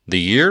The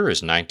year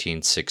is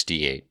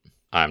 1968.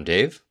 I'm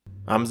Dave.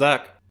 I'm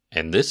Zach.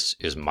 And this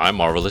is My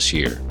Marvelous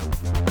Year.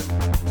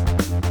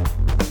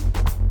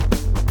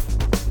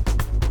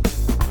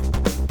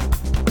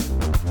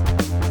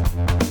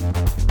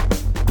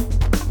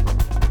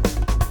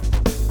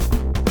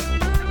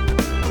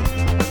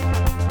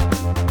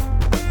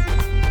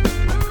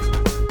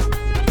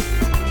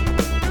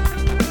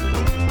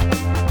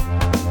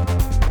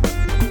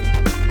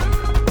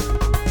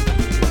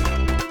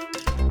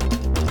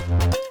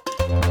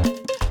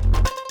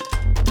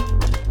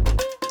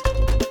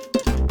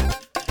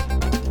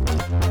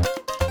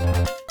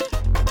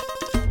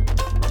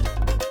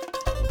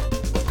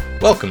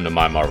 Welcome to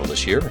My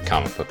Marvelous Year, a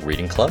comic book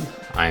reading club.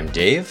 I'm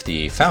Dave,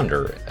 the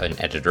founder and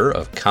editor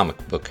of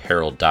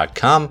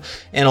comicbookherald.com,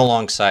 and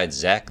alongside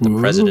Zach, the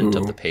president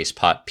of the Paste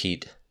Pot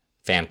Pete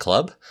fan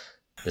club.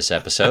 This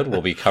episode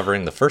will be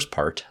covering the first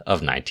part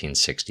of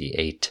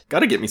 1968.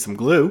 Gotta get me some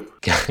glue.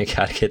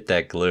 Gotta get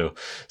that glue.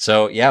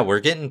 So yeah, we're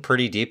getting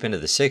pretty deep into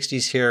the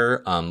 60s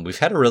here. We've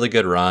had a really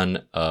good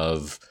run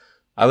of,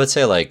 I would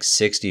say, like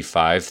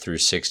 65 through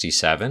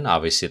 67.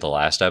 Obviously, the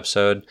last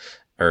episode,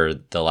 or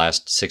the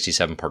last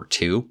 67 part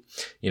 2,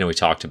 we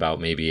talked about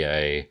maybe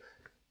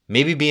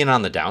being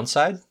on the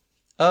downside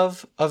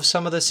of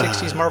some of the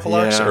 60s Marvel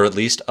arcs, or at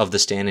least of the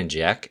Stan and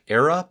Jack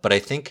era. But I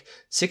think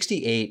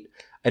 68,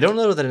 I don't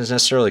know that it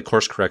necessarily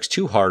course corrects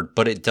too hard,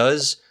 but it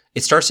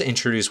starts to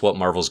introduce what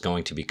Marvel's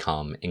going to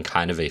become in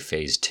kind of a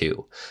phase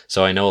 2.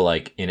 So I know,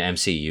 like, in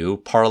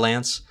MCU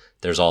parlance,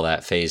 there's all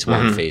that phase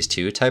 1, phase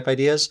 2 type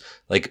ideas.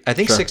 Like, I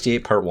think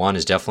 68 part 1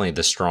 is definitely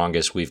the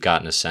strongest we've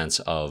gotten a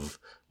sense of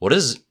what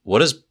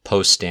does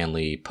post Stan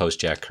Lee, post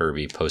Jack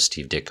Kirby, post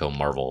Steve Ditko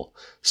Marvel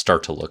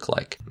start to look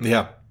like?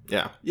 Yeah.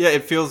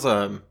 It feels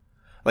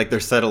like they're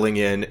settling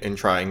in and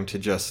trying to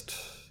just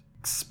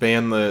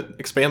expand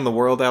the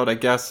world out, I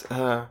guess.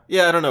 I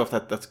don't know if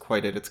that's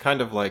quite it. It's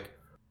kind of like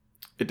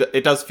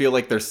it does feel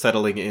like they're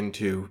settling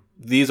into,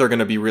 these are going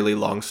to be really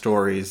long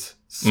stories,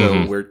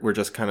 so we're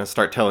just kind of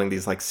start telling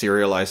these like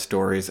serialized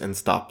stories and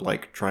stop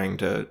like trying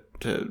to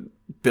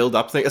build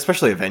up things,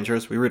 especially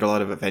Avengers. We read a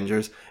lot of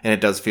Avengers, and it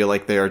does feel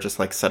like they are just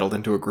like settled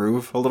into a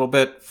groove a little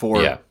bit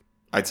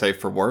I'd say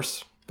for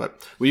worse.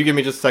 But will you give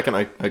me just a second?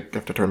 I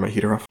have to turn my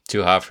heater off.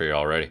 Too hot for you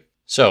already.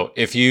 So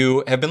if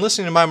you have been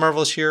listening to My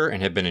Marvelous Year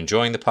and have been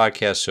enjoying the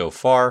podcast so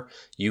far,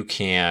 you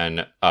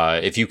can,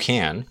 if you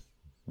can,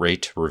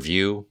 rate,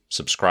 review,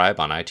 subscribe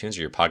on iTunes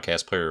or your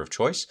podcast player of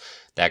choice.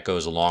 That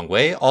goes a long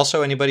way.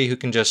 Also, anybody who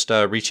can just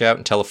reach out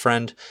and tell a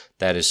friend,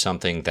 that is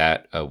something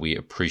that we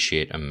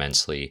appreciate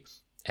immensely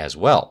as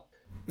well.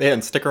 Yeah,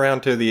 and stick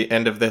around to the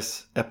end of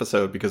this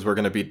episode because we're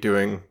going to be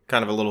doing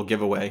kind of a little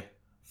giveaway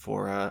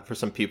for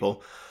some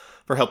people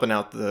for helping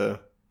out the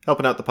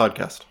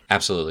podcast.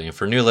 Absolutely. And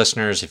for new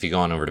listeners, if you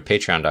go on over to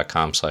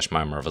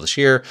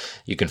patreon.com/mymarvelousyear,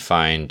 you can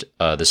find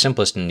the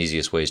simplest and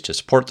easiest ways to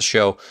support the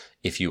show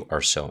if you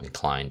are so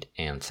inclined.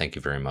 And thank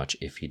you very much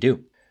if you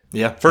do.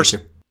 Yeah. First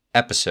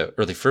episode,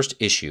 or the first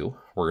issue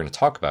we're going to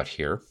talk about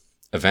here,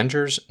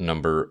 Avengers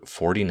number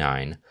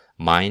 49,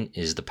 Mine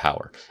is the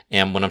Power.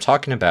 And when I'm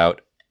talking about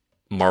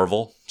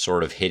Marvel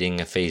sort of hitting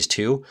a phase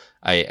 2,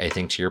 I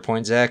think to your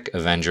point, Zach,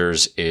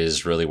 Avengers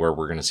is really where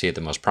we're going to see it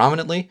the most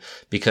prominently,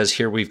 because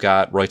here we've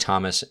got Roy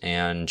Thomas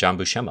and John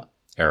Buscema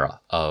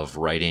era of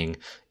writing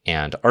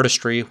and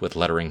artistry, with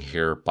lettering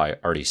here by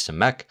Artie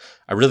Simek.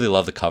 I really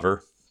love the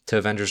cover to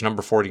Avengers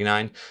number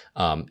 49,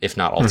 if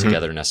not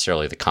altogether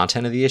necessarily the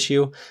content of the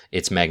issue.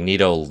 It's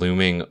Magneto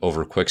looming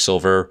over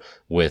Quicksilver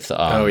with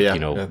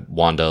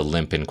Wanda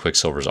limp in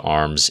Quicksilver's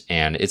arms,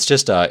 and it's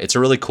just it's a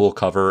really cool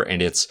cover,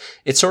 and it's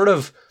sort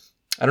of,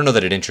 I don't know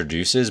that it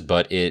introduces,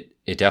 but it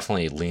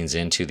definitely leans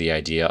into the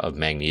idea of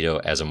Magneto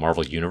as a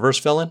Marvel Universe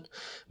villain,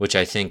 which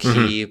I think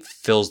he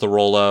fills the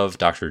role of,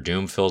 Doctor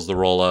Doom fills the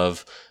role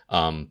of,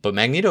 but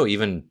Magneto,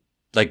 even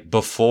like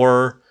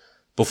before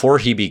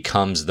he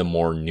becomes the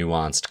more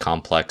nuanced,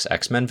 complex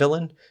X-Men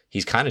villain,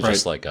 he's kind of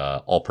just like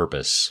a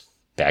all-purpose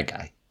bad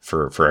guy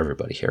for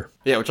everybody here.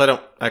 Yeah, which I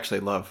don't actually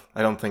love.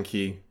 I don't think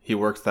he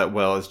works that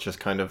well as just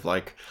kind of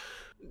like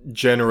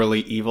generally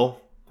evil.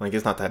 Like,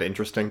 it's not that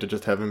interesting to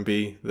just have him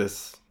be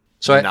this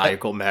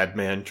maniacal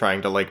madman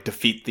trying to like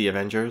defeat the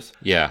Avengers.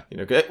 Yeah.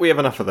 We have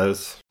enough of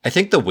those. I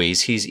think the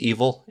ways he's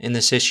evil in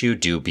this issue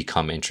do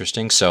become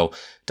interesting. So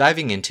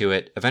diving into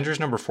it, Avengers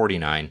number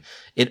 49,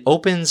 it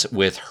opens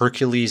with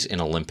Hercules in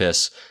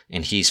Olympus,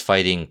 and he's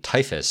fighting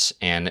Typhus,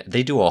 and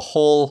they do a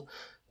whole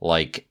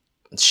like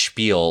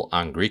spiel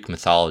on Greek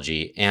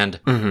mythology. And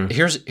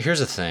here's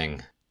the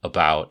thing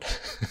about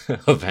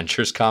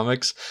Avengers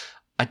comics.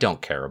 I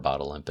don't care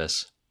about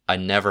Olympus. I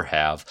never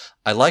have.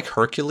 I like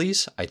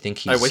Hercules. I think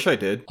he's, I wish I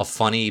did, a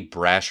funny,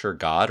 brasher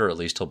god, or at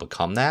least he'll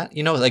become that.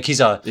 Like he's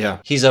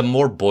a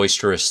more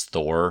boisterous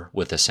Thor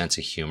with a sense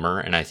of humor,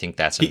 and I think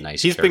that's a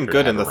nice. He's been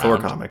good in the Thor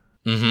comic.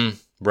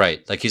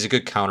 Right. Like he's a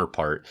good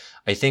counterpart.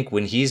 I think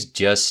when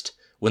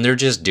they're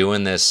just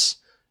doing this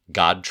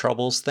god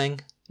troubles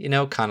thing,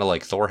 kind of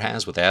like Thor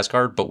has with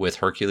Asgard, but with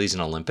Hercules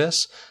and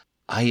Olympus,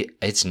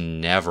 it's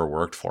never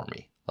worked for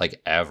me.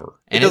 like ever.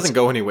 It And doesn't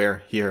go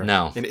anywhere here.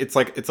 No. And it's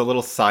like, it's a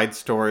little side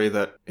story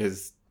that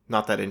is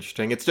not that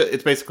interesting. It's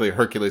basically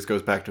Hercules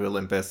goes back to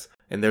Olympus,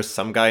 and there's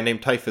some guy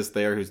named Typhus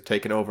there who's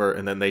taken over,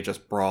 and then they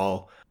just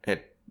brawl.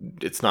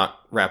 It's not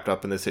wrapped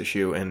up in this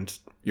issue, and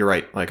you're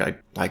right. Like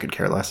I could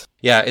care less.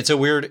 Yeah, it's a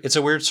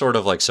weird sort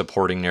of like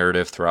supporting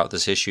narrative throughout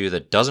this issue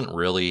that doesn't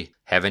really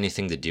have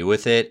anything to do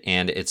with it,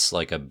 and it's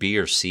like a B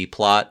or C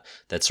plot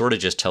that sort of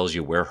just tells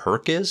you where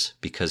Herc is,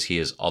 because he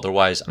is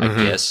otherwise, I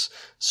guess,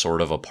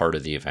 sort of a part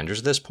of the Avengers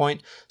at this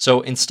point.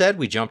 So instead,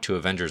 we jump to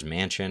Avengers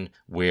Mansion,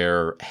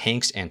 where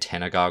Hank's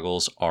antenna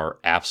goggles are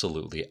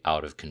absolutely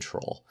out of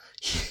control.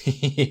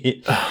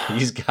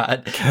 He's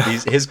got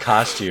his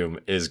costume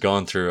is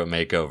going through a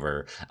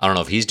makeover. I don't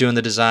know if he's doing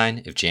the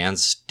design, if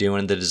Jan's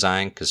doing the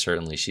design, because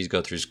certainly she's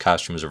go through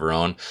costumes of her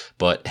own,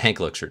 but Hank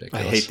looks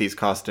ridiculous. I hate these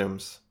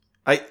costumes.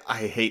 I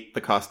hate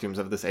the costumes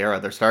of this era.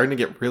 They're starting to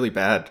get really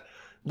bad.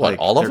 What, like,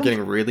 all of them? They're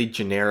getting really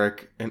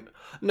generic. And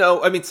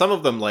no, I mean, some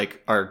of them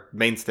like are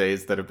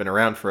mainstays that have been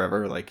around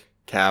forever, like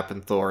Cap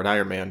and Thor and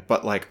Iron Man,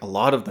 but like a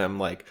lot of them,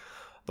 like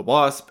the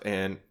Wasp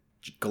and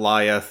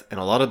Goliath and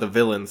a lot of the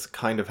villains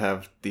kind of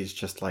have these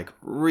just like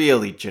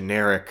really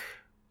generic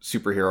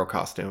superhero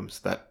costumes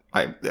that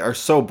are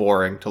so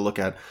boring to look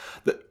at.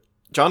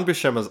 John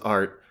Buscema's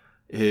art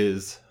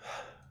is,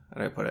 how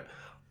do I put it?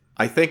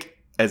 I think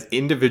as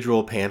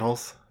individual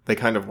panels, they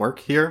kind of work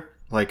here.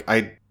 Like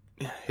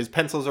his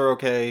pencils are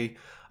okay.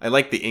 I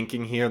like the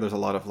inking here. There's a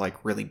lot of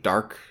like really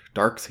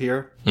darks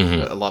here,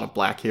 a lot of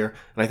black here,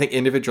 and I think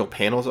individual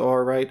panels are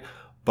all right.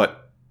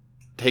 But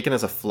taken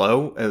as a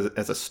flow,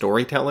 as a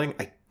storytelling,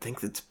 I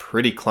think it's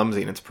pretty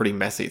clumsy and it's pretty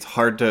messy. It's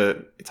hard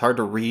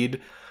to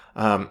read.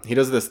 He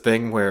does this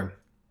thing where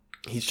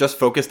he's just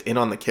focused in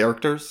on the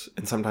characters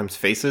and sometimes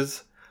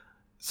faces.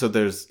 So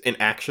there's an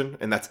action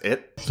and that's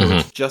it. So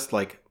it's just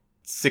like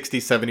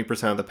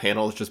 60-70% of the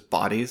panel is just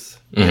bodies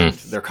and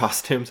their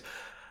costumes.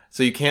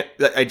 So you can't,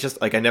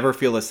 I never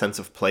feel a sense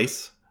of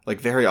place. Like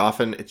very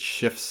often it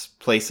shifts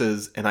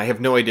places and I have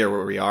no idea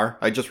where we are.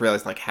 I just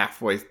realized like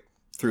halfway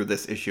through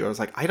this issue, I was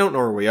like, I don't know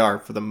where we are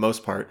for the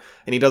most part.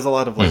 And he does a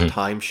lot of like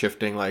time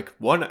shifting, like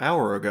 1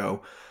 hour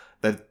ago,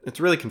 that it's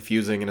really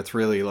confusing and it's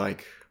really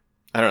like,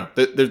 I don't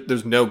know.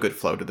 There's no good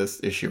flow to this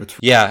issue.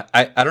 Yeah,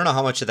 I don't know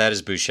how much of that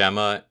is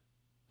Buscema.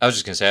 I was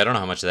just going to say, I don't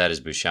know how much of that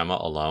is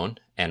Buscema alone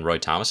and Roy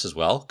Thomas as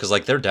well. Because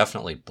like they're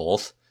definitely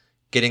both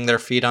getting their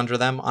feet under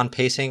them on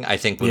pacing. I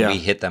think when we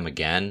hit them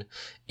again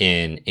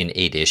in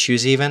 8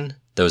 issues even,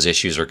 those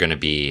issues are going to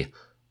be,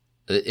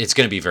 it's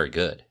going to be very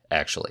good,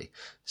 actually.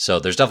 So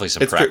there's definitely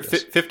some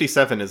practice.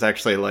 57 is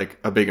actually like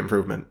a big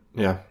improvement.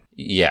 Yeah.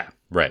 Yeah,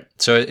 right.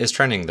 So it's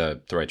trending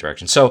the right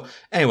direction. So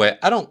anyway,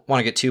 I don't want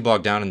to get too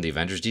bogged down in the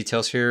Avengers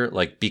details here,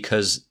 like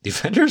because the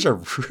Avengers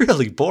are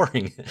really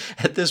boring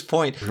at this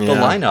point. Yeah. The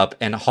lineup,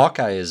 and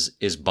Hawkeye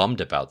is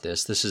bummed about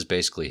this. This is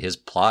basically his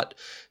plot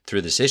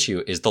through this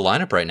issue, is the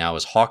lineup right now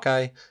is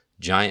Hawkeye,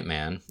 Giant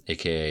Man,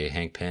 aka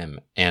Hank Pym,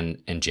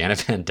 and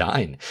Janet Van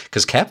Dyne,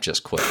 because Cap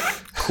just quit.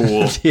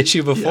 Cool. The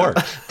issue before.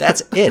 Yeah.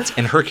 That's it.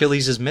 And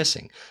Hercules is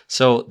missing.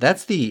 So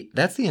that's the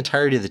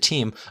entirety of the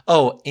team.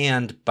 Oh,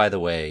 and by the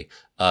way,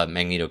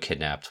 Magneto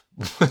kidnapped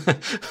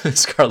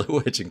Scarlet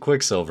Witch and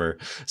Quicksilver,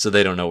 so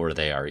they don't know where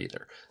they are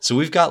either. So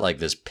we've got like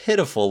this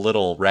pitiful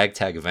little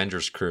ragtag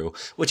Avengers crew,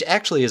 which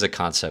actually is a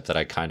concept that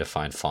I kind of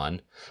find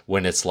fun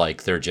when it's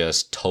like they're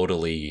just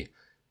totally.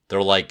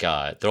 They're like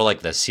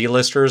the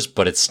C-listers,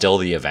 but it's still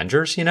the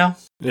Avengers, you know?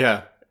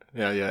 Yeah.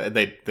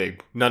 They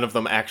none of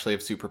them actually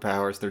have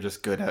superpowers. They're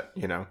just good at,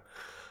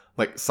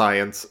 like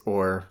science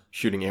or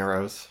shooting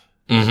arrows.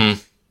 Mm-hmm.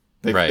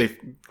 They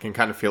can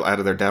kind of feel out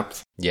of their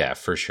depth. Yeah,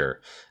 for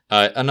sure.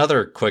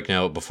 Another quick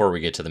note before we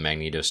get to the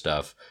Magneto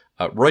stuff.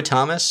 Roy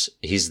Thomas,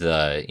 he's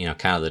the,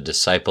 kind of the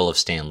disciple of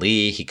Stan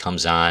Lee. He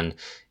comes on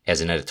as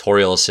an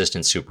editorial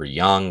assistant, super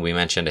young. We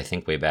mentioned, I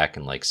think, way back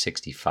in like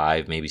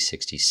 65, maybe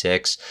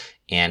 66.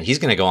 And he's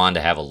going to go on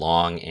to have a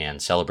long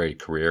and celebrated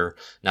career,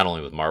 not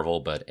only with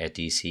Marvel, but at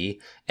DC.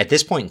 At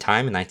this point in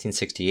time, in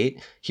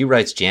 1968, he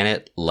writes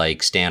Janet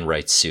like Stan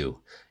writes Sue,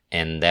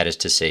 and that is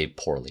to say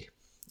poorly.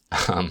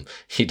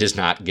 He does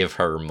not give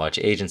her much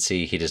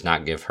agency. He does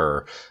not give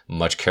her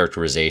much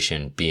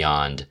characterization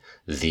beyond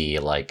the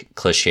like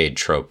cliched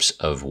tropes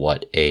of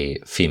what a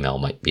female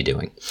might be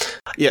doing.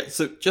 Yeah,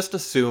 so just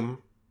assume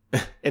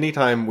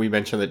anytime we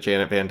mention that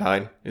Janet Van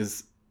Dyne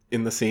is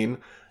in the scene,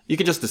 you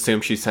can just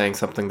assume she's saying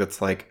something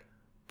that's like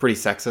pretty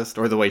sexist,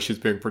 or the way she's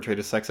being portrayed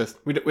as sexist.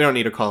 We don't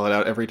need to call it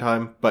out every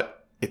time,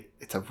 but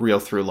it's a real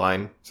through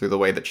line through the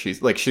way that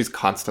she's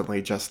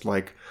constantly just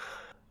like,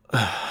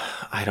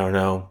 I don't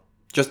know,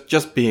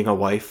 just being a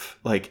wife,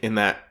 like in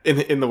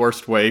the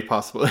worst way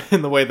possible,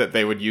 in the way that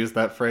they would use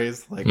that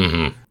phrase. Like,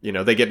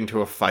 they get into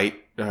a fight,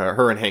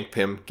 her and Hank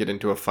Pym get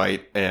into a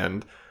fight,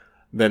 and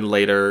then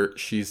later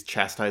she's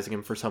chastising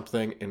him for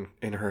something, and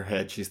in her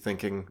head she's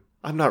thinking,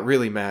 I'm not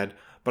really mad,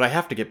 but I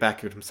have to get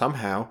back at him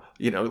somehow.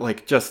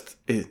 It's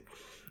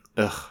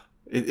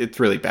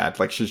really bad.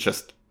 Like she's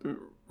just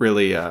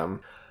really kind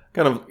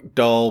of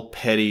dull,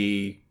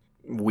 petty,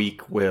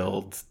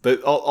 weak-willed,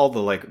 all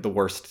the like the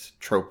worst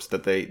tropes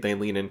that they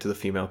lean into the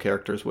female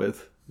characters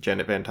with.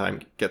 Janet Van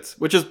Dyne gets,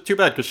 which is too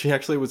bad because she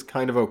actually was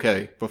kind of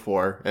okay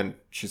before, and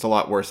she's a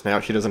lot worse now.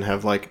 She doesn't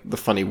have like the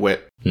funny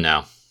wit.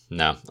 No,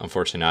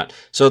 unfortunately not.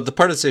 So the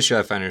part of this issue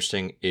I find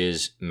interesting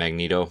is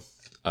Magneto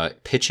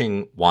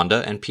pitching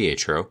Wanda and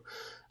Pietro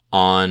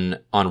on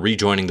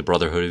rejoining the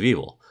Brotherhood of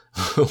Evil,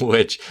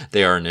 which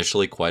they are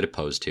initially quite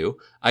opposed to.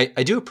 I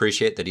do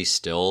appreciate that he's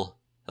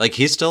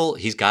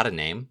got a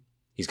name.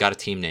 He's got a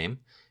team name.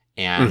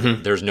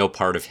 And there's no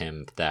part of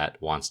him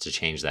that wants to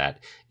change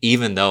that,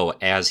 even though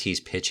as he's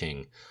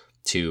pitching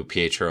to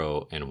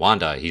Pietro and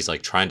Wanda, he's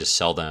like trying to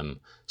sell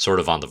them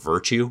sort of on the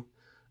virtue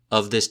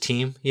of this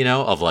team,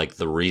 of like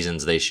the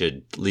reasons they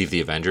should leave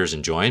the Avengers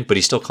and join, but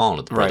he's still calling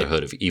it the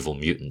Brotherhood of Evil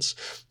Mutants.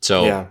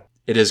 So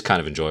It is kind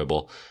of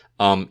enjoyable.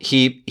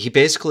 He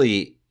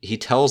basically, he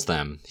tells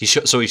them, he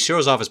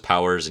shows off his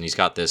powers, and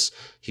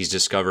he's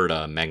discovered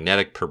a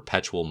magnetic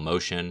perpetual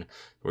motion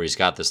where he's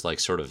got this like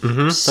sort of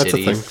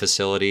city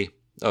facility.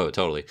 Oh,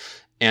 totally.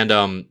 And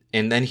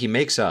then he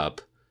makes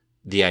up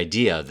the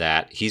idea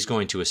that he's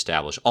going to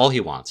establish all he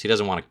wants. He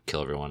doesn't want to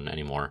kill everyone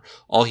anymore.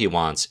 All he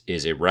wants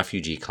is a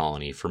refugee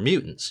colony for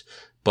mutants.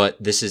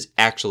 But this is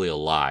actually a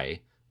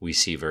lie. We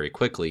see very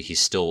quickly he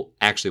still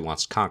actually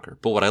wants to conquer.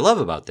 But what I love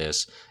about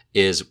this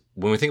is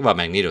when we think about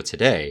Magneto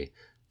today,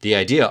 the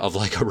idea of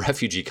like a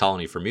refugee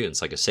colony for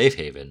mutants, like a safe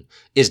haven,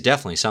 is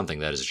definitely something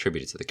that is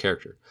attributed to the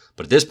character.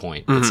 But at this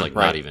point, it's like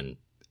not even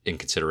in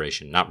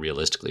consideration, not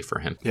realistically for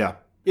him. Yeah.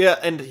 Yeah,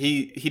 and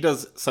he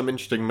does some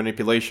interesting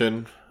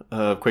manipulation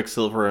of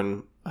Quicksilver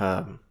and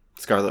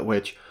Scarlet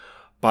Witch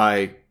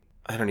by,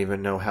 I don't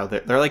even know how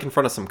they're like in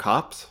front of some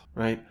cops,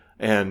 right?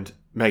 And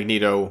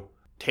Magneto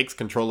takes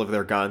control of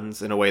their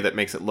guns in a way that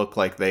makes it look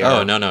like they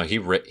are... Oh, no,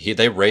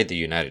 they raid the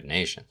United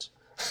Nations.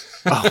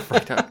 Oh,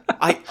 right.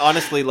 I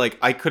honestly, like,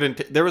 I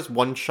couldn't... There was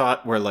one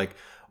shot where, like,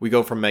 we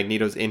go from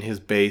Magneto's in his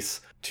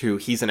base to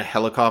he's in a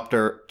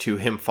helicopter to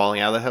him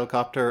falling out of the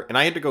helicopter. And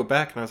I had to go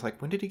back and I was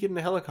like, when did he get in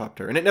the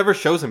helicopter? And it never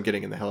shows him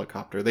getting in the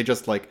helicopter. They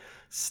just, like,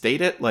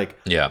 state it. Like,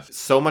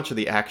 so much of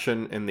the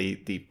action and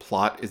the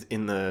plot is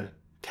in the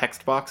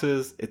text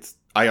boxes.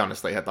 I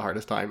honestly had the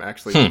hardest time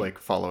actually like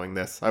following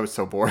this. I was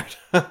so bored.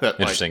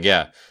 Interesting,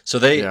 So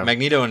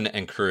Magneto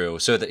and crew,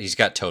 so that he's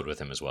got Toad with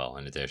him as well.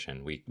 In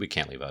addition, we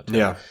can't leave out Toad.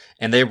 Yeah,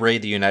 and they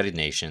raid the United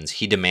Nations.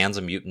 He demands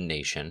a mutant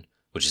nation,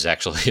 which is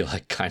actually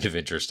like kind of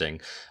interesting.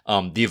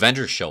 The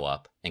Avengers show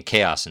up and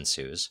chaos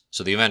ensues.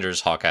 So the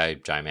Avengers, Hawkeye,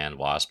 Giant Man,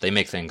 Wasp, they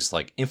make things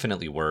like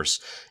infinitely worse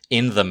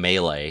in the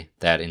melee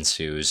that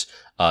ensues.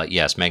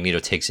 Yes, Magneto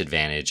takes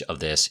advantage of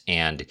this,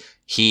 and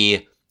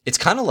it's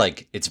kind of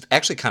like, it's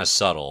actually kind of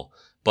subtle.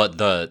 But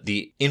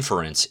the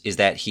inference is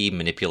that he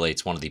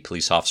manipulates one of the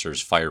police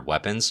officers' fired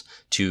weapons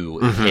to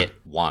hit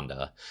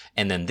Wanda.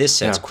 And then this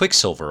sets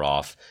Quicksilver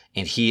off,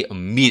 and he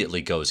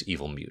immediately goes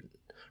evil mutant,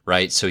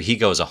 right? So he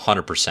goes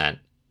 100%,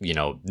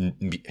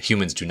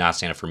 humans do not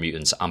stand up for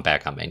mutants. I'm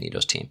back on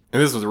Magneto's team.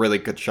 And this was a really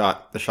good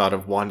shot, the shot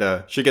of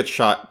Wanda. She gets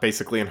shot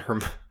basically in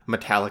her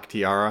metallic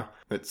tiara.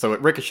 So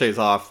it ricochets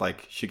off,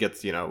 like she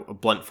gets, a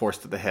blunt force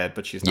to the head,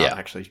 but she's not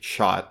actually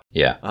shot.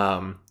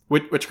 Yeah.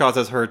 Which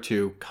causes her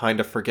to kind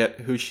of forget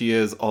who she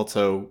is,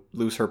 also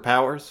lose her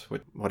powers,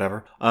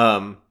 whatever.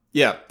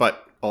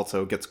 But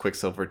also gets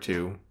Quicksilver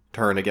to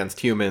turn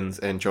against humans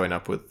and join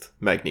up with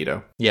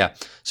Magneto. Yeah,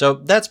 so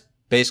that's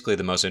basically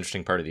the most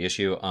interesting part of the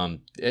issue.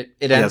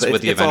 It ends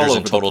with the Avengers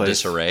in total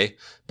disarray,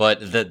 but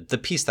the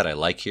piece that I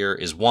like here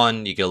is,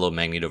 one, you get a little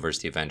Magneto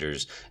versus the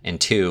Avengers,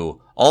 and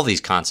two, all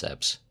these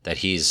concepts that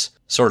he's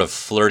sort of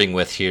flirting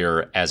with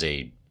here as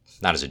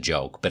not as a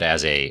joke, but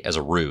as a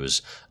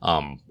ruse.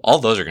 All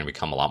those are going to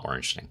become a lot more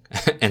interesting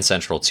and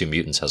central to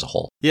mutants as a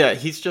whole. Yeah,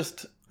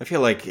 I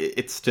feel like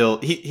it's still,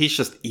 he's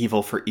just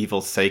evil for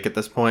evil's sake at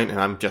this point, and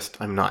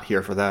I'm not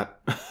here for that.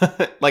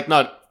 Like,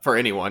 not for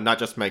anyone, not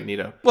just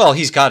Magneto. Well,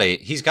 he's got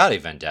a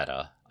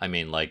vendetta. I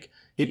mean, like,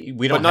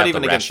 we don't not have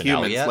even the against rationale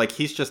humans. Yet. Like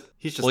he's just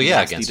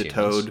nasty to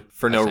Toad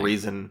for no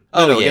reason.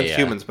 Against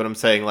humans, but I'm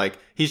saying like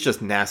he's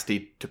just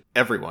nasty to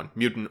everyone,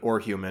 mutant or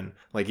human.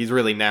 Like he's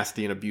really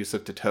nasty and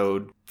abusive to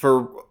Toad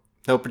for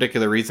no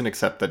particular reason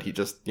except that he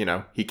just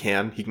he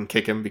can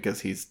kick him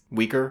because he's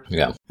weaker.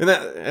 Yeah, and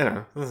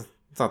that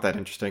it's not that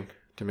interesting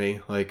to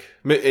me. Like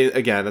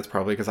again, that's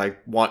probably because I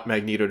want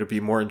Magneto to be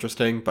more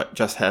interesting, but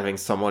just having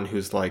someone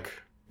who's like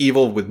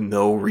evil with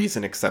no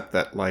reason except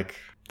that like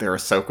they're a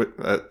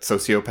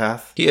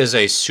sociopath. He is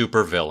a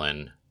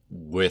supervillain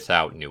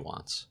without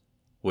nuance,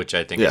 which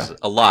I think is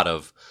a lot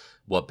of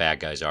what bad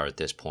guys are at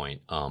this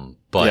point.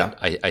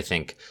 I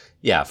think,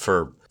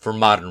 for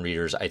modern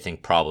readers, I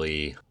think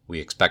probably we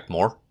expect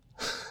more.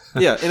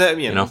 Yeah, and I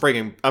mean,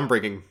 I'm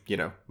bringing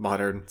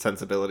modern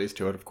sensibilities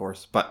to it, of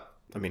course, but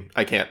I mean,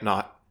 I can't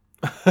not.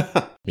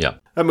 Yeah.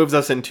 That moves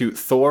us into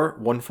Thor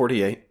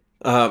 148.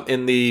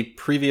 In the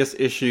previous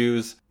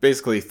issues,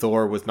 basically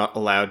Thor was not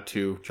allowed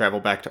to travel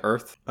back to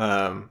Earth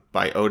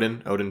by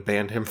Odin. Odin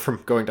banned him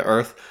from going to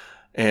Earth.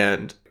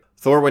 And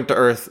Thor went to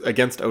Earth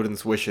against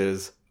Odin's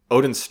wishes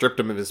Odin stripped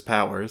him of his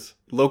powers.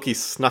 Loki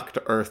snuck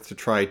to Earth to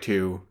try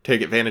to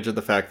take advantage of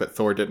the fact that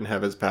Thor didn't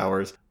have his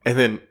powers. And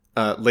then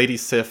Lady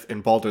Sif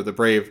and Balder the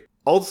Brave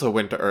also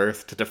went to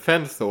Earth to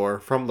defend Thor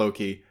from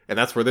Loki. And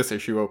that's where this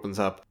issue opens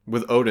up,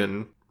 with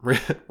Odin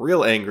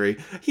real angry.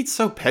 He's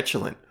so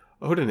petulant.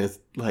 Odin is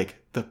like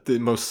the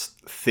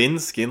most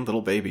thin-skinned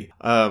little baby.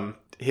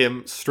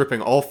 Him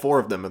stripping all 4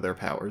 of them of their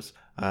powers.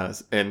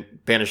 And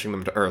banishing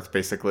them to Earth,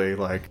 basically.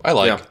 Like I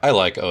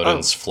like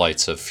Odin's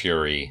flights of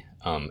fury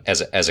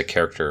as a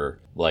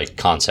character like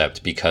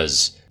concept,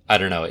 because I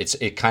don't know,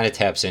 it kind of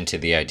taps into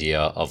the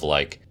idea of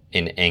like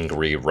an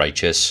angry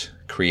righteous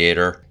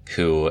creator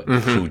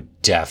who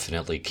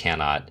definitely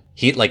cannot,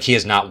 he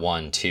is not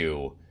one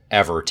to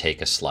ever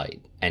take a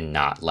slight and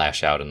not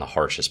lash out in the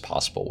harshest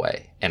possible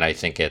way. And I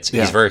think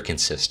he's very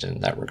consistent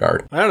in that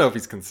regard. I don't know if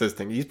he's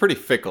consistent. He's pretty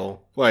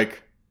fickle.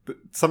 Like,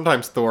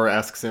 sometimes Thor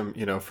asks him,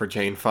 for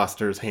Jane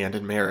Foster's hand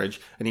in marriage,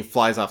 and he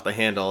flies off the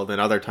handle. Then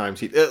other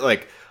times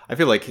I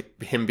feel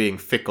like him being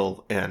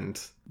fickle and,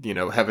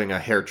 having a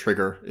hair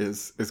trigger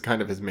is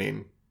kind of his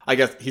main. I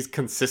guess he's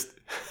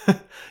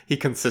he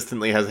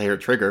consistently has a hair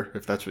trigger,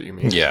 if that's what you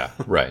mean. Yeah,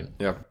 right.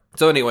 Yeah.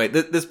 So anyway,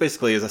 this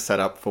basically is a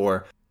setup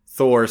for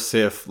Thor,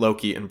 Sif,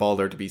 Loki, and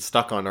Balder to be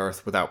stuck on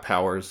Earth without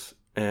powers.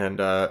 And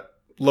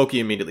Loki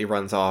immediately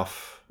runs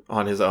off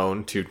on his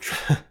own to,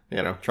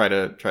 try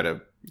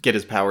to get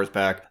his powers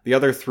back. The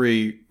other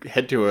 3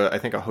 head to I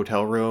think a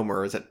hotel room,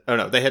 or is it? Oh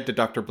no, they head to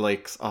Dr.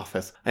 Blake's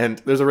office. And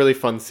there's a really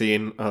fun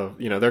scene of,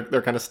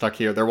 they're kind of stuck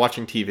here. They're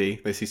watching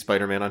TV. They see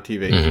Spider-Man on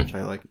TV, which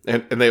I like.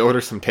 And they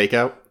order some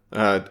takeout,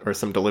 or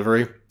some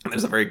delivery. And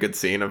there's a very good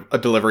scene of a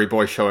delivery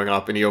boy showing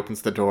up, and he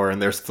opens the door,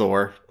 and there's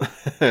Thor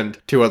and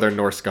 2 other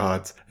Norse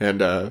gods.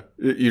 And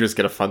you just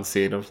get a fun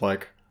scene of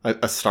like a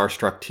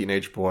starstruck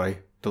teenage boy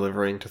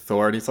delivering to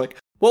Thor. And he's like,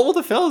 what will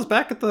the fellas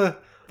back at the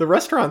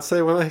restaurant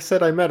say when I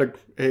said I met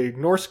a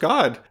Norse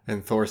god?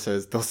 And Thor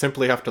says, they'll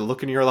simply have to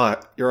look in your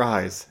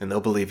eyes and they'll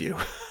believe you.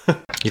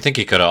 You think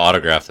he could have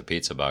autographed the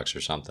pizza box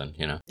or something,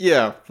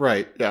 Yeah,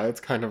 right. Yeah,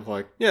 it's kind of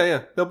like,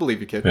 yeah, they'll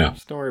believe you, kid. Yeah.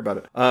 Just don't worry about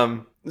it.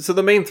 So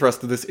the main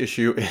thrust of this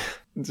issue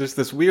is just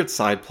this weird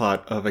side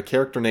plot of a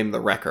character named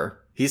the Wrecker.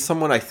 He's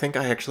someone I think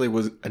I actually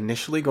was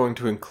initially going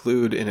to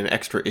include in an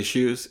extra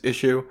issues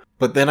issue,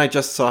 but then I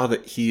just saw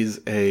that he's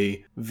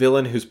a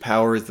villain whose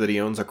power is that he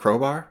owns a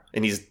crowbar,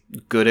 and he's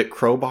good at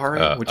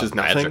crowbarring, which is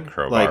nothing. Magic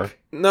crowbar? Like,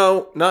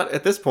 no, not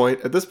at this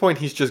point. At this point,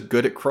 he's just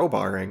good at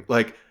crowbarring.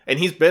 Like, and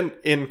he's been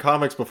in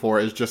comics before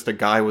as just a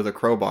guy with a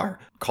crowbar,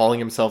 calling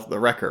himself the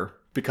Wrecker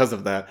because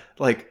of that.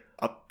 Like,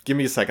 give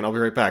me a second, I'll be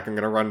right back. I'm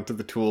gonna run to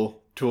the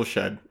tool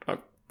shed.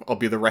 I'll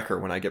be the Wrecker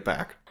when I get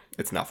back.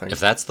 It's nothing. If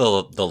that's the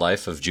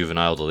life of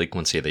juvenile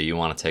delinquency that you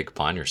want to take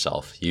upon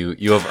yourself,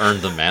 you have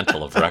earned the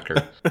mantle of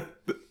Wrecker.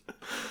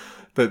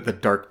 the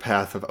dark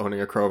path of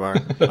owning a crowbar.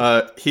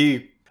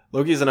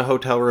 Loki's in a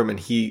hotel room, and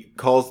he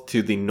calls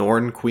to the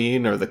Norn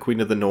Queen, or the Queen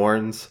of the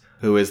Norns,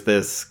 who is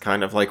this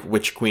kind of like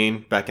witch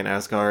queen back in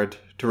Asgard,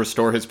 to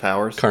restore his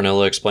powers.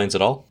 Carnilla explains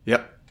it all?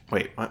 Yep.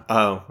 Wait, what?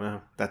 Oh,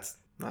 well, that's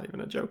not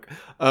even a joke.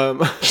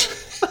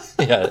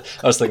 Yeah,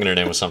 I was thinking her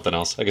name was something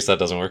else. I guess that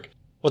doesn't work.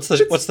 What's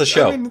the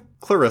show? I mean,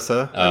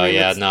 Clarissa. Oh,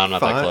 yeah, no, I'm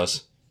not that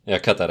close. Yeah,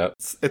 cut that out.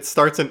 It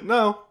starts in...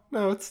 No,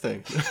 it's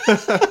staying.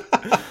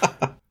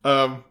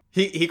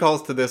 He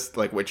calls to this,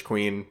 like, witch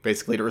queen,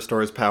 basically to restore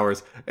his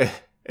powers,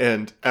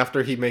 and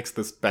after he makes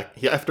this...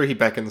 after he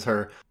beckons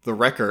her, the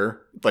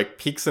Wrecker, like,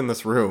 peeks in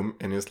this room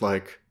and is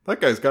like,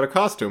 that guy's got a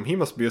costume. He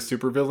must be a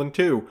supervillain,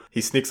 too. He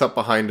sneaks up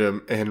behind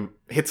him and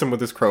hits him with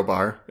his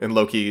crowbar, and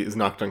Loki is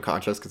knocked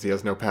unconscious because he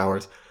has no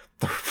powers.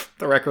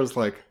 The Wrecker's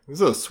like,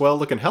 this is a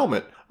swell-looking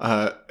helmet,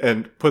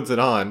 and puts it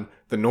on.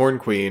 The Norn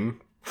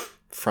Queen,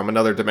 from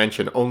another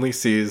dimension, only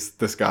sees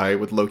this guy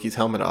with Loki's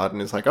helmet on,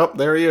 and is like, oh,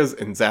 there he is,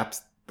 and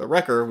zaps the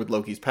Wrecker with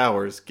Loki's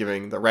powers,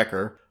 giving the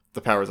Wrecker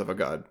the powers of a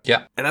god.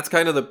 Yeah. And that's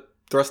kind of the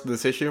thrust of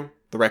this issue.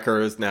 The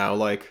Wrecker is now,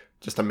 like,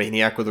 just a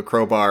maniac with a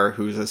crowbar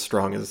who's as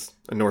strong as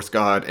a Norse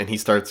god, and he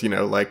starts,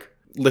 like,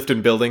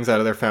 lifting buildings out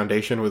of their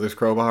foundation with his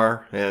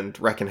crowbar, and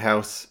wrecking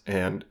house,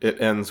 and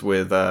it ends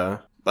with,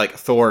 like,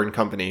 Thor and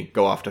company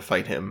go off to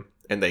fight him,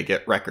 and they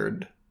get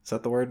wreckered. Is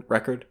that the word?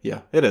 Wreckered?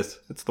 Yeah, it is.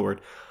 It's the word.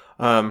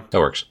 That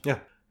works. Yeah.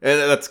 And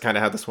that's kind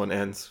of how this one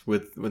ends,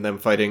 with them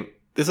fighting.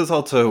 This is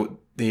also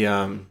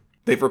the,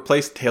 they've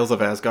replaced Tales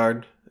of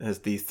Asgard as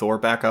the Thor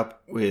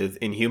backup with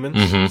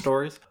Inhuman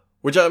stories,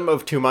 which I'm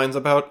of 2 minds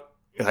about.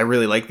 I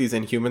really like these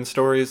Inhuman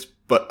stories,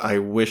 but I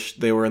wish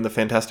they were in the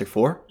Fantastic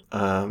Four.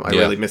 I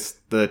really miss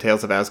the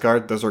Tales of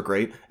Asgard. Those are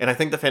great. And I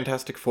think the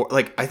Fantastic Four,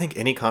 like, I think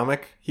any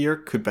comic here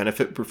could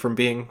benefit from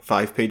being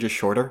 5 pages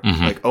shorter.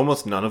 Like,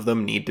 almost none of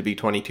them need to be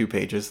 22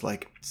 pages.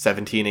 Like,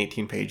 17,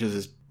 18 pages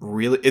is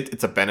really,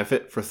 it's a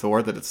benefit for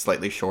Thor that it's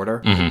slightly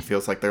shorter. It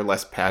feels like they're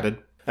less padded.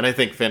 And I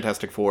think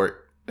Fantastic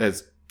Four,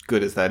 as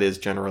good as that is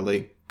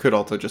generally, could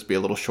also just be a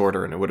little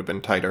shorter, and it would have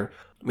been tighter.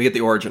 We get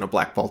the origin of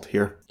Black Bolt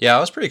here. Yeah, I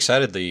was pretty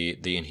excited the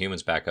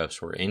Inhumans backups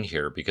were in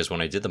here, because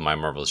when I did the My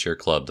Marvelous Year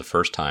Club the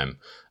first time,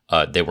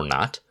 they were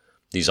not.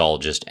 These all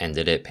just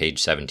ended at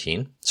page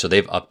 17. So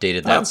they've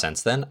updated that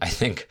since then. I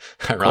think,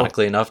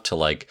 ironically enough,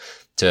 to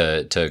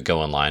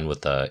go in line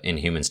with the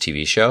Inhumans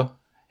TV show.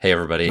 Hey,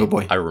 everybody. Oh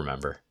boy. I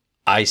remember.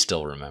 I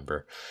still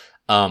remember.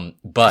 But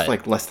it's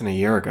like less than a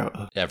year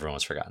ago.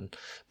 Everyone's forgotten.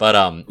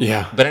 But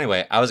yeah. But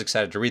anyway, I was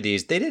excited to read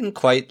these. They didn't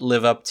quite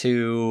live up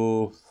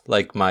to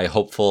like my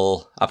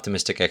hopeful,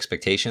 optimistic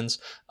expectations.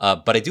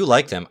 But I do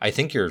like them. I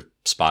think you're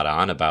spot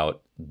on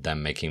about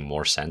them making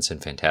more sense in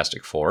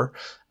Fantastic Four.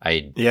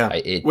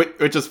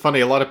 Which is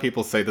funny. A lot of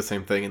people say the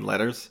same thing in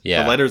letters.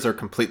 Yeah. The letters are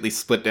completely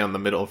split down the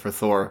middle for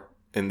Thor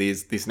in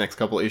these next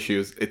couple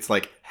issues. It's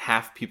like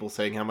half people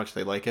saying how much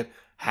they like it,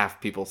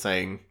 half people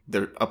saying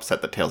they're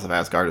upset that Tales of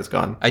Asgard is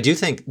gone. I do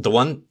think the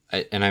one,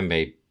 and I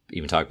may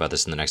even talk about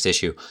this in the next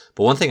issue,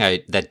 but one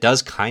thing that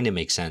does kind of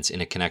make sense in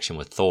a connection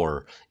with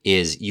Thor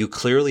is you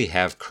clearly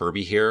have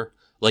Kirby here.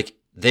 Like,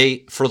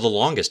 they, for the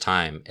longest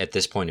time at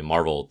this point in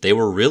Marvel, they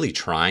were really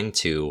trying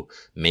to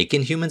make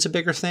Inhumans a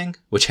bigger thing,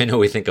 which I know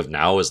we think of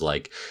now as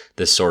like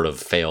this sort of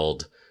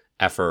failed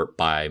effort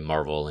by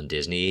Marvel and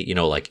Disney, you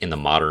know, like in the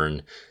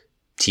modern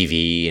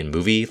TV and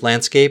movie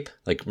landscape.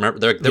 Like, remember,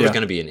 there was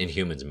going to be an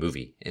Inhumans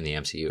movie in the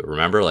MCU.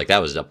 Remember, like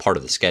that was a part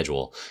of the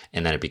schedule,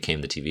 and then it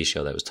became the TV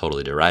show that was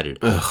totally derided.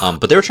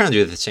 But they were trying to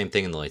do the same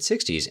thing in the late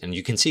 '60s, and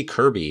you can see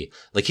Kirby,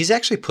 like he's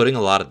actually putting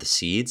a lot of the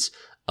seeds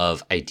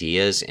of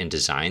ideas and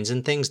designs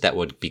and things that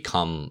would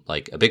become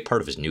like a big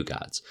part of his New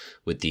Gods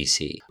with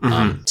DC.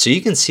 So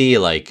you can see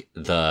like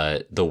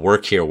the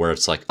work here where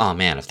it's like, oh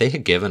man, if they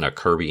had given a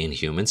Kirby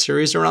Inhuman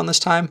series around this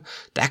time,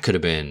 that could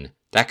have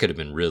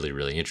been really,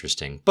 really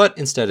interesting. But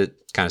instead it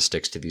kind of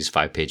sticks to these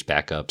 5-page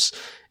backups,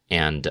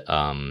 and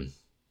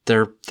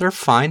they're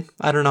fine.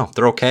 I don't know.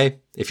 They're okay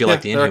if you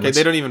like the Inhumans. Okay.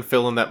 They don't even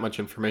fill in that much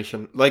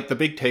information. Like the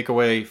big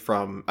takeaway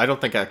from, I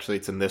don't think actually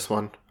it's in this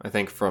one, I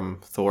think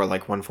from Thor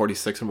like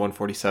 146 and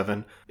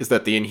 147, is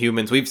that the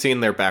Inhumans, we've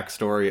seen their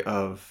backstory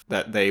of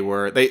that they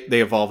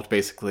evolved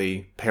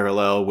basically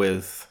parallel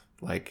with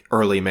like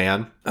early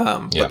man,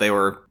 but they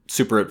were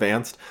super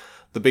advanced.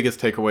 The biggest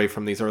takeaway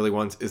from these early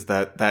ones is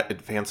that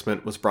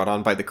advancement was brought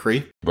on by the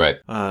Kree. Right.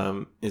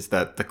 Is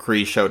that the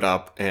Kree showed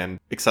up and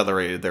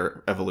accelerated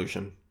their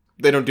evolution.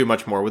 They don't do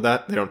much more with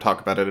that. They don't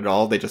talk about it at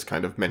all. They just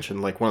kind of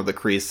mention like one of the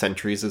Kree's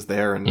sentries is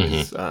there and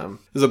is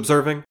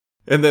observing.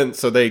 And then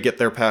so they get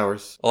their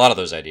powers. A lot of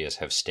those ideas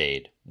have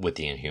stayed with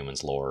the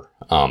Inhumans lore,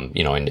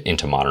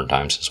 into modern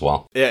times as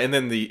well. Yeah, and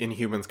then the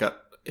Inhumans got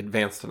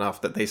advanced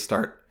enough that they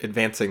start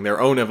advancing their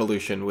own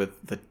evolution with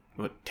the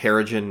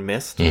Terrigen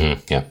mist.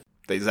 Yeah.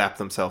 They zap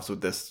themselves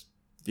with this,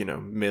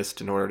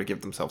 mist in order to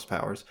give themselves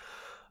powers.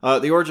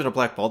 The origin of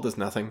Black Bolt is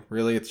nothing,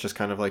 really. It's just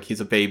kind of like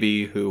he's a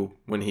baby who,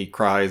 when he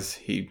cries,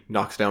 he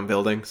knocks down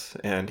buildings,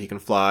 and he can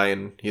fly,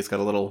 and he's got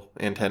a little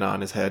antenna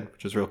on his head,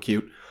 which is real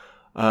cute.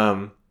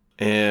 There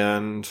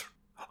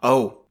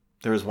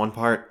was one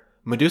part.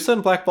 Medusa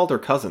and Black Bolt are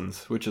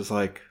cousins, which is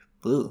like,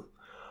 ugh.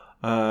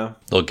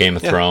 Little Game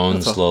of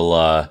Thrones,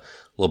 little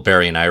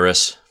Barry and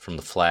Iris from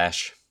The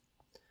Flash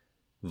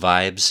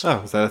vibes.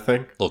 Oh, is that a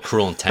thing? Little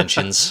Cruel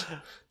Intentions.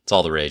 It's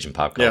all the rage in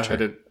pop culture.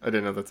 Yeah, I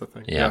didn't know that's a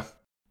thing. Yeah.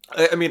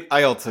 I mean,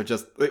 I also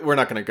we're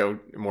not going to go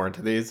more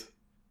into these,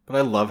 but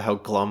I love how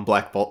glum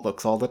Black Bolt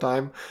looks all the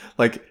time.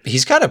 Like,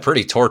 he's got a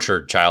pretty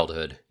tortured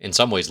childhood, in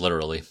some ways,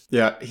 literally.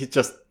 Yeah, he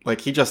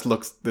just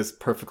looks this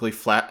perfectly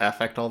flat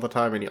affect all the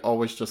time, and he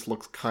always just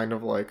looks kind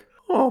of like,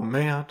 oh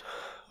man.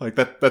 Like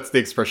that's the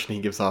expression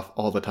he gives off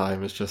all the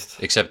time, is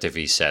just... Except if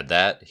he said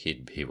that,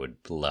 he would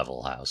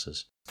level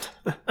houses.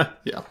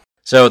 Yeah.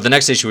 So the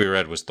next issue we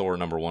read was Thor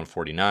number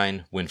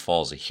 149,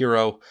 Windfall's a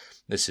Hero.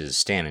 This is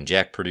Stan and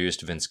Jack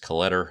produced, Vince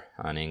Colletter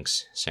on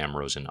inks, Sam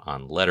Rosen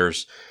on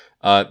letters.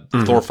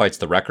 Thor fights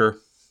the Wrecker,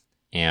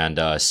 and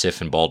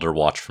Sif and Balder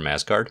watch from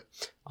Asgard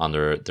on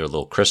their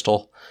little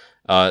crystal.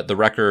 The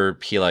Wrecker,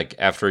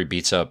 after he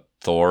beats up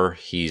Thor,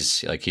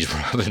 he's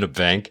robbing a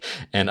bank,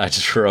 and I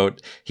just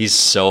wrote, he's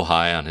so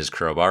high on his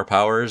crowbar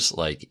powers,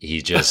 like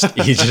he just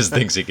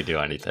thinks he could do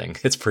anything.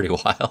 It's pretty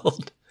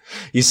wild.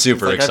 He's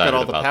super excited I've got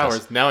all about the powers.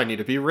 this. Now I need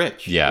to be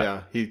rich.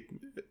 Yeah.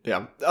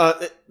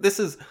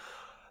 This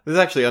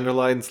actually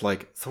underlines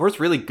like Thor's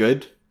really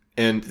good,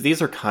 and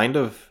these are kind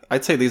of,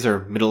 I'd say these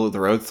are middle of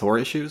the road Thor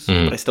issues,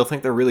 but I still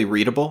think they're really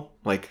readable.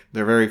 Like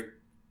they're very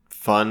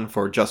fun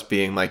for just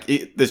being like,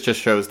 this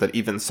just shows that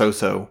even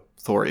so-so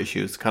Thor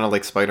issues, kind of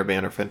like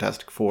Spider-Man or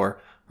Fantastic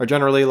Four, are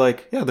generally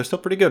like, yeah, they're still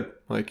pretty good.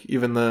 Like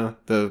even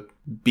the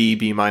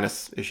B-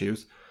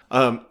 issues.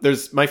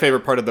 There's my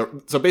favorite part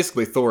of so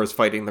basically Thor is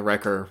fighting the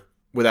Wrecker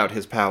without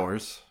his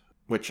powers,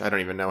 which I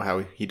don't even know how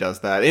he does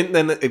that. And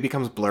then it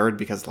becomes blurred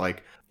because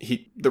like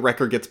the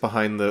Wrecker gets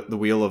behind the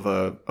wheel of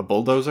a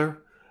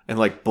bulldozer and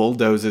like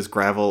bulldozes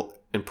gravel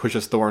and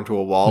pushes Thor into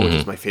a wall, which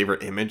is my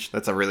favorite image.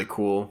 That's a really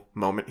cool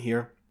moment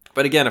here.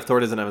 But again, if Thor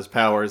doesn't have his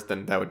powers,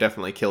 then that would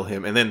definitely kill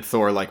him. And then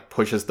Thor like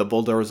pushes the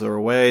bulldozer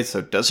away.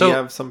 So does he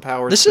have some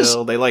powers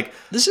still?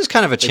 This is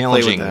kind of a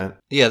challenging.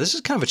 Yeah, this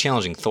is kind of a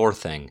challenging Thor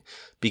thing,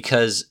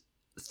 because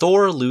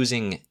Thor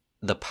losing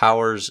the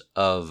powers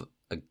of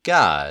a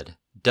god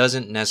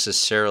doesn't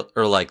necessarily,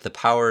 or like the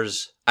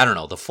powers, I don't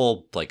know, the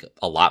full like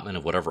allotment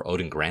of whatever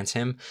Odin grants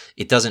him,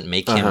 it doesn't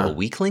make him a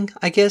weakling,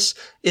 I guess,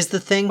 is the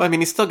thing. Well, I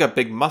mean, he's still got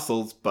big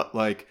muscles, but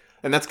like,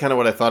 and that's kind of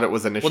what I thought it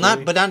was initially.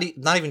 Well,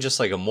 not even just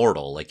like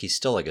immortal. Like he's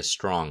still like a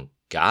strong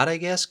god, I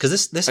guess.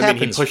 Because this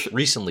happens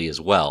recently as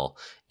well,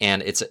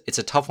 and it's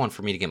a tough one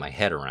for me to get my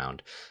head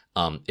around.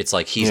 It's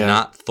like he's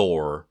not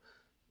Thor,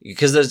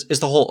 because it's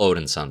the whole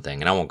Odin son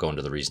thing, and I won't go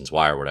into the reasons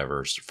why or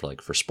whatever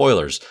for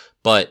spoilers.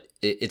 But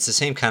it's the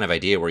same kind of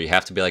idea where you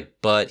have to be like,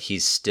 but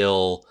he's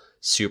still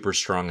super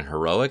strong and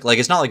heroic. Like,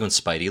 it's not like when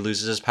Spidey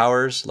loses his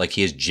powers. Like,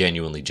 he is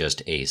genuinely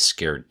just a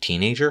scared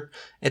teenager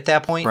at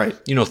that point. Right.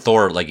 You know,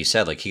 Thor, like you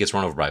said, like he gets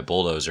run over by a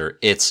bulldozer.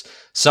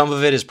 Some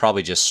of it is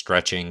probably just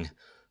stretching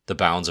the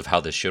bounds of how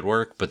this should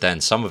work, but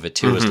then some of it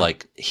too is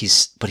like he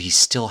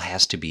still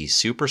has to be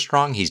super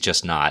strong. He's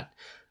just not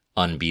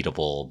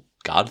unbeatable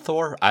God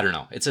Thor. I don't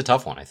know. It's a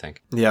tough one, I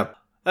think. Yeah.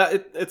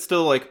 It's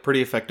still like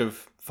pretty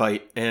effective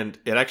fight, and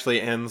it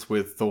actually ends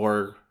with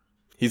Thor.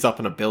 He's up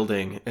in a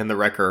building, and the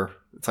Wrecker,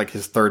 it's like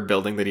his third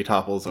building that he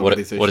topples over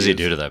these issues. What does he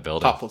do to that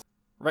building?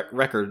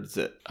 Records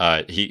it.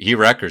 He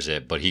wreckers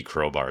it, but he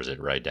crowbars it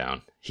right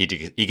down. He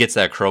gets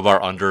that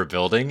crowbar under a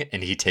building,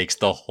 and he takes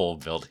the whole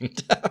building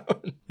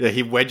down. Yeah,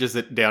 he wedges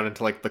it down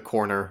into like the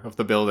corner of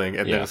the building,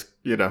 and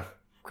then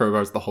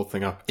crowbars the whole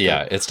thing up.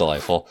 Yeah, it's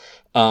delightful.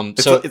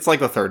 It's like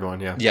the third one,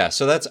 yeah. Yeah,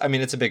 so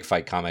it's a big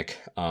fight comic.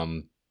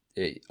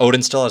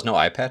 Odin still has no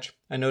eye patch,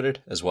 I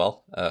noted as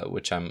well,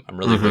 which I'm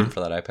really waiting for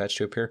that eye patch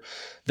to appear.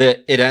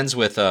 It ends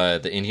with the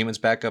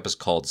Inhumans backup is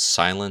called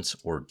Silence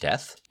or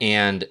Death,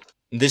 and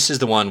this is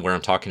the one where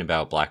I'm talking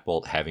about Black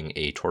Bolt having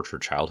a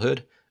tortured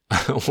childhood,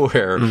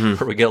 where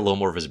we get a little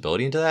more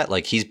visibility into that.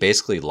 Like he's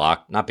basically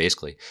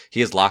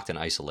he is locked in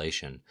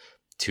isolation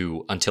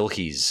until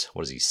he's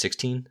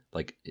 16?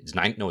 Like his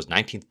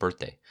 19th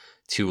birthday,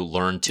 to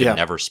learn to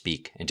never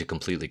speak and to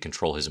completely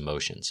control his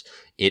emotions.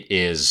 It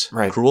is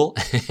cruel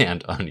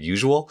and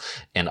unusual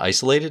and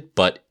isolated,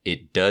 but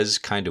it does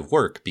kind of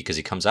work because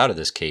he comes out of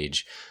this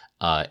cage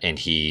and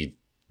he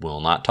will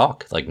not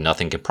talk. Like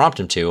nothing can prompt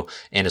him to.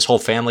 And his whole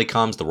family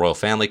the royal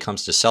family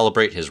comes to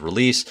celebrate his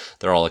release.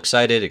 They're all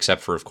excited,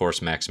 except for, of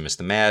course, Maximus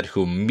the Mad,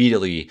 who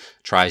immediately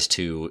tries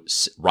to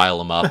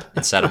rile him up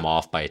and set him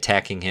off by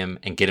attacking him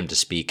and get him to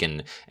speak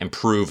and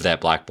prove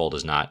that Black Bolt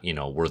is not,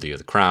 worthy of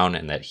the crown,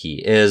 and that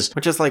he is.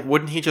 Which is like,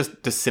 wouldn't he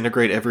just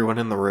disintegrate everyone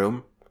in the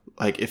room?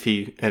 Like if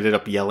he ended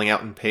up yelling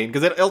out in pain?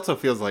 Because it also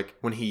feels like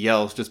when he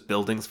yells, just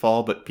buildings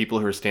fall, but people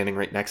who are standing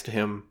right next to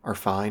him are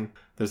fine.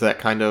 There's that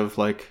kind of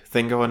like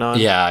thing going on.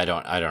 Yeah, I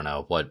don't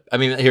know what. I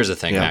mean, here's the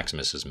thing: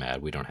 Maximus is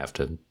mad. We don't have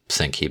to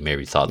think he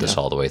maybe thought this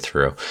all the way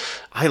through.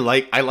 I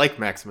like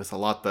Maximus a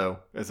lot though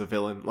as a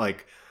villain.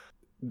 Like,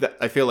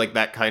 I feel like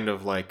that kind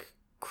of like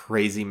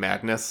crazy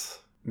madness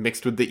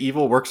mixed with the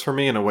evil works for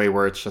me in a way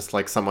where it's just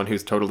like someone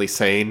who's totally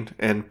sane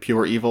and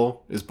pure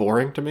evil is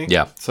boring to me.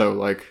 Yeah. So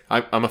like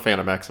I'm a fan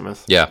of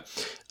Maximus. Yeah.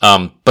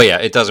 But yeah,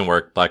 it doesn't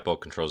work. Black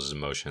Bolt controls his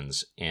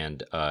emotions.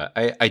 And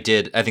I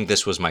think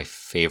this was my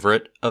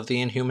favorite of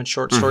the Inhuman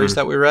short stories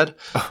that we read.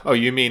 Oh,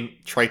 you mean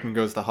Triton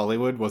Goes to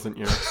Hollywood? Wasn't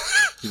you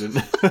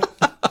didn't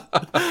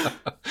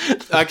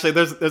Actually,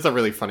 there's a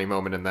really funny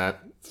moment in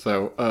that.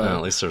 So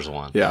at least there's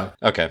one. Yeah.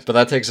 Okay, but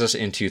that takes us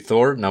into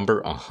Thor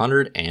number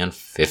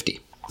 150.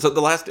 So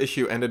the last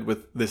issue ended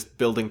with this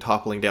building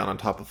toppling down on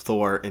top of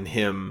Thor and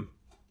him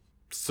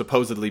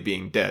supposedly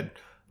being dead,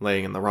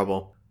 laying in the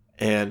rubble.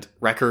 And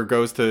Wrecker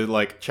goes to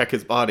like check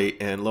his body,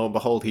 and lo and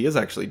behold, he is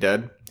actually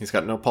dead. He's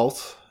got no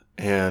pulse.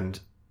 And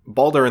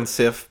Balder and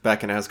Sif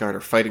back in Asgard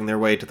are fighting their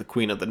way to the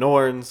Queen of the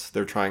Norns.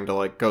 They're trying to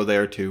like go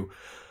there to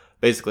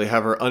basically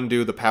have her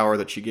undo the power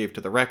that she gave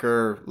to the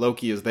Wrecker.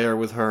 Loki is there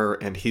with her,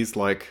 and he's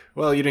like,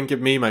 well, you didn't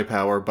give me my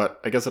power, but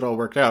I guess it all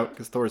worked out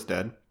because Thor's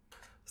dead.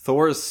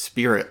 Thor's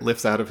spirit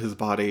lifts out of his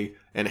body,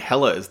 and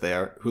Hela is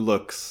there, who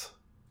looks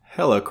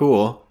hella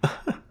cool.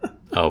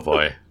 Oh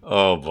boy.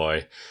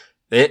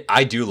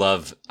 I do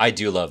love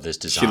this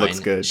design. She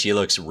looks good. She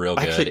looks real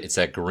good. Actually, it's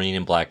that green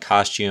and black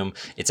costume.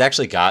 It's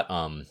actually got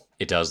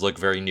it does look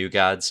very New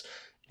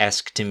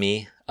Gods-esque to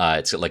me.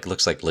 It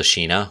looks like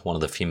Lashina, one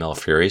of the female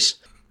Furies.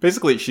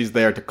 Basically, she's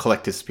there to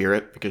collect his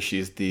spirit because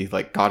she's the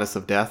like goddess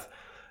of death.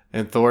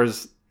 And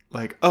Thor's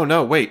like, "Oh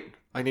no, wait.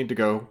 I need to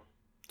go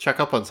check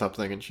up on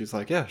something." And she's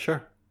like, "Yeah,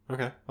 sure.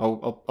 Okay.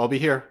 I'll be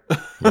here."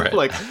 Right.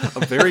 Like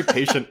a very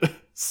patient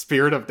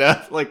spirit of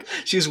death. Like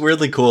she's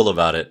weirdly cool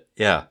about it.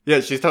 Yeah.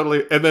 Yeah, she's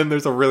totally. And then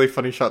there's a really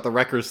funny shot. The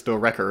Wrecker's still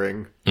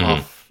wreckering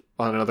off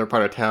on another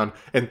part of town,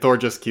 and Thor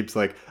just keeps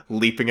like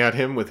leaping at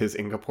him with his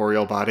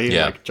incorporeal body,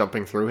 like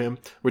jumping through him,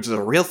 which is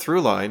a real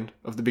through line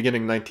of the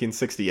beginning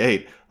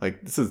 1968.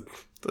 Like this is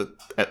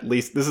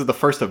the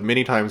first of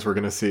many times we're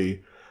gonna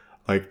see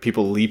like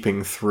people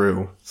leaping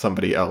through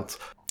somebody else.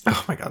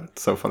 Oh my god,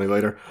 it's so funny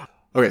later.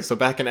 Okay, so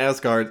back in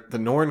Asgard, the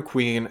Norn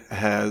Queen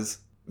has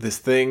this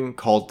thing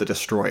called the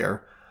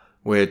Destroyer,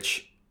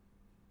 which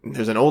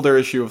there's an older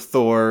issue of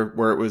Thor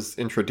where it was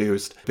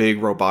introduced. A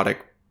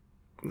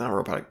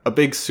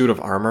big suit of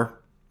armor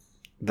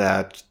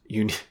that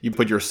you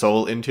put your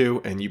soul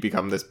into and you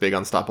become this big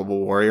unstoppable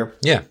warrior.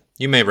 Yeah,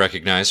 you may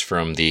recognize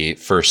from the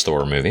first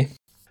Thor movie.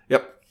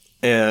 Yep.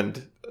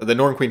 And the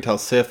Norn Queen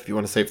tells Sif, if you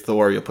want to save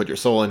Thor, you'll put your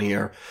soul in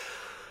here.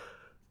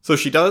 So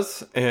she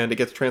does, and it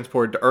gets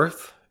transported to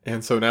Earth.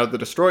 And so now the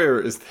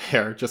Destroyer is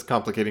there, just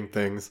complicating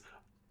things.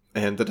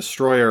 And the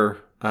Destroyer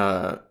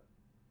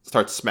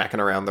starts smacking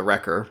around the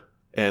Wrecker.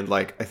 And,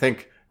 like, I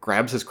think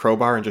grabs his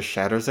crowbar and just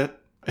shatters it.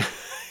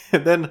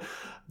 And then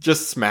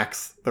just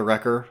smacks the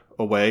Wrecker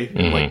away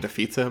and, like,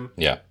 defeats him.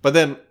 Yeah. But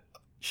then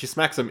she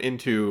smacks him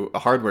into a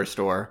hardware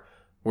store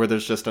where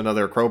there's just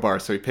another crowbar,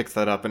 so he picks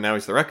that up, and now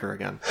he's the Wrecker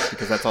again,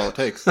 because that's all it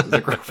takes is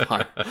a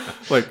crowbar.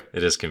 Like,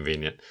 it is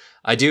convenient.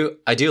 I do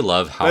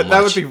love how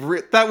much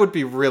that would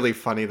be really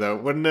funny though,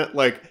 wouldn't it?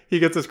 Like, he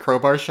gets his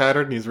crowbar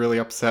shattered and he's really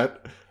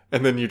upset,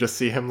 and then you just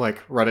see him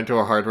like run into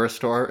a hardware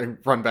store and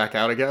run back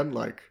out again.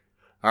 Like,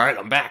 all right,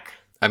 I'm back.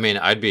 I mean,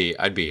 I'd be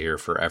here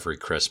for every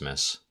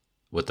Christmas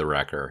with the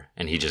Wrecker,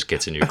 and he just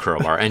gets a new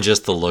crowbar, and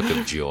just the look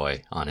of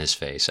joy on his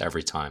face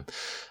every time.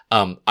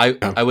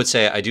 I would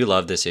say I do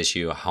love this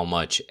issue, how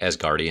much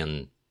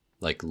Asgardian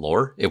like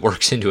lore it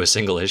works into a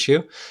single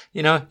issue.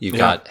 You know, you've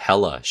got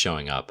Hela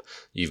showing up,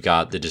 you've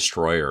got the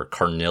Destroyer,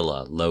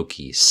 Karnilla,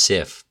 Loki,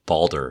 Sif,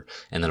 Balder,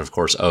 and then of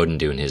course Odin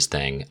doing his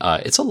thing.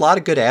 It's a lot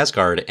of good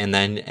Asgard, and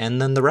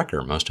then the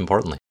Wrecker, most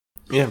importantly.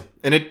 Yeah,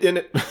 and it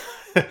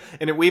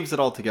and it weaves it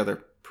all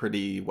together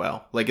pretty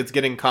well. Like, it's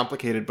getting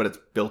complicated, but it's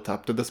built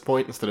up to this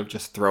point instead of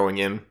just throwing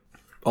in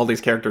all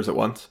these characters at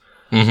once.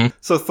 Mm-hmm.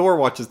 So Thor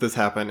watches this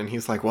happen, and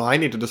he's like, well, I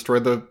need to destroy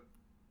the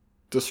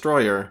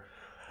Destroyer.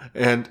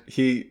 And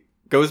he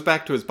goes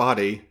back to his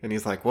body, and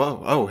he's like,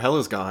 whoa, oh,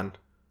 Hela's gone.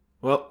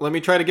 Well, let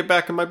me try to get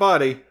back in my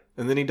body.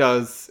 And then he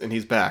does, and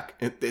he's back.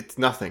 It's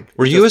nothing.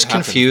 Were you as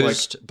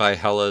confused by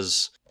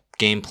Hela's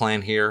game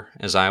plan here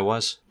as I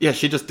was? Yeah,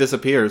 she just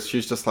disappears.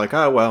 She's just like,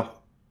 oh, well,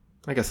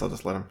 I guess I'll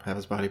just let him have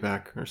his body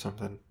back or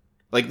something.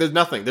 Like, there's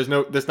nothing. There's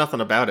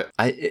nothing about it.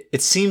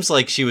 It seems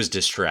like she was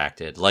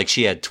distracted. Like,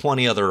 she had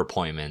 20 other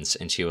appointments,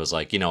 and she was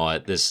like, you know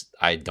what,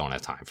 I don't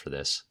have time for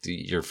this.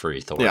 You're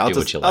free, Thor. Yeah, Do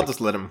what you like. I'll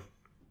just let him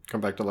come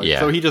back to life.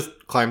 Yeah. So he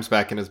just climbs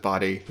back in his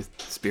body, his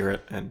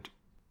spirit, and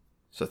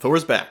so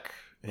Thor's back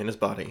in his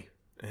body.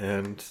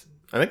 And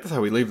I think that's how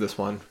we leave this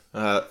one.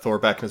 Thor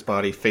back in his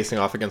body, facing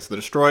off against the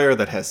Destroyer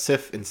that has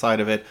Sif inside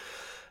of it.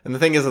 And the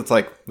thing is, it's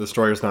like, the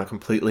Destroyer's not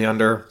completely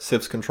under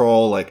Sif's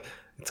control. Like,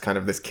 it's kind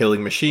of this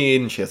killing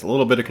machine. She has a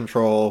little bit of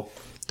control.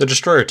 The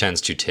Destroyer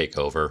tends to take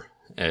over.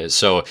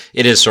 So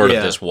it is sort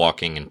of this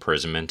walking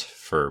imprisonment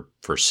for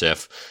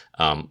Sif,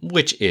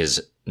 which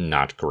is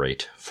not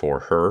great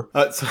for her.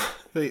 So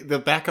the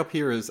backup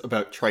here is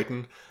about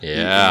Triton,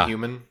 the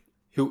human,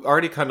 who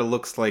already kind of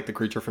looks like the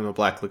creature from the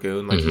Black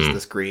Lagoon. Like, he's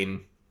this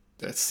green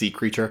sea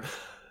creature.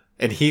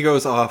 And he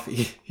goes off.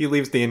 He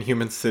leaves the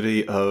inhuman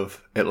city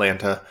of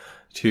Atlanta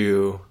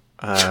to...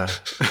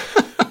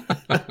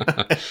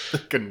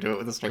 couldn't do it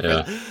with a straight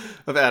face.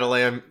 Of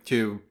Atalan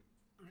to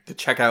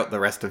check out the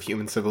rest of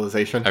human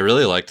civilization. I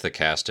really liked the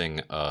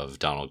casting of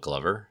Donald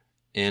Glover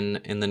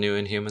in the new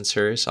Inhuman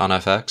series on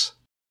FX.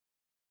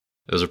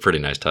 It was a pretty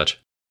nice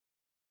touch.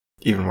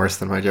 Even worse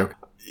than my joke.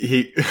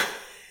 Isn't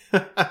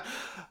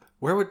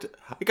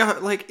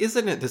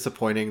it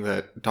disappointing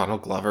that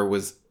Donald Glover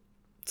was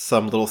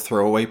some little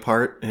throwaway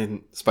part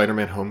in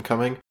Spider-Man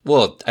Homecoming?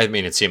 Well, I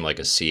mean, it seemed like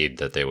a seed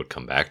that they would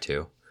come back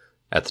to,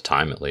 at the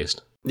time at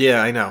least.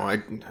 Yeah, I know.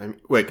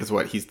 Wait, because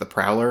what? He's the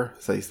Prowler?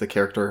 So he's the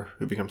character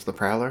who becomes the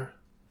Prowler?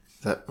 Is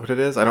that what it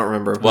is? I don't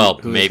remember.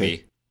 Who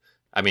maybe.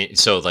 I mean,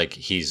 so like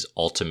he's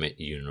Ultimate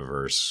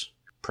Universe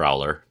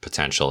Prowler,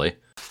 potentially.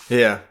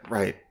 Yeah,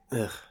 right.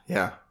 Ugh,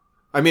 yeah.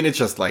 I mean, it's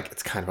just like,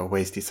 it's kind of a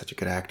waste. He's such a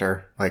good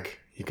actor. Like,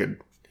 he could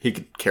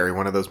carry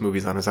one of those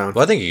movies on his own.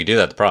 Well, I think you could do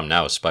that. The problem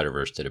now is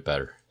Spider-Verse did it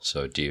better.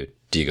 So do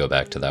you go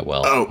back to that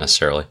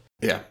necessarily?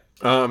 Yeah.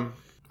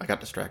 I got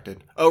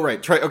distracted. Oh,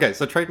 right. Okay,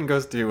 so Triton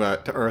goes to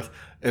Earth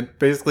and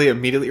basically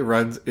immediately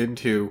runs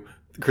into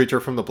the creature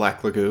from the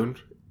Black Lagoon.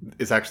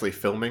 Is actually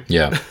filming.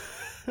 Yeah.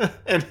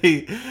 And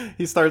he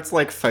starts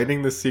like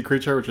fighting this sea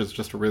creature, which is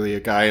just really a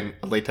guy in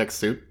a latex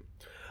suit,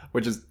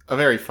 which is a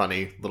very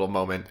funny little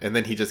moment. And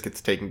then he just gets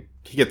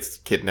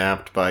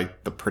kidnapped by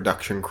the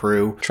production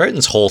crew.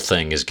 Triton's whole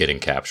thing is getting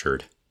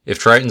captured. If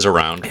Triton's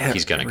around,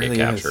 he's going to get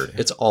captured.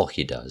 Yeah. It's all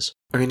he does.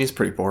 I mean, he's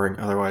pretty boring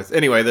otherwise.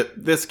 Anyway,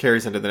 this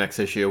carries into the next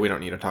issue. We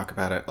don't need to talk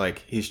about it.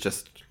 Like, he's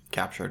just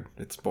captured.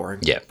 It's boring.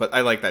 Yeah. But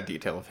I like that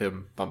detail of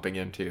him bumping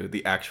into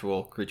the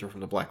actual creature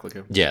from the Black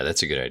Lagoon. Yeah,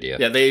 that's a good idea.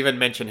 Yeah, they even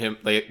mention him.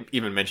 They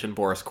even mention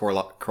Boris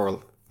Karloff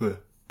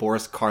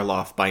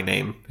by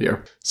name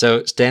here.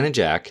 So, Stan and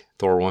Jack,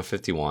 Thor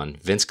 151,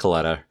 Vince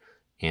Coletta,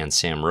 and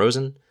Sam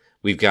Rosen.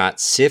 We've got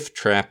Sif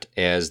trapped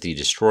as the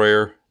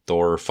Destroyer.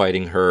 Thor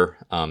fighting her.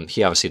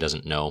 He obviously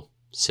doesn't know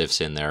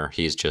Sif's in there.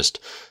 He's just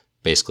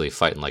basically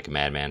fighting like a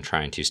madman,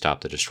 trying to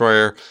stop the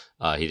Destroyer.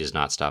 He does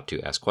not stop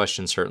to ask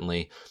questions,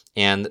 certainly.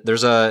 And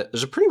there's a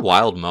pretty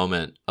wild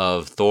moment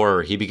of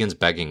Thor. He begins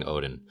begging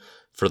Odin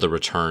for the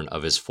return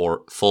of his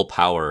full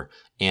power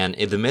And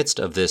in the midst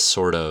of this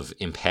sort of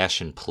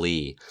impassioned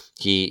plea,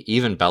 he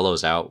even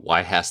bellows out,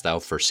 "Why hast thou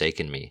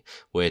forsaken me?"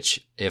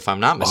 Which, if I'm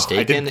not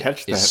mistaken,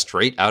 is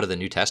straight out of the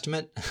New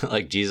Testament,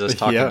 like Jesus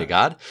talking to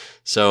God.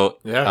 So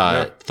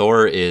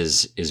Thor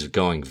is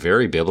going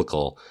very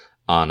biblical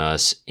on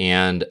us.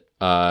 And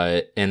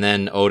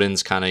then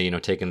Odin's kind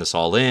of, taking this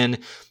all in.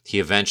 He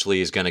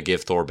eventually is going to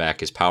give Thor back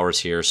his powers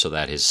here so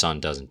that his son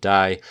doesn't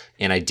die.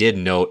 And I did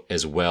note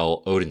as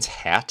well, Odin's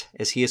hat,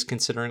 as he is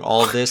considering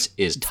all of this,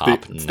 is top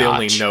notch. It's the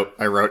only note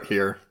I wrote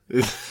here.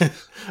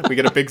 We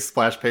get a big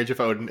splash page of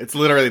Odin. It's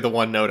literally the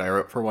one note I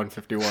wrote for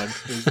 151.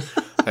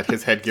 That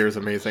his headgear is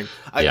amazing.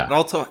 And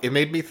also, it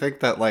made me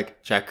think that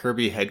like Jack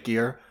Kirby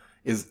headgear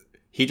is...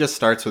 He just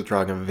starts with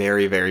drawing a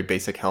very, very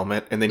basic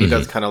helmet, and then he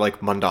does kind of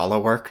like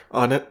mandala work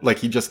on it. Like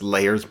he just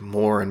layers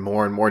more and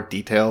more and more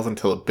details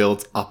until it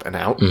builds up and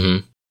out.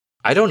 Mm-hmm.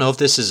 I don't know if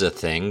this is a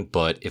thing,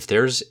 but if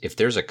there's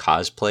a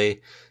cosplay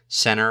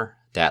center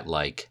that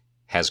like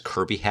has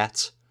Kirby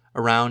hats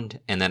around,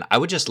 and then I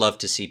would just love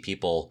to see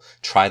people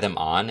try them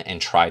on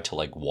and try to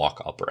like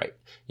walk upright,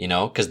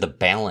 because the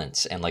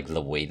balance and like the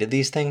weight of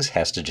these things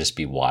has to just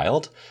be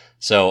wild.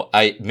 So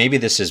maybe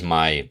this is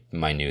my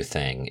new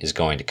thing, is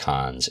going to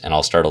cons, and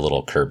I'll start a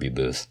little Kirby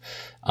booth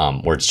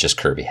where it's just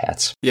Kirby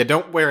hats. Yeah,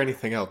 don't wear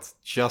anything else.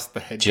 Just the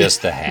headgear.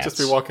 Just the hats. Just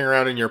be walking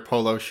around in your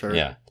polo shirt.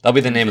 Yeah, that'll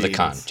be the name of the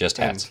con. Just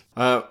hats.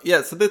 So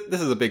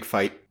this is a big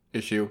fight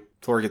issue.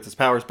 Thor gets his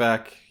powers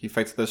back. He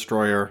fights the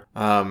Destroyer.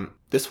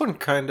 This one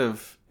kind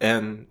of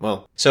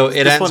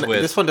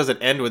this one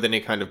doesn't end with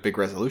any kind of big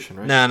resolution,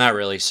 right? No, not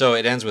really. So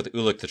it ends with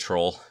Ulik the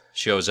Troll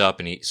shows up,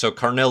 and so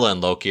Karnilla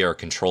and Loki are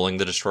controlling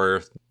the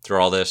Destroyer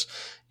through all this,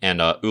 and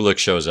Ulik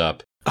shows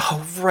up.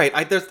 Oh, right.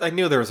 I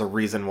knew there was a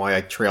reason why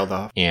I trailed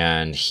off.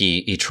 And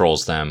he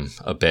trolls them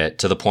a bit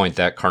to the point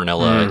that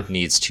Karnilla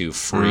needs to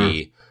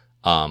free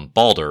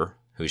Balder,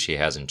 who she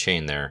has in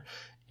chain there,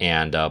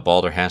 and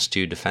Balder has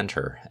to defend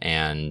her,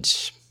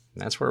 and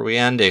that's where we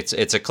end. It's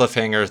a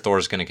cliffhanger.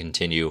 Thor's going to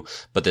continue,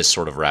 but this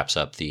sort of wraps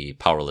up the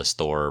powerless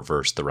Thor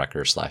versus the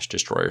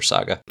Wrecker/Destroyer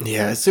saga.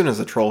 Yeah, as soon as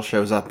a troll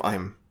shows up,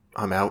 I'm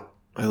out.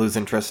 I lose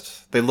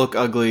interest. They look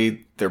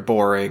ugly. They're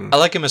boring. I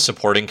like him as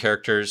supporting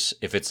characters.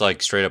 If it's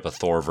like straight up a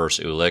Thor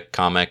versus Ulik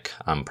comic,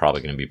 I'm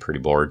probably going to be pretty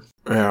bored.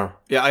 Yeah.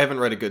 I haven't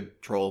read a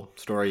good troll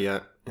story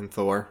yet in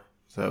Thor.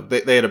 So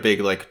they had a big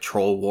like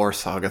troll war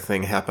saga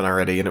thing happen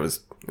already, and it was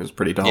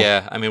pretty dull.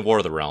 Yeah, I mean War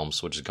of the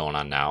Realms, which is going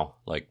on now,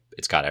 like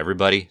it's got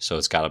everybody, so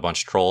it's got a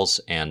bunch of trolls,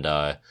 and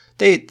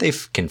they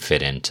can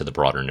fit into the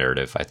broader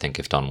narrative, I think,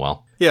 if done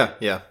well.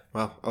 Yeah.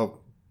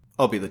 Well,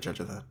 I'll be the judge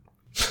of that.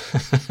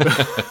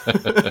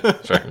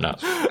 Fair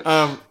enough.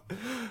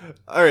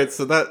 All right,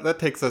 so that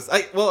takes us.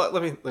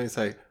 Let me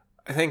say,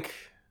 I think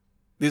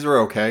these were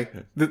okay.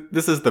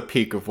 This is the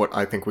peak of what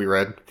I think we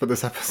read for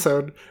this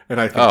episode,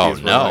 and I think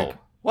these were like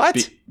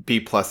what B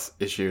plus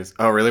issues.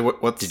 Oh, really?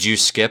 What? Did you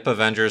skip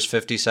Avengers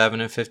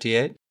 57 and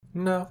 58?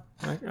 No,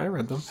 I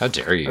read them. How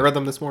dare you? I read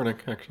them this morning,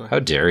 actually. How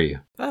dare you?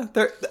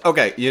 They're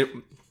okay.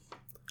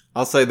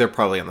 I'll say they're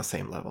probably on the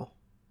same level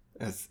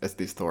as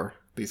these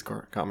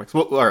comics.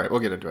 Well, all right, we'll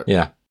get into it.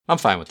 Yeah, I'm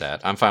fine with that.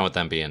 I'm fine with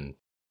them being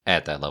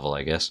at that level,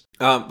 I guess.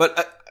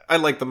 But I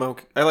like them.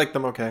 I like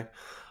them. Okay.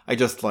 I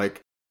just like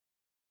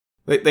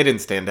they didn't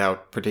stand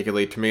out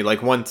particularly to me.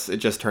 Like once it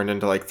just turned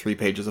into like 3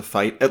 pages of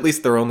fight. At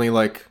least they're only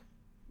like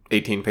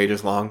 18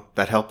 pages long.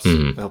 That helps.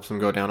 That helps them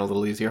go down a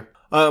little easier.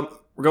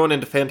 We're going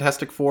into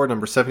Fantastic Four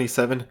number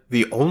 77.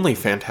 The only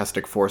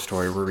Fantastic Four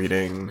story we're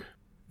reading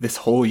this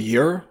whole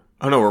year.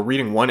 Oh no, we're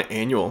reading one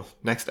annual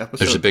next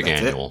episode. There's a big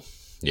annual.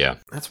 Yeah.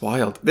 That's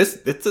wild. This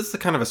is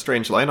kind of a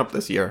strange lineup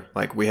this year.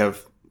 Like we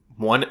have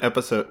one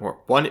episode or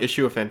one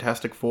issue of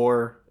Fantastic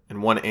Four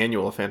and one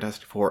annual of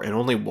Fantastic Four and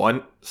only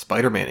one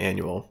Spider-Man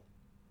annual,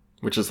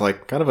 which is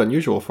like kind of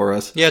unusual for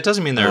us. Yeah, it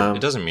doesn't mean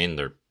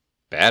they're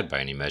bad by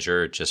any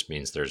measure. It just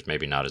means there's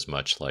maybe not as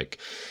much like,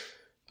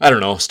 I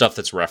don't know, stuff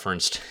that's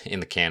referenced in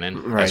the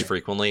canon as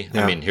frequently.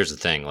 Yeah. I mean, here's the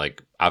thing.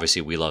 Like,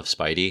 obviously, we love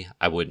Spidey.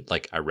 I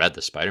read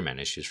the Spider-Man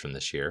issues from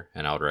this year,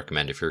 and I would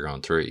recommend if you're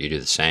going through it, you do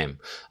the same.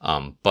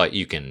 But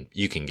you can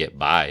get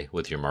by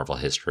with your Marvel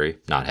history,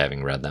 not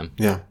having read them.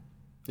 Yeah.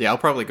 Yeah, I'll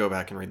probably go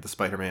back and read the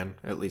Spider-Man,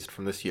 at least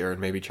from this year,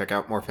 and maybe check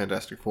out more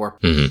Fantastic Four.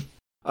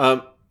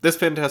 Mm-hmm. This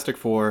Fantastic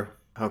Four,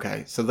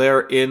 okay, so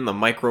they're in the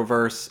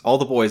Microverse. All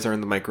the boys are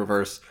in the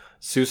Microverse.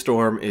 Sue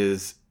Storm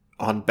is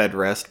on bed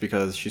rest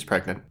because she's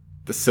pregnant.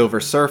 The Silver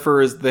Surfer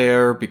is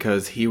there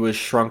because he was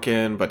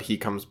shrunken, but he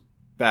comes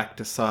back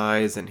to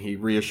size, and he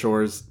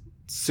reassures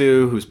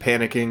Sue, who's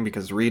panicking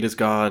because Reed is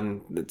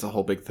gone. It's a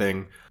whole big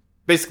thing.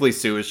 Basically,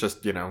 Sue is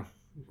just,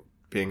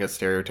 being a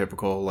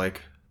stereotypical,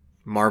 like,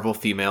 Marvel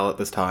female at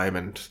this time,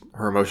 and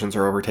her emotions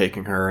are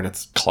overtaking her, and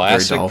it's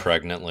classic very dull.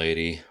 Pregnant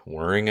lady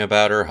worrying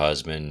about her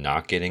husband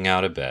not getting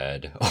out of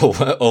bed.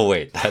 Oh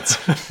wait,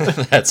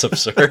 that's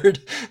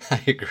absurd.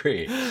 I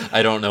agree.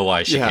 I don't know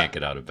why she can't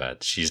get out of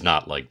bed. She's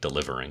not like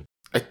delivering.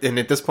 And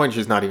at this point,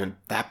 she's not even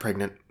that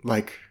pregnant.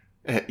 Like,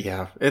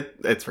 Yeah,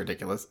 it's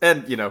ridiculous.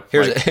 And,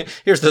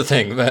 Here's the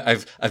thing.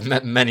 I've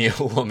met many a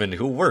woman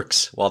who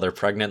works while they're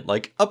pregnant,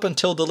 like up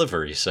until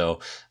delivery. So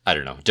I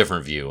don't know,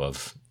 different view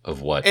of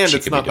what and she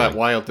it's could not be doing. that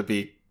wild to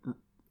be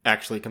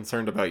actually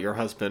concerned about your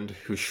husband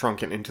who's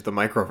shrunken into the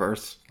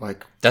microverse.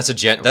 Like, That's a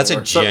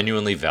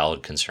genuinely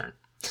valid concern.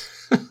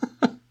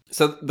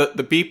 So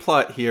the B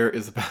plot here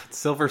is about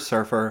Silver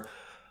Surfer.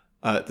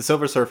 The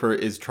Silver Surfer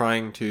is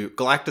trying to...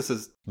 Galactus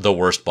is... The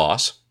worst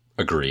boss.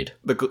 Agreed.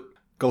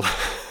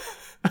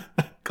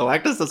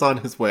 Galactus is on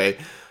his way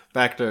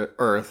back to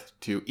Earth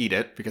to eat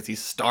it because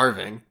he's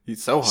starving.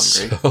 He's so hungry.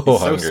 So he's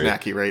hungry. so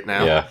snacky right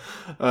now.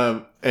 Yeah.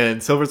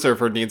 And Silver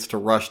Surfer needs to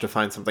rush to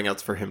find something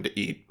else for him to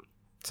eat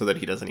so that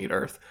he doesn't eat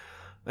Earth.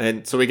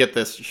 And so we get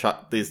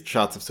these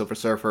shots of Silver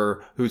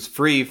Surfer, who's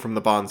free from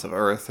the bonds of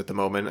Earth at the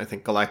moment. I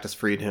think Galactus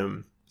freed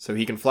him so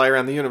he can fly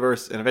around the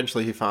universe, and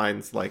eventually he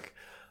finds like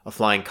a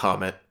flying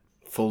comet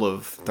full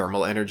of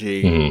thermal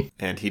energy,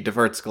 and he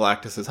diverts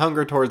Galactus's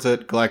hunger towards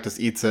it. Galactus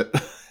eats it,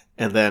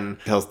 and then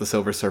tells the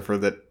Silver Surfer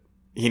that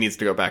he needs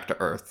to go back to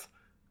Earth,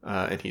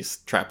 and he's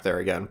trapped there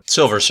again.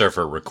 Silver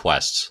Surfer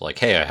requests, like,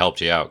 hey, I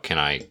helped you out. Can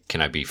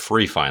I be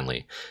free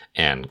finally?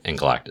 And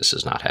Galactus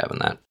is not having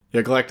that.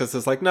 Yeah, Galactus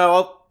is like, no,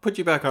 I'll put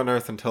you back on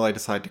Earth until I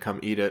decide to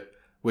come eat it,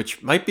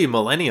 which might be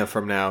millennia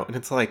from now. And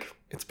it's like,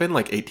 it's been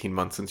like 18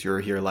 months since you were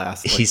here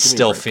last. Like, He's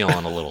still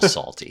feeling a little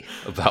salty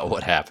about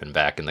what happened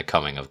back in the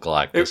coming of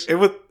Galactus.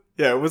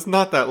 It was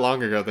not that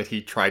long ago that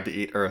he tried to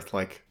eat Earth.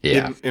 Like,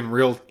 in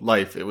real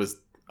life, it was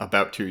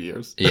about 2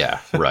 years.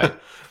 Yeah, right.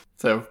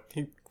 So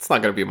it's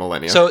not going to be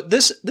millennia. So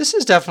this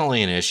is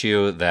definitely an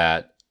issue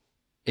that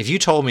if you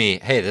told me,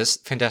 hey, this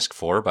Fantastic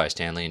Four by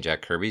Stan Lee and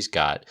Jack Kirby's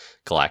got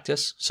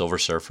Galactus, Silver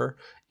Surfer,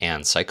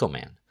 and Psycho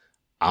Man,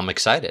 I'm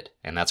excited.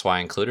 And that's why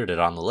I included it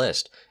on the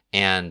list.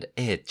 And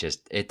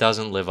it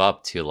doesn't live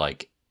up to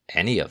like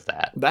any of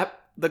that.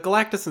 The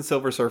Galactus and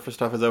Silver Surfer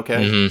stuff is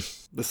okay.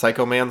 Mm-hmm. The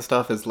Psycho Man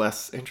stuff is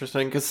less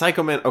interesting because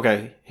Psycho Man.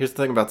 Okay, here's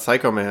the thing about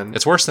Psycho Man.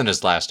 It's worse than his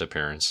first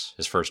appearance,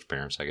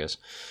 I guess.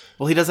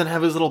 Well, he doesn't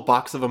have his little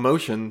box of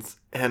emotions,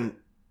 and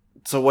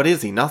so what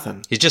is he?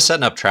 Nothing. He's just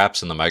setting up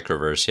traps in the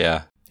microverse.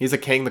 Yeah, he's a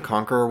Kang the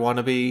Conqueror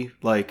wannabe,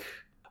 like,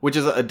 which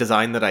is a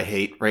design that I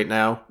hate right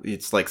now.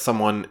 It's like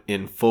someone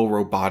in full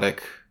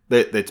robotic.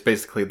 It's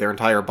basically their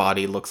entire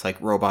body looks like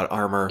robot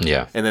armor.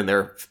 Yeah, and then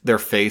their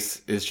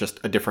face is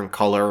just a different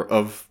color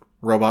of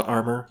robot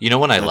armor. You know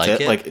when I like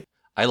it? Like,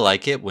 I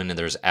like it when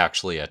there's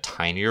actually a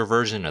tinier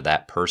version of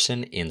that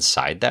person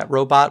inside that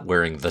robot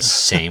wearing the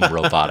same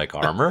robotic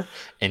armor.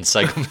 And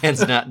Psycho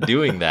Man's not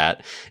doing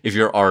that if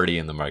you're already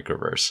in the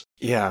microverse.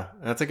 Yeah,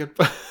 that's a good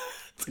point.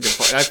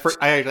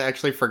 I had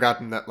actually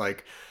forgotten that,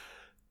 like,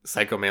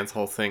 Psycho Man's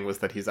whole thing was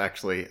that he's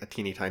actually a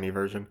teeny tiny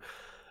version.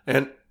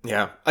 And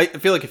yeah, I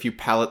feel like if you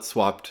palette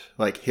swapped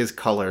like his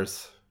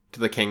colors to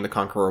the Kang the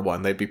Conqueror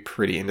one, they'd be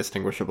pretty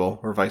indistinguishable,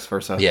 or vice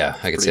versa. Yeah,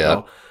 I could see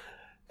that.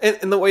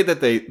 And the way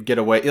that they get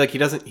away, like he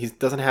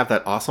doesn't have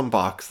that awesome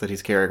box that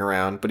he's carrying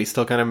around, but he's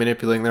still kind of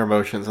manipulating their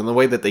emotions. And the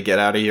way that they get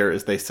out of here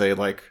is they say,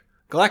 like,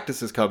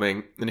 Galactus is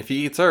coming, and if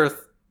he eats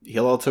Earth,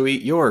 he'll also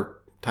eat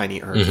your tiny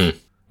Earth. Mm-hmm.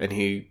 And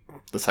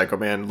the Psycho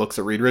Man looks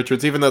at Reed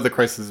Richards, even though the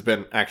crisis has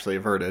been actually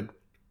averted.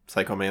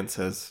 Psycho Man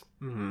says,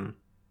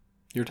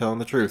 you're telling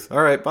the truth.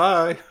 All right,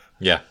 bye.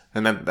 Yeah.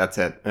 And then that's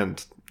it.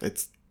 And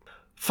it's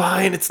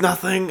fine. It's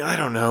nothing. I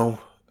don't know.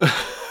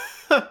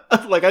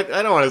 Like,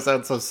 I don't want to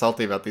sound so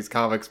salty about these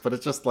comics, but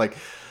it's just like,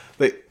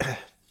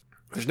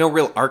 there's no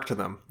real arc to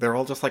them. They're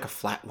all just like a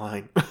flat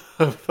line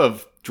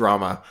of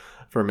drama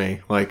for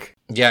me. Like,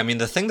 yeah, I mean,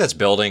 the thing that's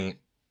building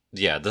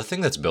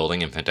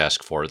in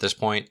Fantastic Four at this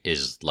point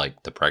is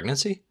like the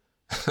pregnancy,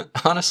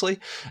 honestly.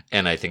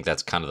 And I think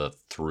that's kind of the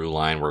through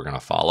line we're going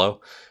to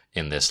follow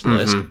in this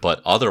list.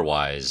 But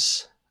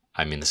otherwise,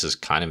 I mean, this is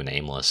kind of an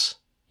aimless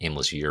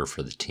year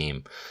for the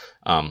team,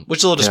 which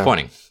is a little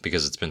disappointing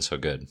because it's been so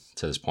good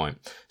to this point.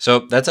 So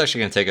that's actually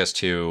going to take us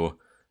to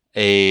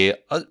a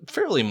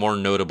fairly more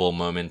notable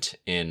moment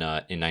in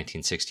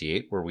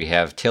 1968, where we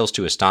have Tales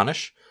to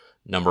Astonish,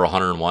 number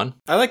 101.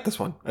 I like this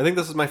one. I think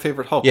this is my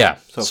favorite Hulk. Yeah.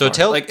 So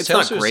Tales, like, it's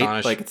Tales not to great.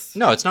 Astonish, Like, it's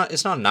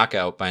not a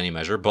knockout by any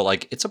measure, but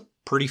like it's a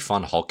pretty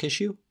fun Hulk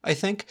issue, I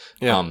think.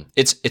 Yeah.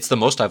 It's the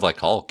most I've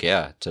liked Hulk,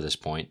 to this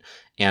point.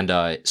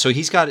 And so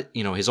he's got,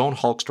 his own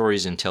Hulk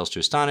stories in Tales to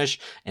Astonish.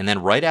 And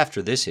then right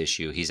after this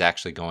issue, he's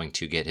actually going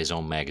to get his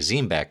own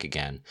magazine back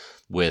again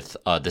with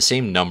the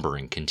same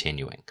numbering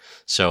continuing.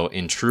 So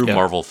in true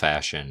Marvel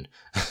fashion,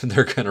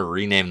 they're going to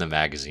rename the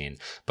magazine,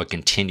 but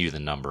continue the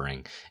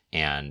numbering.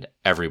 And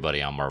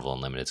everybody on Marvel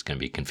Unlimited is going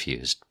to be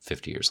confused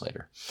 50 years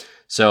later.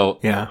 So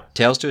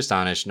Tales to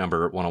Astonish,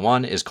 number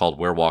 101, is called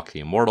Where Walk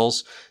the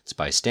Immortals. It's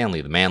by Stan Lee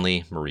the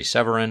Manly, Marie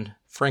Severin,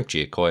 Frank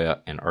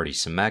Giacoia, and Artie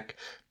Simek.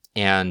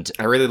 And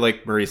I really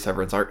like Marie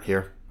Severin's art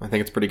here. I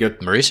think it's pretty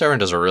good. Marie Severin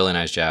does a really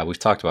nice job. We've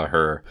talked about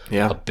her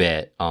a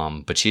bit,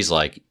 but she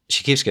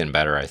keeps getting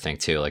better, I think,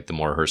 too, like the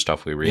more of her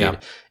stuff we read. Yeah.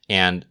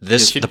 And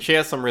she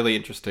has some really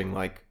interesting,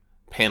 like,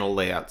 panel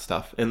layout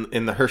stuff.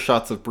 Her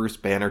shots of Bruce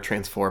Banner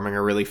transforming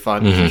are really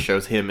fun. She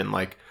shows him in,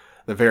 like,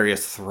 the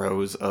various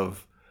throes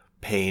of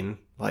pain.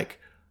 like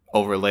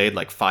overlaid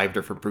like 5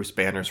 different Bruce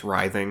Banners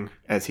writhing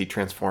as he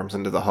transforms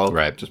into the Hulk,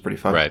 Right. which is pretty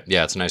fun. Right.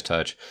 Yeah, it's a nice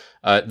touch.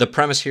 The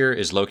premise here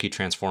is Loki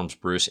transforms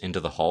Bruce into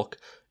the Hulk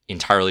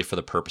entirely for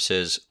the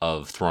purposes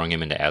of throwing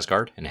him into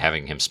Asgard and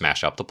having him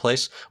smash up the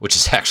place, which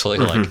is actually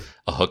like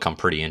a hook I'm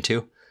pretty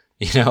into,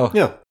 you know?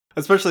 Yeah.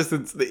 Especially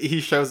since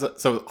he shows up.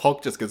 So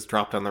Hulk just gets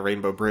dropped on the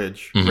Rainbow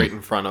Bridge right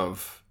in front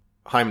of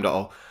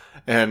Heimdall.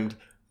 And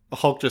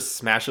Hulk just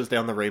smashes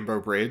down the Rainbow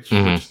Bridge,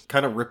 which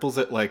kind of ripples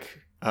it like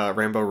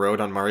Rainbow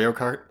Road on Mario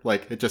Kart.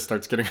 Like, it just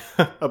starts getting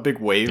a big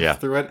wave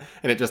through it.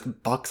 And it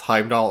just bucks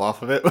Heimdall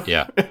off of it.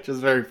 Yeah. Which is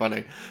very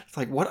funny. It's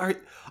like,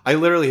 I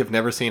literally have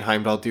never seen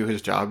Heimdall do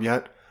his job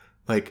yet.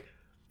 Like,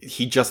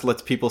 he just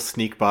lets people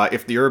sneak by.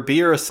 If you're a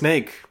bee or a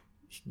snake,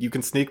 you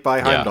can sneak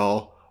by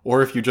Heimdall.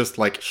 Or if you just,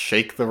 like,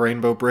 shake the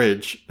Rainbow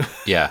Bridge,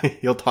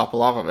 he'll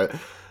topple off of it.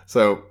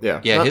 So,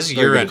 yeah. Yeah, his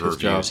year-end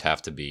reviews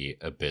have to be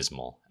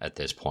abysmal at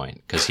this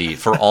point, because he,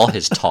 for all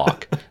his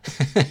talk,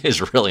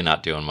 is really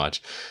not doing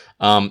much.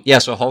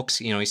 So Hulk's,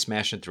 he's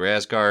smashing through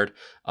Asgard.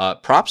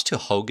 Props to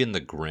Hogan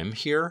the Grim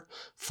here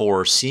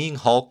for seeing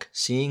Hulk,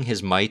 seeing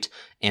his might,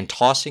 and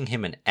tossing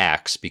him an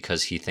axe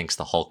because he thinks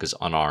the Hulk is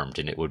unarmed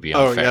and it would be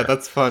unfair. Oh, yeah,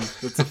 that's fun.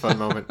 That's a fun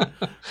moment.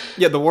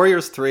 Yeah, the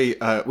Warriors 3,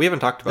 we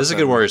haven't talked about this is a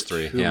good Warriors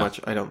 3, too much,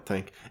 I don't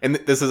think. And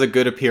this is a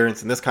good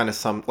appearance, and this kind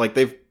of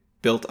they've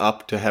built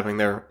up to having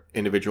their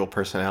individual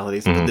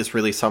personalities, but this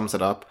really sums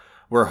it up,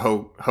 where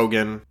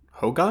Hogan?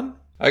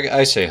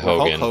 I say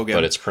Hogan, Hogan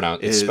but it's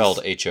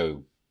spelled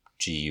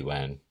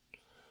Hogun.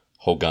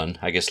 Hogun,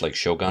 I guess, like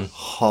Shogun.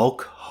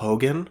 Hulk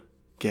Hogan?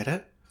 Get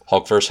it?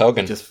 Hulk versus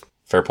Hogan.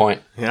 Fair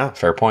point. Yeah.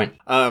 Fair point.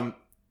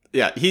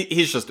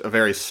 He's just a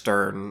very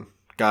stern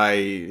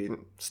guy,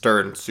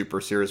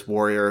 super serious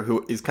warrior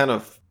who is kind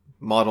of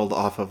modeled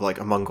off of like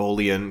a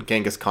Mongolian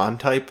Genghis Khan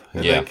type.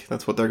 I think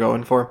that's what they're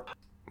going for.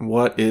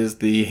 What is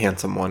the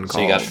handsome one called?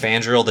 So you got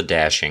Fandral the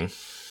Dashing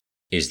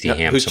is the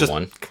handsome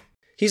one.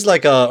 He's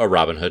like a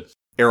Robin Hood.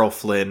 Errol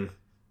Flynn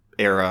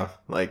era,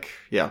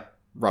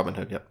 Robin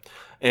Hood, yep.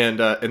 And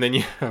then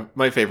you have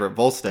my favorite,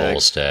 Volstagg.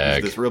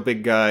 Volstagg. This real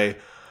big guy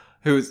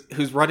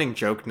whose running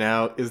joke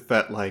now is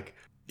that like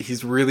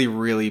he's really,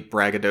 really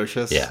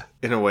braggadocious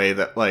in a way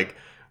that like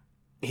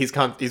he's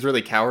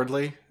really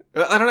cowardly.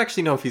 I don't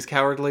actually know if he's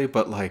cowardly,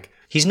 but like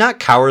he's not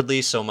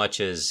cowardly so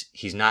much as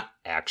he's not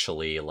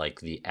actually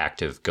like the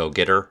active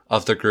go-getter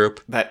of the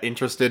group. That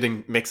interested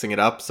in mixing it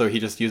up, so he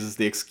just uses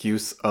the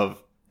excuse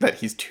of that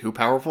he's too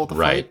powerful to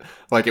fight.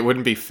 Like, it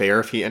wouldn't be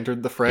fair if he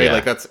entered the fray.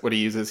 Like, that's what he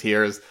uses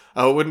here is,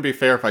 it wouldn't be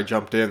fair if I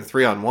jumped in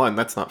 3-on-1.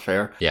 That's not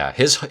fair. Yeah,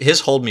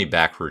 his hold me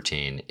back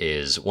routine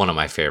is one of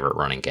my favorite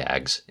running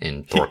gags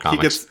in Thor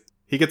comics.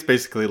 He gets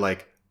basically,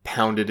 like,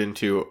 pounded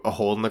into a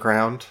hole in the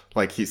ground.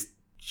 Like, he's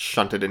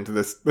shunted into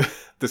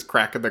this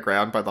crack in the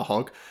ground by the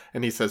Hulk.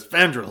 And he says,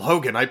 Fandral,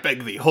 Hogan, I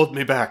beg thee, hold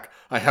me back.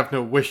 I have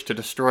no wish to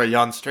destroy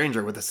yon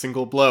stranger with a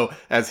single blow,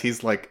 as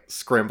he's, like,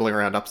 scrambling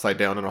around upside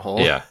down in a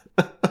hole. Yeah.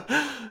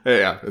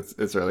 Yeah,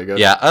 it's really good.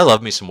 Yeah, I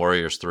love me some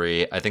Warriors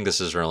 3. I think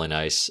this is really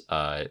nice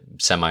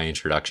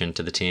semi-introduction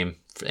to the team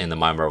in the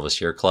My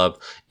Marvelous Year Club.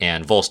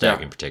 And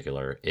Volstagg in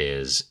particular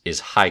is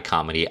high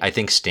comedy. I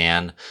think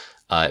Stan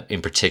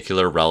in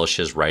particular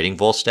relishes writing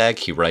Volstagg.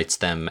 He writes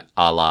them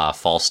a la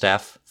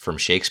Falstaff from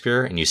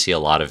Shakespeare, and you see a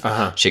lot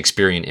of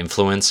Shakespearean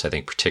influence, I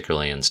think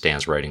particularly in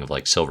Stan's writing of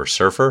like Silver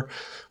Surfer,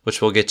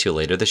 which we'll get to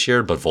later this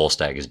year, but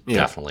Volstagg is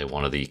definitely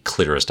one of the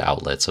clearest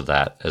outlets of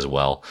that as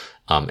well.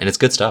 And it's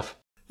good stuff.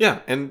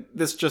 Yeah, and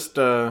this just,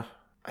 I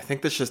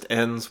think this just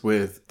ends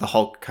with the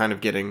Hulk kind of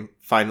getting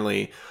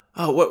finally,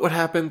 what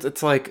happens?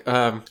 It's like,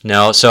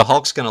 No, so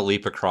Hulk's going to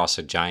leap across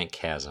a giant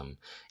chasm,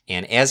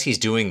 and as he's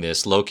doing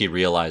this, Loki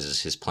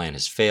realizes his plan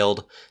has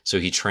failed, so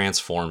he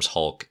transforms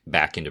Hulk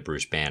back into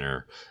Bruce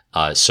Banner,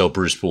 so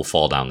Bruce will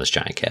fall down this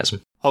giant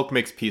chasm. Hulk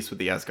makes peace with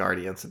the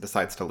Asgardians and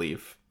decides to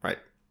leave, right?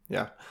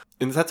 Yeah.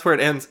 And that's where it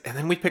ends. And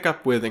then we pick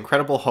up with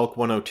Incredible Hulk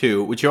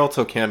 102, which you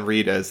also can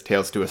read as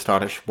Tales to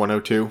Astonish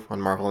 102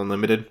 on Marvel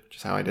Unlimited, which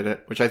is how I did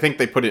it. Which I think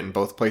they put it in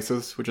both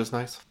places, which is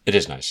nice. It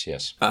is nice,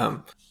 yes.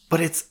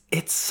 But it's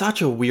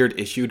such a weird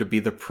issue to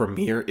be the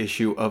premiere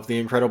issue of the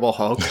Incredible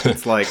Hulk.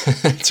 It's like...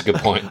 That's a good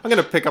point. I'm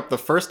going to pick up the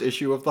first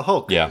issue of the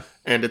Hulk. Yeah.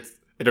 And it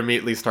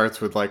immediately starts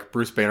with like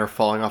Bruce Banner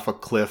falling off a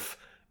cliff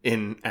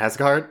in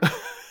Asgard.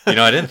 You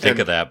know, I didn't think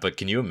of that, but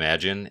can you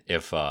imagine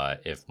if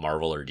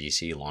Marvel or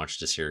DC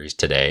launched a series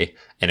today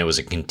and it was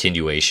a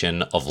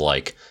continuation of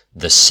like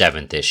the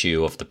 7th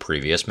issue of the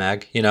previous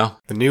mag, you know?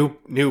 The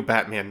new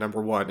Batman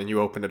 #1, and you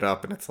open it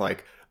up and it's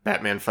like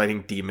Batman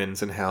fighting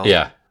demons in hell.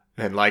 Yeah.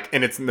 And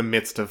it's in the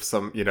midst of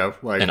some,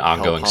 like an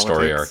ongoing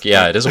story arc.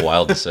 Yeah, it is a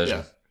wild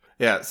decision.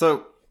 Yeah.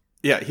 So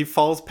he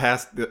falls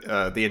past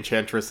the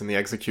Enchantress and the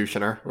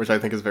Executioner, which I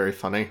think is very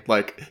funny.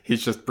 Like,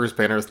 he's just, Bruce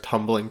Banner is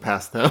tumbling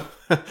past them.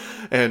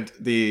 And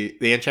the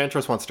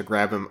Enchantress wants to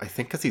grab him, I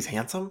think because he's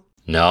handsome.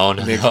 No.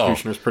 The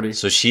Executioner's pretty...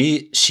 So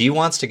she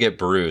wants to get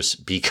Bruce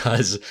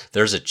because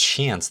there's a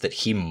chance that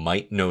he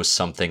might know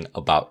something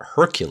about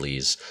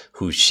Hercules,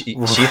 who she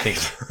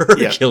thinks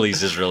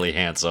Hercules is really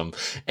handsome,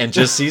 and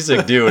just sees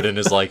a dude and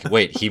is like,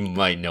 wait, he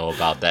might know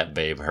about that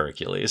babe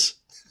Hercules.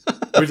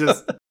 Which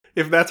is,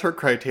 if that's her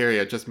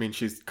criteria, it just means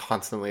she's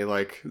constantly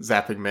like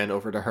zapping men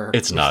over to her.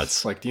 It's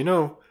nuts. Like, do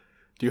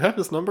you have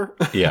his number?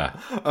 Yeah.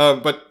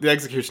 But the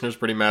executioner's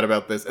pretty mad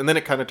about this, and then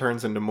it kind of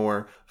turns into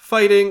more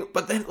fighting.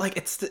 But then, like,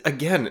 it's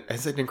again,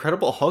 as an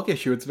Incredible Hulk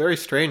issue, it's very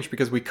strange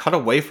because we cut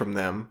away from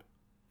them.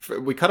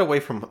 We cut away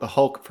from the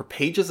Hulk for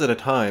pages at a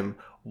time,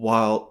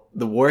 while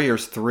the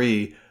Warriors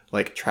 3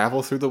 like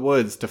travel through the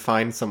woods to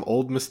find some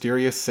old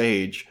mysterious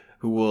sage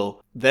who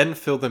will then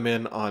fill them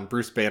in on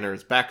Bruce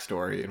Banner's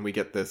backstory, and we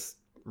get this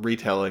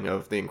retelling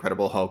of the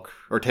Incredible Hulk,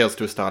 or Tales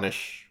to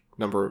Astonish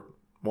number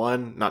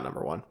 1, not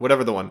number 1,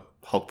 whatever the one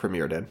Hulk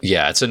premiered in.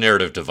 Yeah, it's a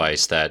narrative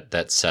device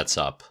that sets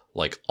up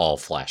like all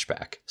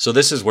flashback. So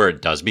this is where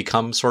it does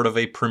become sort of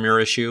a premiere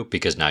issue,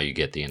 because now you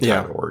get the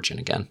entire origin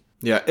again.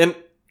 Yeah, and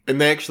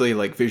they actually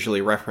like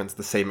visually reference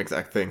the same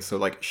exact thing. So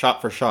like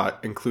shot for shot,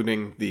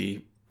 including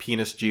the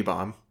penis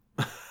G-bomb,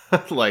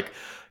 like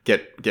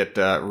get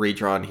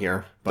redrawn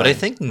here. But I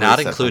think not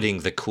including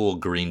the cool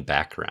green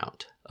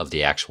background of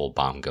the actual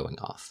bomb going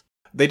off.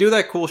 They do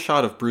that cool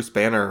shot of Bruce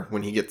Banner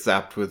when he gets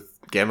zapped with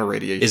gamma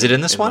radiation. Is it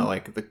in this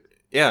one?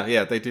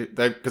 Yeah, they do.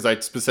 Because I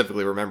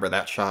specifically remember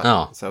that shot.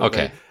 Oh, so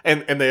okay.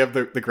 And they have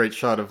the great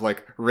shot of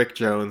like Rick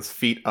Jones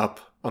feet up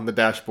on the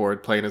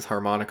dashboard playing his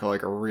harmonica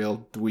like a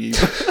real dweeb.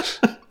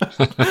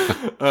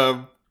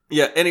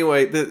 Yeah,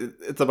 anyway,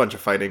 it's a bunch of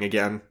fighting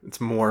again. It's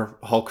more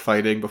Hulk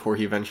fighting before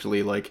he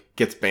eventually like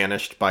gets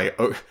banished by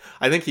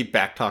I think he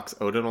backtalks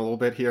Odin a little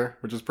bit here,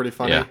 which is pretty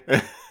funny.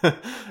 Yeah.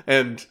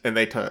 and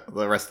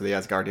the rest of the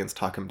Asgardians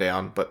talk him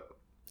down, but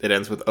it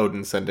ends with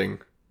Odin sending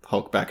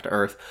Hulk back to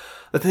Earth.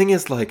 The thing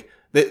is, like,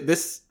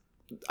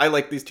 I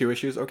like these 2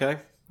 issues, okay?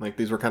 Like,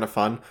 these were kind of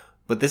fun,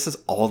 but this is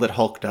all that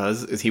Hulk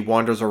does, is he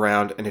wanders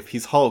around, and if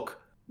he's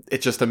Hulk,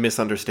 it's just a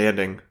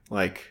misunderstanding.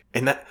 Like,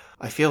 and that,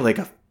 I feel like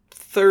a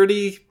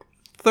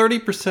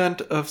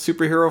 30% of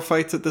superhero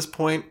fights at this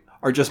point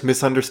are just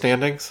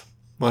misunderstandings.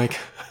 Like,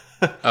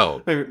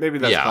 oh, maybe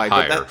that's high,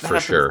 higher, but that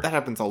happens, sure. That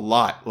happens a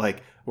lot,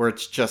 like, where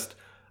it's just,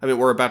 I mean,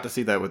 we're about to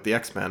see that with the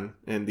X-Men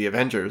and the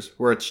Avengers,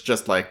 where it's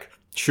just like,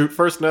 shoot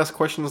first and ask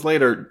questions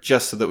later,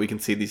 just so that we can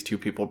see these 2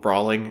 people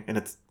brawling, and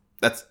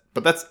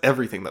that's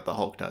everything that the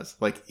Hulk does.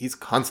 Like, he's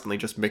constantly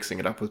just mixing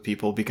it up with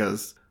people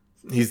because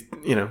he's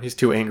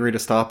too angry to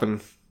stop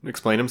and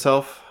explain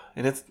himself,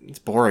 and it's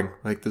boring.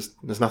 Like,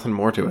 there's nothing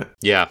more to it.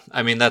 Yeah,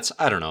 I mean,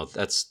 I don't know,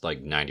 that's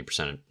like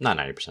 90%, not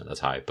 90%, that's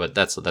high, but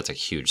that's a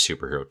huge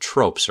superhero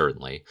trope,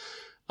 certainly.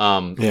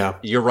 Yeah,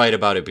 you're right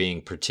about it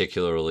being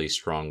particularly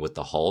strong with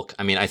the Hulk.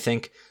 I mean, I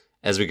think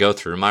as we go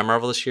through My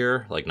Marvel this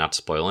year, like, not to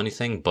spoil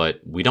anything,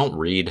 but we don't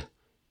read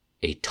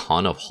a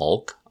ton of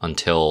Hulk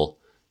until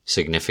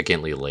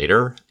significantly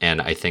later,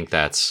 and I think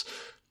that's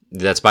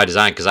by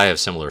design, because I have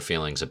similar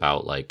feelings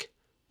about, like,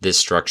 this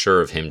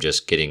structure of him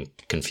just getting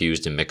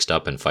confused and mixed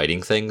up and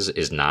fighting things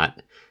is not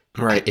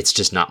right. It's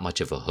just not much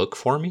of a hook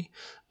for me.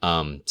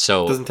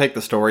 So it doesn't take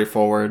the story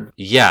forward.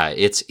 Yeah,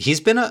 he's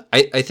been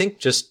I think,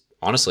 just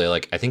honestly,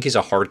 like, I think he's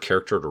a hard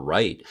character to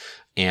write.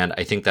 And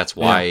I think that's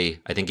why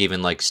I think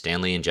even like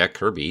Stan Lee and Jack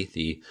Kirby,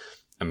 the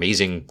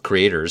amazing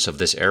creators of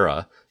this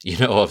era,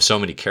 of so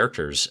many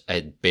characters,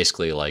 had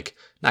basically like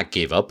not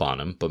gave up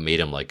on him, but made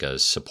him like a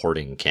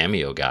supporting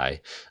cameo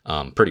guy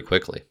pretty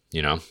quickly.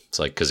 It's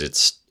like, because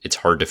it's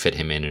hard to fit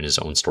him in his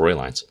own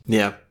storylines.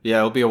 Yeah,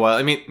 it'll be a while.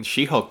 I mean,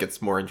 She-Hulk gets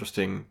more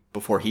interesting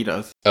before he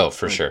does. Oh,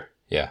 for sure.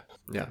 Yeah.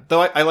 Yeah. Though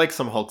I like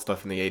some Hulk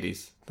stuff in the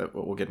 80s that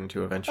we'll get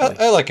into eventually.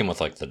 I like him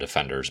with like the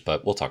Defenders,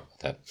 but we'll talk about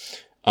that.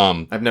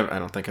 I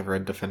don't think I've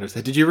read Defenders.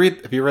 Have you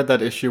read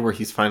that issue where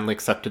he's finally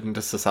accepted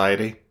into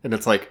society and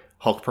it's like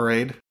Hulk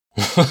Parade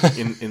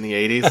in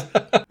the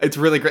 80s? It's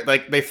really great.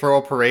 Like, they throw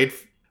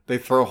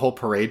a whole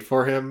parade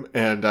for him,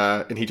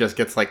 and he just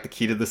gets like the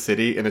key to the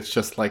city, and it's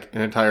just like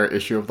an entire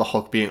issue of the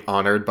Hulk being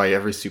honored by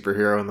every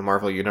superhero in the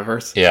Marvel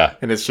universe. Yeah.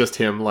 And it's just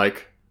him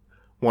like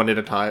one at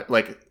a time,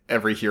 like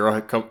every hero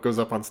goes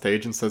up on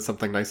stage and says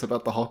something nice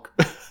about the Hulk.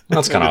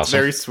 That's kind of awesome. It's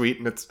very sweet,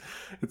 and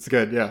it's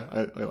good. Yeah,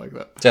 I like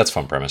that. That's a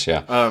fun premise,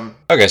 yeah.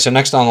 Okay, so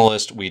next on the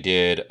list we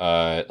did,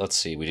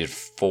 we did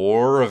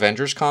 4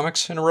 Avengers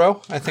comics in a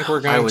row. I think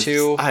we're going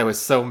to... I was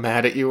so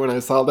mad at you when I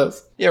saw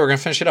this. Yeah, we're going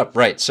to finish it up.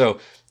 Right, so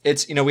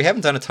it's, we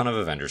haven't done a ton of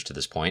Avengers to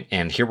this point,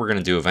 and here we're going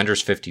to do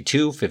Avengers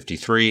 52,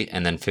 53,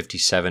 and then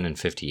 57 and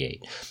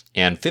 58.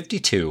 And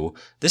 52,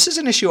 this is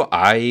an issue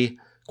I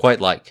quite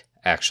like,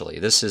 actually.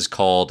 This is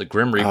called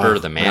Grim Reaper,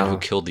 the Man Who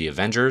Killed the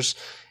Avengers,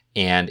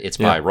 and it's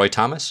by Roy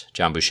Thomas,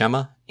 John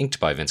Buscema, inked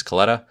by Vince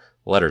Colletta,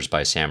 letters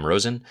by Sam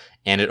Rosen,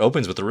 and it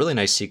opens with a really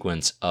nice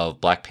sequence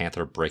of Black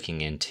Panther breaking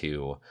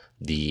into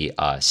the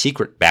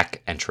secret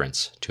back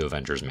entrance to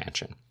Avengers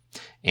Mansion.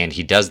 And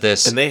he does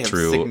this and they have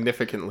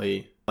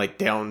significantly like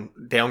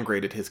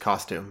downgraded his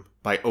costume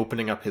by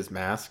opening up his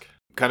mask,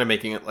 kind of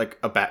making it like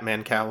a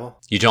Batman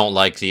cowl. You don't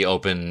like the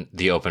open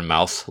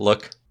mouth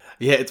look?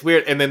 Yeah, it's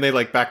weird. And then they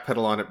like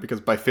backpedal on it because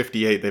by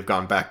 58 they've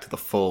gone back to the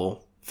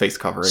full face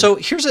covering. So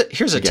here's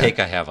a take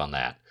I have on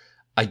that.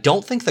 I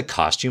don't think the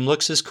costume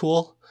looks as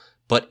cool,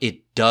 but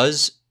it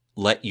does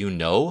let you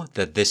know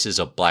that this is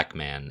a black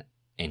man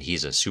and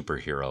he's a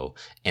superhero,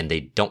 and they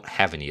don't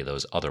have any of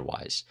those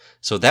otherwise.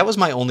 So that was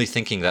my only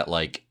thinking, that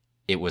like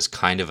it was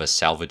kind of a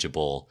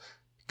salvageable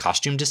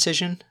costume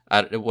decision.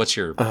 What's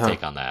your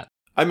take on that?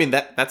 I mean,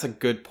 that's a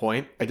good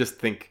point. I just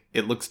think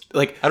it looks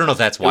like, I don't know if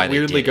that's why it they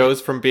weirdly did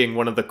goes from being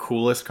one of the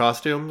coolest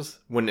costumes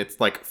when it's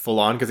like full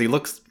on, because he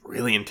looks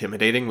really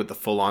intimidating with the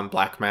full on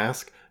black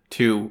mask,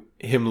 to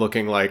him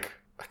looking like,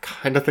 I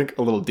kind of think,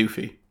 a little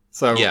doofy.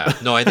 So yeah,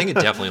 no, I think it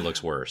definitely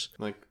looks worse.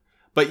 like,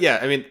 but yeah,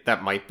 I mean,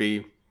 that might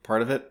be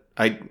part of it.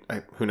 I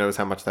who knows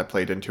how much that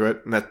played into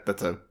it. And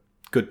that's a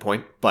good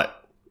point, but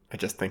I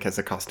just think as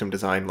a costume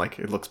design, like,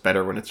 it looks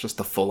better when it's just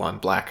the full on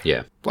black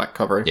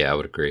covering. Yeah, I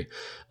would agree.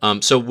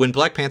 So when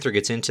Black Panther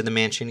gets into the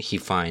mansion, he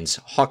finds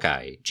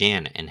Hawkeye,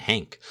 Jan, and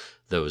Hank,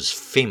 those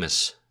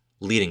famous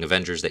leading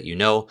Avengers that you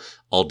know,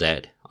 all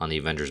dead on the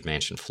Avengers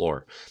mansion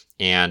floor.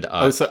 And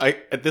so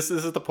this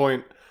is the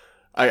point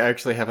I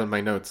actually have in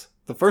my notes.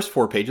 The first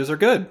 4 pages are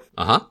good.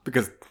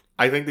 Because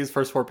I think these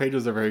first 4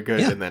 pages are very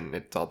good, and then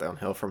it's all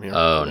downhill from here.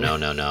 Oh,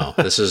 no.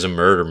 This is a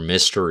murder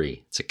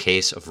mystery. It's a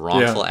case of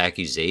wrongful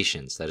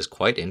accusations. That is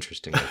quite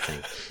interesting, I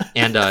think.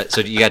 And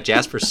so you got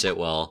Jasper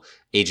Sitwell,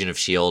 agent of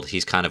S.H.I.E.L.D.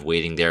 He's kind of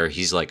waiting there.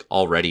 He's like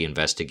already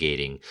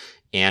investigating.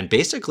 And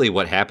basically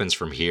what happens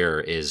from here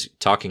is,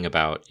 talking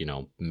about,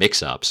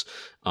 mix-ups.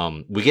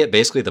 We get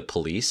basically the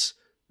police.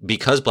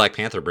 Because Black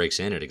Panther breaks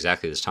in at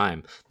exactly this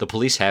time, the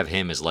police have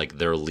him as like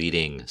their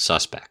leading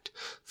suspect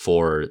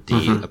for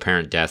the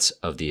apparent deaths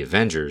of the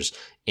Avengers.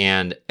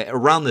 And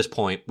around this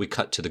point, we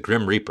cut to the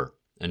Grim Reaper,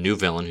 a new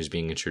villain who's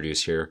being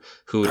introduced here,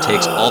 who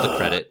takes all the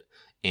credit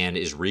and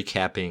is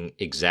recapping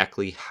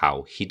exactly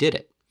how he did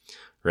it.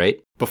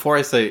 Right? Before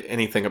I say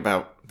anything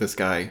about this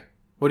guy,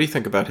 what do you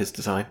think about his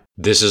design?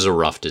 This is a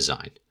rough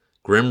design.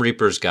 Grim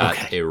Reaper's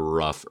got a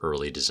rough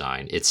early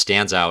design. It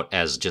stands out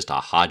as just a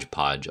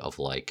hodgepodge of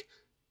like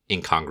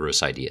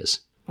incongruous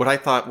ideas. What I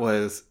thought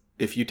was,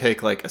 if you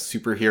take like a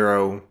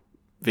superhero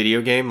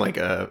video game, like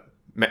a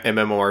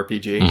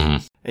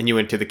MMORPG, and you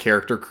went to the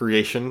character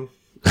creation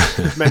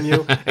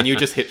menu and you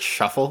just hit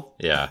shuffle,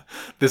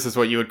 this is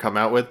what you would come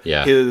out with.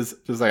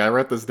 I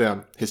wrote this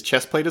down. His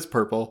chest plate is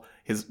purple,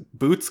 his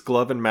boots,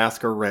 glove, and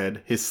mask are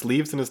red, his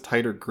sleeves and his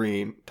tights are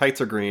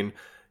green,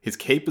 his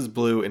cape is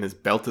blue, and his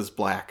belt is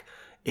black.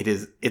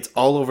 It's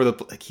all over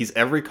like, he's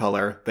every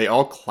color. They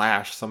all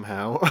clash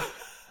somehow.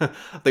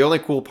 The only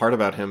cool part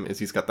about him is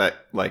he's got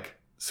that like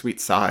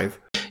sweet scythe.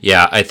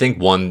 Yeah, I think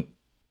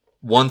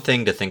one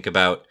thing to think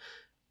about,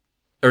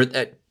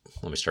 let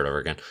me start over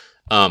again.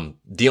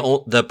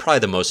 The probably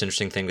the most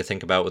interesting thing to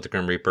think about with the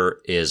Grim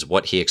Reaper is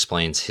what he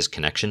explains his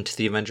connection to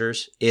the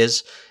Avengers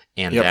is,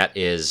 and that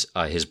is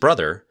his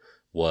brother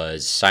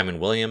was Simon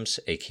Williams,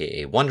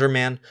 aka Wonder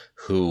Man,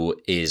 who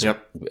is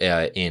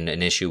in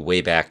an issue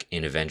way back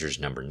in Avengers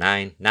number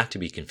 9, not to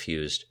be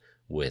confused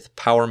with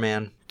Power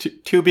Man.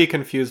 To be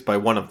confused by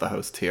one of the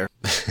hosts here.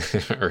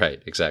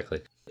 Right, exactly.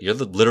 You're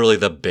literally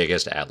the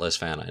biggest Atlas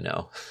fan I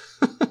know.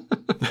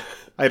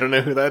 I don't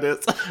know who that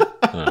is.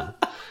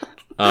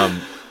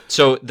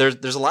 So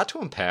there's a lot to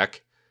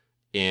unpack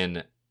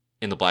in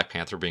the Black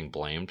Panther being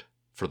blamed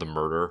for the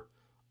murder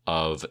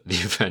of the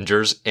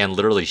Avengers and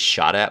literally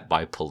shot at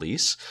by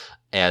police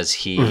as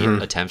he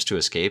attempts to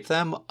escape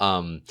them.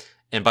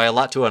 And by a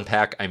lot to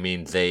unpack, I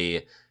mean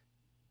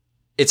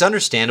it's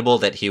understandable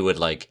that he would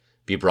like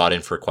be brought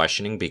in for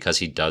questioning because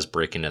he does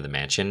break into the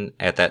mansion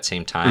at that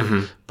same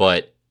time,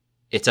 but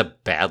it's a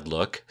bad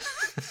look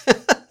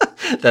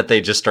that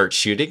they just start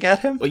shooting at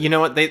him. Well, you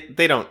know what?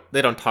 They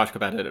don't talk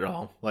about it at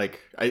all. Like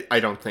I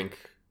don't think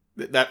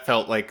that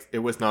felt like it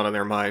was not on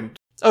their mind.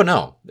 Oh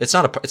no, it's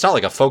not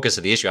like a focus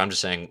of the issue. I'm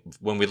just saying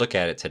when we look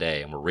at it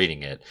today and we're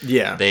reading it,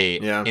 they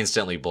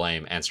instantly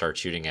blame and start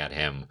shooting at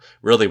him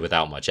really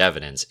without much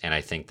evidence, and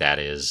I think that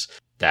is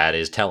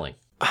telling.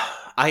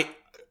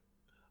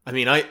 I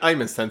mean,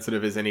 I'm as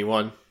sensitive as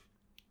anyone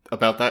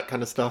about that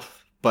kind of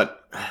stuff,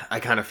 but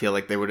I kind of feel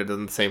like they would have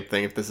done the same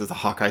thing if this is a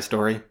Hawkeye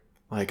story.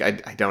 Like,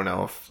 I don't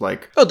know if,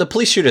 like... Oh, the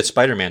police shoot at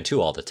Spider-Man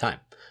too all the time.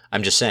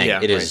 I'm just saying,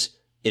 it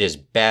is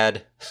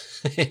bad.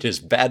 It is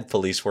bad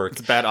police work.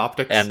 It's bad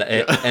optics. And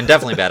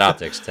definitely bad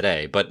optics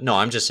today. But no,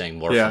 I'm just saying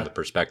more from the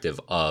perspective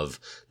of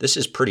this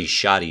is pretty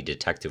shoddy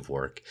detective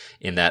work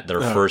in that their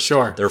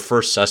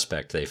first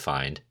suspect they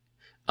find,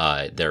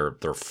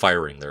 they're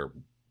firing their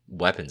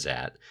weapons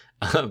at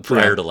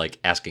prior to like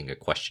asking a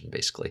question,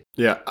 basically.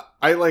 Yeah,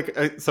 I like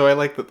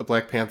that the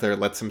Black Panther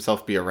lets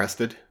himself be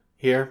arrested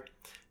here.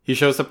 He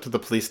shows up to the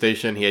police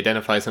station. He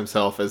identifies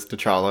himself as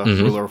T'Challa,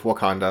 ruler of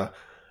Wakanda.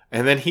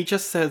 And then he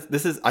just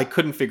says, I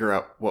couldn't figure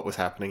out what was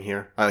happening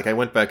here. I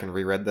went back and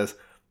reread this.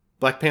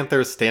 Black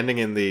Panther is standing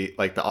in the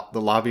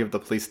lobby of the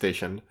police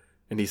station.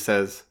 And he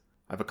says,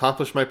 I've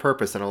accomplished my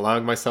purpose in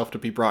allowing myself to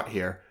be brought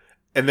here.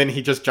 And then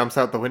he just jumps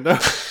out the window.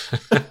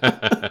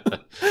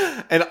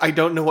 And I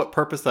don't know what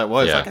purpose that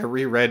was. Yeah. Like, I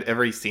reread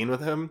every scene with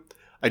him.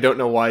 I don't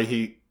know why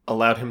he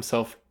allowed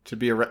himself to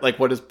be arrested. Like,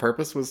 what his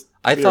purpose was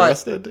to be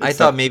arrested. I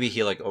thought maybe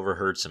he, like,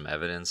 overheard some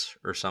evidence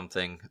or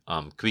something.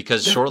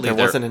 Because shortly there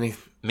wasn't any...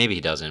 Maybe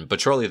he doesn't.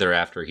 But shortly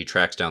thereafter, he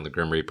tracks down the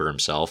Grim Reaper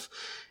himself.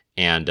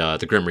 And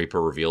the Grim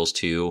Reaper reveals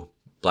to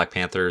Black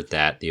Panther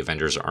that the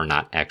Avengers are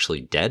not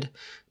actually dead,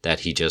 that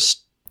he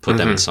just put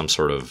them in some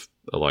sort of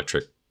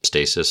electric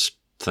stasis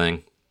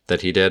thing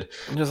that he did.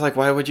 I'm just like,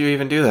 why would you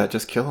even do that?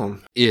 Just kill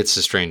him. It's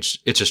a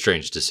strange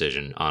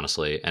decision,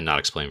 honestly, and not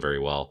explained very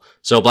well.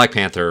 So Black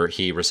Panther,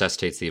 he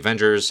resuscitates the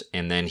Avengers,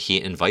 and then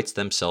he invites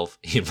himself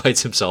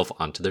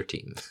onto their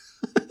team,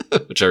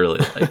 which I really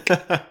like.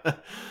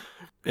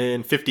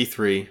 In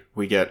 53,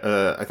 we get,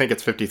 I think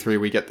it's 53,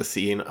 we get the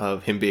scene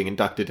of him being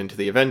inducted into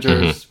the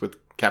Avengers with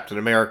Captain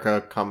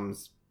America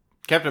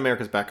Captain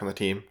America's back on the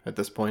team at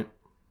this point,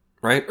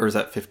 right? Or is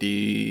that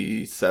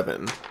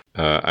 57?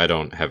 I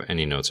don't have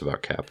any notes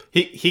about Cap.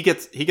 He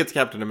gets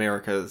Captain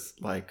America's,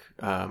 like,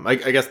 I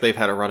guess they've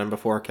had a run-in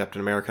before, Captain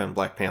America and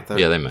Black Panther.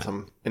 Yeah, they met.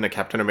 In a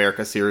Captain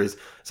America series.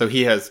 So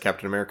he has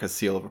Captain America's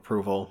seal of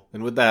approval.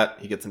 And with that,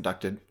 he gets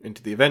inducted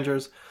into the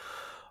Avengers.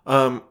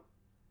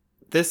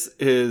 This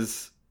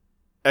is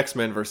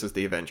X-Men versus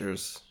the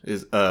Avengers,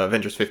 is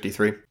Avengers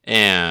 53.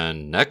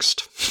 And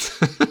next,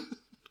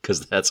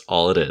 because that's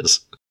all it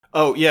is.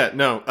 Oh, yeah,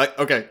 no.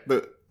 Okay.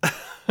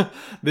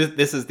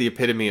 This is the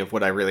epitome of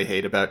what I really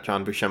hate about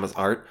John Buscema's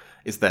art,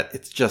 is that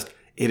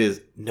it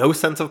is no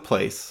sense of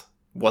place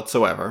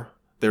whatsoever.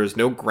 There is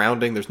no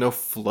grounding. There's no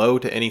flow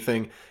to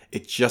anything.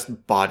 It's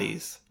just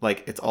bodies.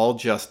 Like,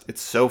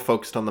 it's so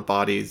focused on the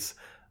bodies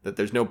that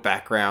there's no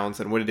backgrounds.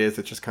 And what it is,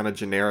 it's just kind of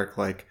generic,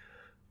 like,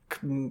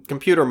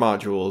 computer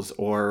modules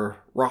or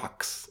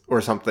rocks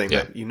or something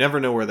that you never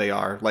know where they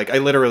are. Like, I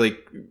literally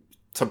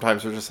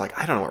sometimes are just like,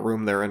 I don't know what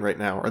room they're in right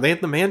now. Are they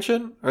in the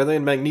mansion? Are they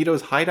in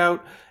Magneto's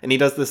hideout? And he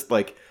does this,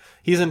 like,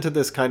 he's into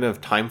this kind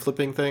of time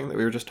flipping thing that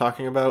we were just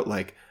talking about.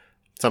 Like,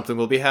 something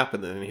will be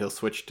happening and he'll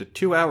switch to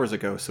 2 hours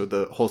ago, so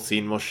the whole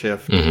scene will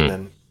shift. And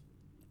then,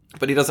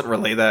 but he doesn't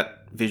relay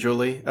that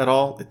visually at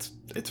all.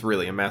 It's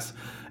really a mess.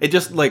 It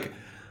just, like,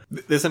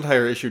 this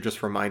entire issue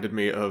just reminded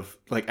me of,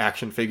 like,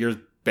 action figures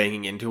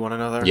banging into one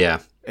another. Yeah.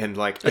 And,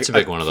 like, it's a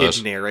big one of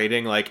those.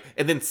 Narrating, like,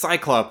 and then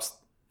Cyclops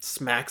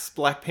smacks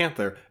Black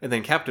Panther, and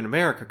then Captain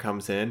America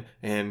comes in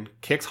and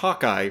kicks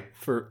Hawkeye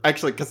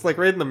because, like,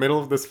 right in the middle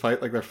of this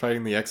fight, like, they're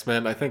fighting the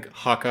X-Men, I think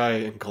Hawkeye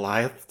and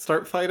Goliath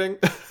start fighting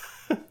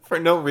for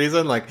no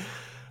reason. Like,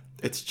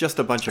 it's just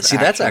a bunch of action.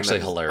 That's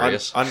actually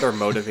hilarious.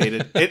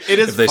 Undermotivated. It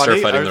is if they funny.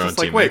 start fighting I was their just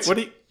own like,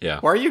 teammates.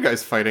 wait, why are you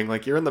guys fighting?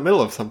 Like, you're in the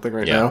middle of something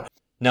right now.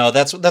 No,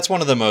 that's one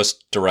of the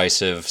most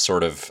derisive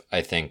sort of,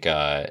 I think,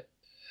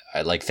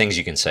 like, things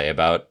you can say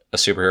about a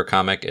superhero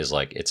comic is,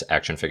 like, it's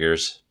action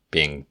figures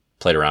being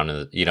played around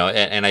in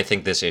and I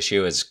think this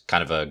issue is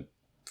kind of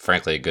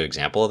frankly a good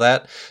example of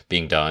that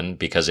being done,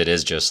 because it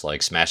is just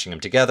like smashing them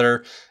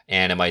together,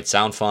 and it might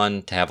sound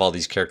fun to have all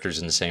these characters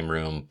in the same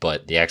room,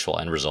 but the actual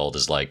end result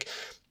is, like,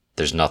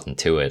 there's nothing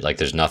to it. Like,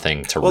 there's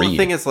nothing to read. Well, the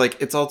thing is,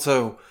 like, it's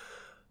also,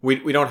 we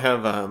don't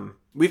have,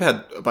 we've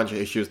had a bunch of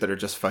issues that are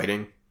just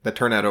fighting that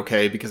turn out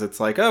okay, because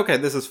it's like, okay,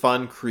 this is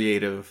fun,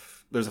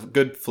 creative, there's a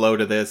good flow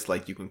to this,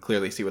 like, you can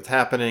clearly see what's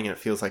happening, and it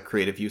feels like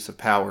creative use of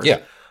power. Yeah.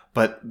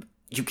 But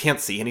you can't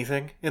see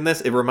anything in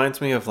this. It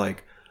reminds me of,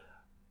 like,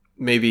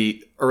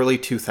 maybe early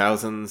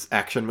 2000s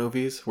action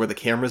movies where the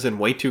camera's in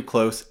way too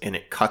close and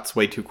it cuts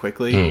way too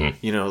quickly.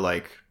 You know,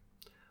 like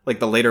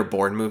the later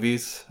Bourne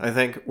movies, I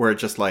think, where it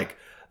just, like,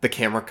 the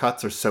camera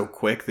cuts are so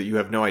quick that you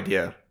have no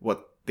idea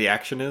what the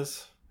action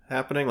is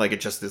happening. Like,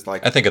 it just is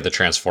like... I think of the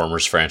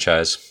Transformers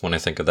franchise when I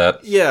think of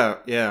that.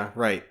 Yeah,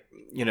 right.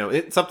 You know,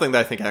 it's something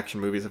that I think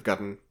action movies have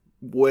gotten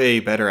way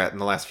better at in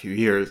the last few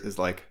years, is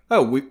like,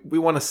 oh, we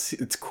want to see,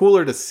 it's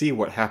cooler to see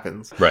what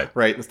happens,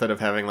 right, instead of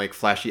having, like,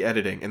 flashy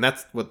editing. And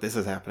that's what this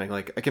is happening.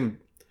 Like, I can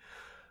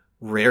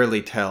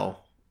rarely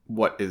tell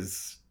what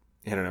is,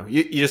 I don't know,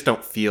 you just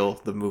don't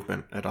feel the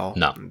movement at all.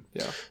 No,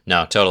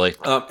 totally.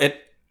 And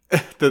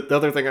the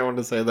other thing I wanted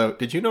to say, though,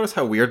 did you notice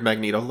how weird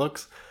Magneto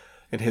looks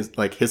in his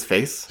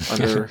face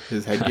under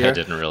his headgear? I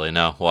didn't really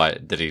know. Why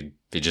did he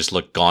just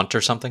look gaunt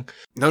or something?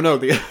 No,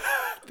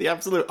 the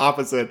absolute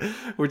opposite,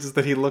 which is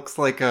that he looks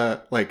like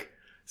a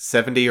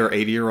 70 or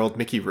 80-year-old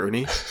Mickey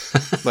Rooney.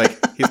 Like,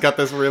 he's got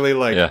this really,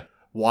 like,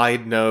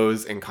 wide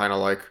nose and kind of,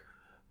 like,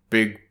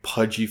 big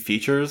pudgy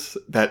features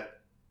that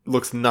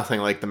looks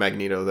nothing like the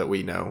Magneto that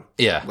we know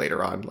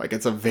later on. Like,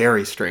 it's a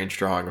very strange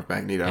drawing of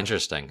Magneto.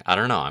 Interesting. I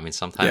don't know. I mean,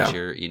 sometimes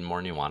you're eating more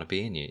than you want to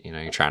be, and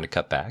you're trying to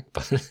cut back,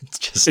 but it's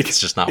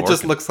just not working. It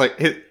just looks like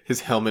his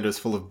helmet is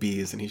full of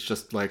bees, and he's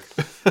just, like,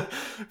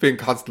 being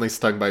constantly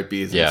stung by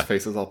bees, and his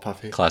face is all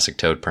puffy. Classic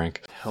Toad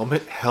prank.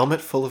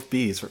 Helmet full of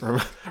bees.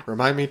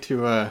 Remind me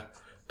to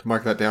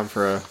mark that down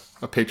for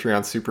a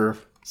Patreon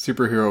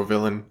superhero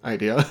villain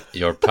idea.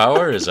 Your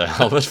power is a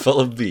helmet full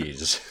of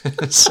bees.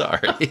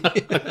 Sorry.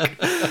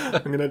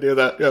 I'm gonna do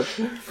that. Yep.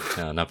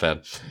 Yeah, not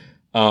bad.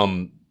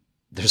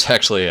 There's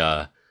actually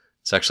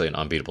an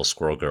Unbeatable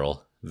Squirrel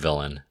Girl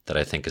villain that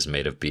I think is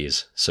made of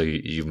bees. So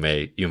you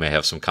may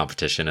have some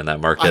competition in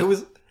that market.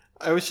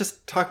 I was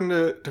just talking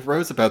to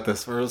Rose about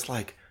this, where it was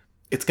like,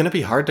 it's gonna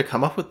be hard to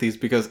come up with these,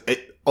 because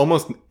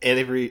almost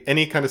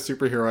any kind of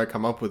superhero I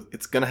come up with,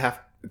 it's gonna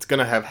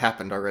have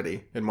happened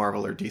already in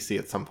Marvel or DC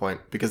at some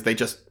point, because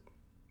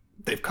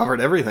they've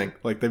covered everything.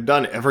 Like, they've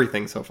done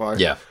everything so far.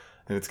 Yeah.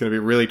 And it's going to be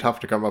really tough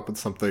to come up with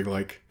something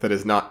like that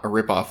is not a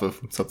ripoff of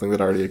something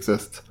that already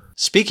exists.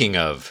 Speaking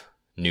of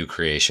new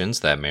creations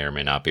that may or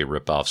may not be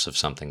ripoffs of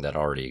something that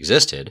already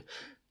existed,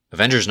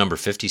 Avengers number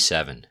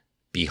 57.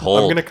 Behold,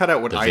 I'm going to cut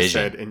out what I Vision.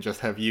 said and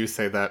just have you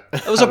say that.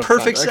 That was a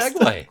perfect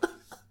segue.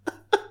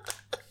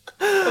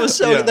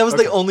 That was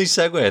the only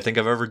segue I think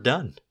I've ever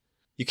done.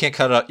 You can't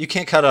cut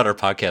out our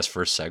podcast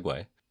for a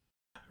segue.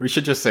 We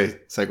should just say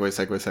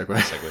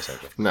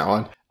segue. From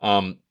now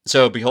on.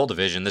 So Behold the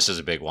Vision, this is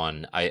a big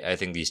one. I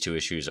think these two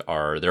issues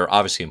they're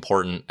obviously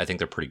important. I think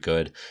they're pretty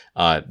good.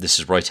 This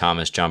is Roy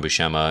Thomas, John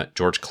Buscema,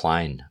 George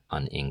Klein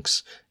on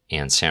inks,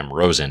 and Sam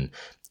Rosen.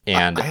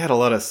 And I had a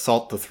lot of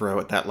salt to throw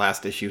at that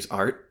last issue's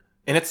art,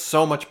 and it's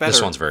so much better.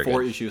 This one's very good.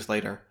 4 issues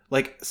later.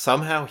 Like,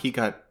 somehow he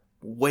got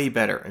way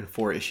better in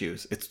 4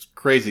 issues. It's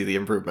crazy, the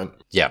improvement.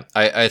 Yeah,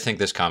 I think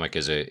this comic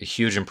is a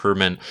huge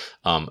improvement.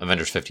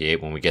 Avengers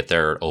 58, when we get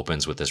there, it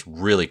opens with this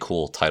really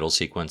cool title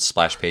sequence,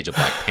 splash page of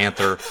Black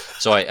Panther.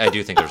 So I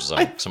do think there's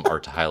some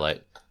art to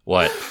highlight.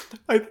 What?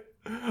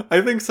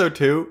 I think so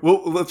too.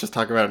 Well, let's just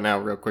talk about it now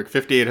real quick.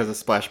 58 has a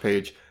splash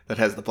page that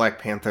has the Black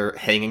Panther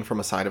hanging from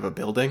a side of a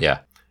building. Yeah.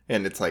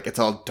 And it's like, it's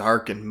all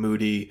dark and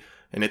moody,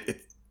 and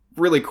it's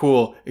really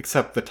cool,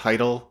 except the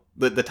title.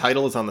 The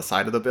title is on the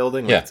side of the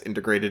building. Like, it's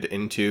integrated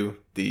into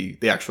the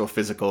actual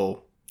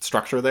physical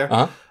structure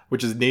there,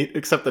 which is neat,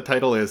 except the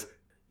title is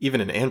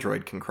Even an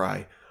Android Can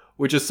Cry,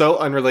 which is so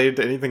unrelated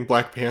to anything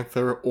Black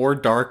Panther or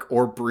dark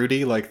or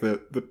broody, like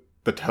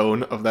the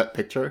tone of that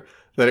picture,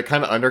 that it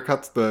kind of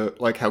undercuts the,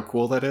 like, how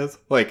cool that is.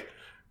 Like,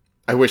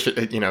 I wish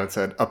it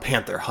said, A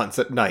Panther Hunts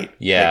at Night.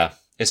 Yeah. Like,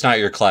 it's not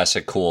your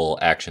classic cool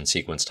action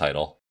sequence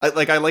title. I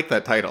like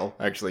that title,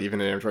 actually, Even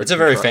an Android It's a Can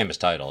very Cry. famous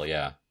title,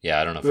 yeah. Yeah,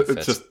 I don't know if it fits.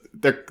 It's just,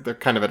 they're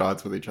kind of at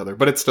odds with each other,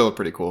 but it's still a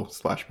pretty cool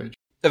splash page.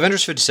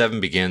 Avengers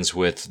 57 begins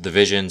with the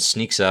Vision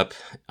sneaks up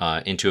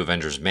into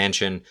Avengers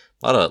Mansion.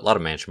 A lot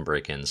of mansion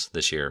break-ins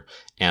this year.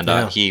 And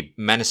he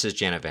menaces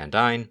Janet Van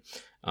Dyne.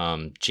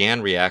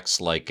 Jan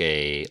reacts like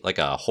a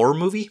horror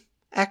movie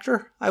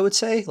actor, I would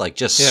say. Like,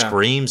 just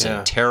screams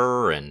in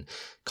terror and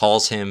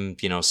calls him,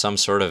 some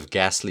sort of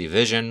ghastly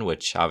vision,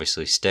 which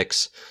obviously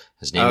sticks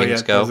as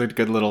namings go. That was a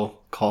good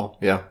little call,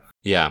 yeah.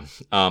 Yeah,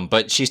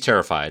 but she's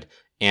terrified.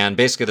 And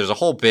basically there's a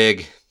whole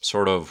big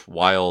sort of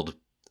wild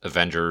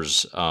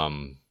Avengers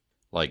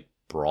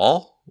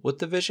brawl with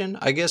the Vision,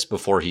 I guess,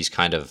 before he's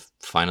kind of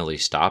finally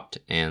stopped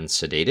and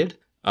sedated.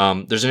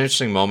 There's an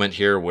interesting moment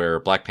here where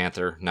Black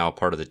Panther, now a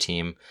part of the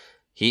team,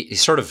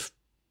 he's sort of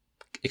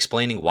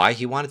explaining why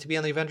he wanted to be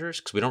on the Avengers,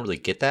 because we don't really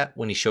get that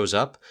when he shows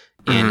up.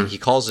 And he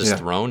calls his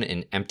throne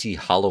an empty,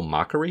 hollow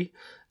mockery,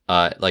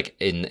 like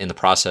in the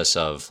process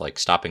of like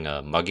stopping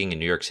a mugging in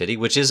New York City,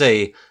 which is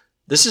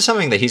this is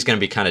something that he's going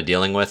to be kind of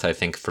dealing with, I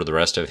think, for the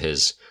rest of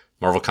his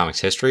Marvel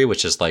Comics history,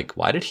 which is like,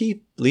 why did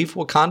he leave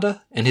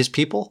Wakanda and his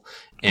people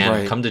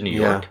and come to New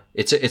York?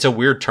 It's a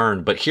weird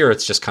turn, but here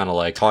it's just kind of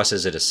like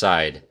tosses it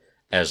aside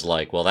as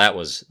like, well, that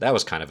was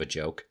kind of a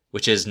joke,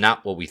 which is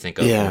not what we think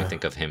of when we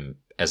think of him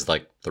as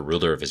like the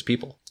ruler of his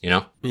people,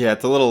 Yeah,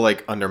 it's a little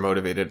like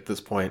undermotivated at this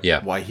point.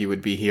 Yeah. Why he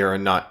would be here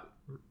and not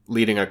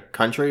leading a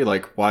country?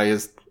 Like, why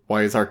is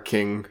our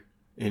king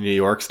in New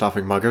York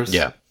stopping muggers?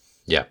 Yeah.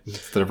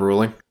 Instead of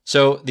ruling.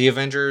 So the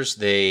Avengers,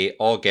 they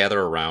all gather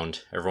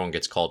around. Everyone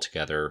gets called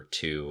together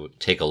to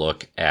take a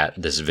look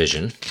at this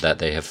Vision that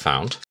they have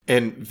found.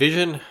 And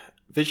Vision,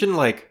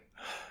 like,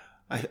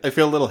 I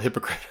feel a little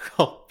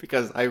hypocritical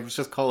because I was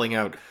just calling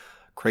out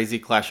crazy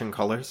clashing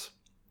colors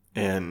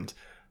and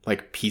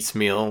like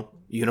piecemeal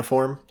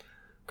uniform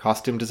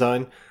costume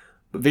design.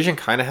 But Vision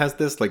kind of has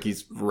this, like,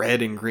 he's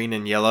red and green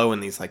and yellow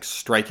and these like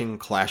striking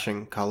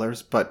clashing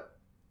colors, but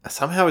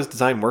somehow his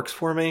design works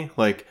for me.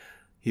 Like,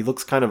 he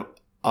looks kind of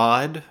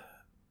odd,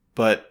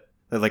 but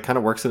it like kind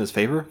of works in his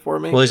favor for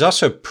me. Well, he's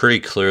also pretty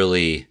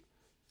clearly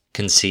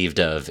conceived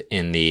of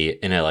in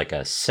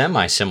a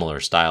semi-similar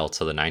style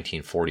to the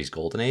 1940s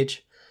Golden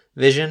Age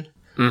Vision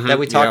that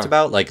we talked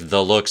about. Like,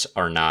 the looks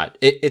are not,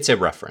 it's a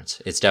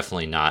reference. It's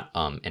definitely not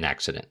an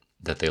accident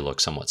that they look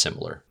somewhat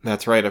similar.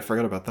 That's right. I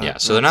forgot about that. Yeah.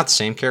 So they're not the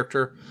same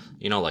character,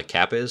 like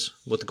Cap is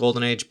with the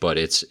Golden Age, but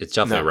it's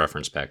definitely a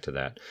reference back to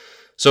that.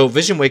 So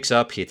Vision wakes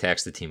up, he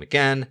attacks the team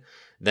again.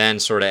 Then,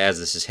 sort of as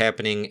this is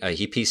happening,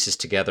 he pieces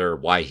together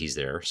why he's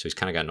there. So he's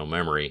kind of got no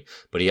memory.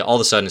 But he all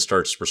of a sudden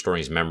starts restoring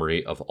his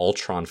memory of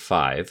Ultron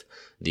 5,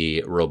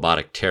 the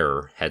robotic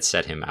terror, had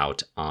set him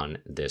out on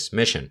this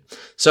mission.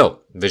 So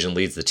Vision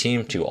leads the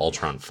team to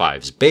Ultron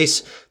 5's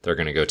base. They're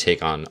going to go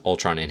take on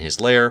Ultron in his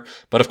lair.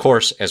 But of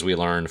course, as we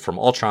learned from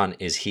Ultron,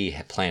 is he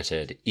had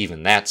planted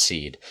even that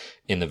seed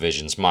in the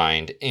Vision's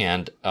mind.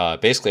 And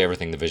basically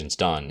everything the Vision's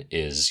done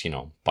is,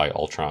 by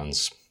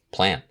Ultron's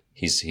plan.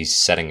 He's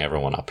setting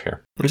everyone up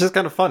here. Which is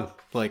kind of fun.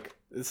 Like,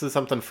 this is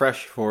something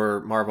fresh for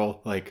Marvel.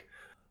 Like,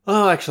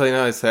 actually,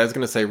 no, I was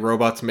going to say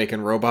robots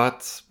making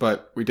robots,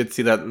 but we did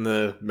see that in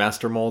the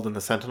Master Mold and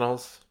the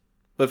Sentinels.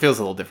 But it feels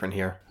a little different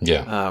here.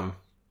 Yeah.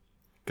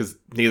 Because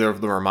neither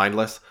of them are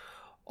mindless.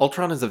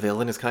 Ultron as a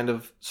villain is kind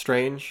of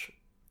strange.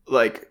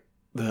 Like,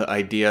 the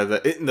idea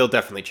that they'll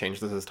definitely change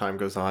this as time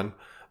goes on.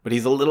 But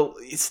he's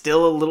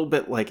still a little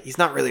bit like, he's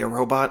not really a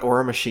robot or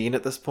a machine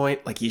at this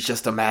point. Like, he's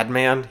just a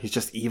madman. He's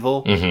just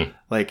evil. Mm-hmm.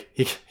 Like,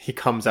 he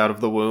comes out of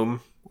the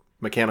womb,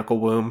 mechanical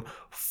womb,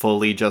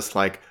 fully just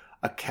like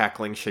a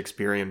cackling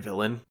Shakespearean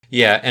villain.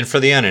 Yeah, and for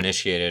the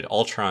uninitiated,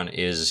 Ultron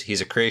he's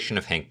a creation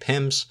of Hank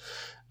Pym's.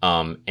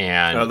 And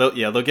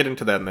they'll get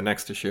into that in the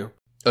next issue.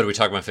 Oh, do we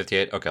talk about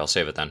 58? Okay, I'll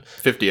save it then.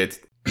 58.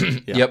 Yeah.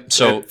 Yep.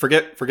 So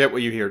forget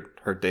what you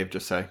heard Dave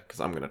just say,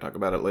 because I'm going to talk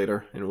about it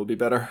later, and it will be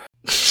better.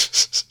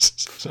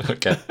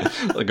 Okay,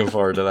 looking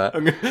forward to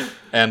that.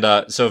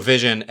 And so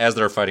Vision, as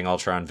they're fighting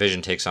Ultron,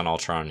 Vision takes on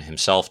Ultron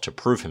himself to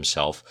prove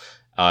himself.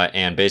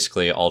 And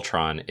basically,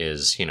 Ultron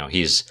is,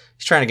 he's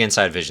trying to get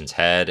inside Vision's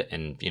head,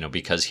 and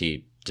because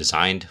he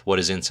designed what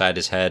is inside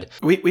his head.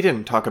 We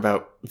didn't talk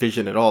about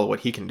Vision at all.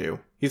 What he can do.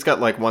 He's got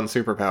like one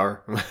superpower.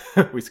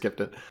 We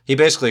skipped it. He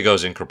basically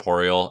goes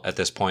incorporeal at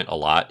this point a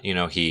lot.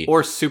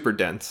 Or super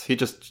dense. He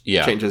just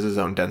changes his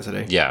own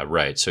density. Yeah,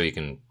 right. So he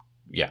can.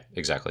 Yeah,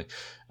 exactly.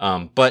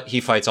 But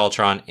he fights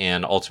Ultron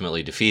and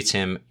ultimately defeats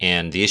him,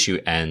 and the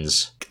issue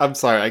ends. I'm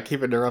sorry, I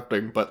keep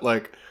interrupting, but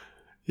like,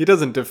 he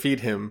doesn't defeat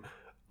him.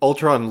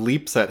 Ultron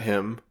leaps at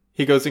him.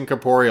 He goes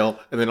incorporeal,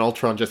 and then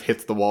Ultron just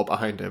hits the wall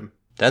behind him.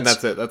 And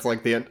that's it. That's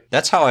like the end.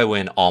 That's how I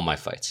win all my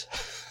fights.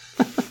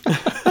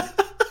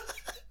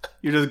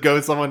 You just go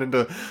someone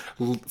into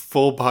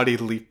full body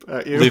leap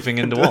at you. Leaping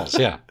into walls,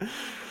 yeah.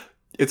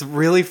 It's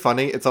really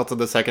funny. It's also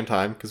the second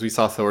time, because we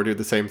saw Thor do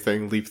the same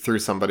thing, leap through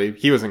somebody.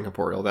 He was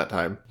incorporeal that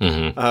time.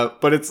 Mm-hmm.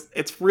 But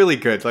it's really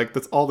good. Like,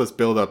 that's all this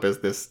buildup is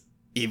this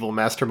evil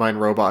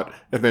mastermind robot,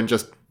 and then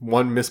just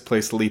one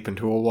misplaced leap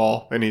into a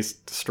wall, and he's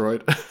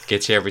destroyed.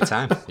 Gets you every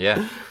time,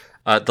 yeah.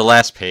 The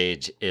last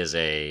page is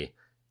a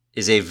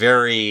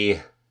very...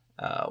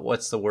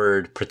 what's the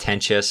word?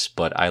 Pretentious,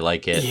 but I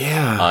like it.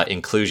 Yeah.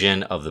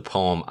 Inclusion of the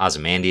poem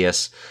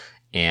Ozymandias,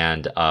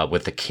 and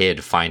with the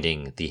kid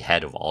finding the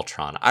head of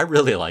Ultron. I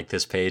really like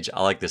this page.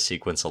 I like this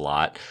sequence a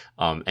lot.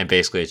 And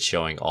basically it's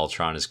showing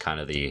Ultron as kind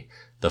of the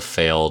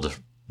failed,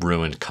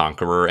 ruined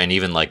conqueror. And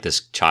even like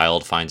this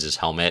child finds his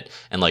helmet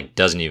and like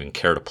doesn't even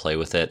care to play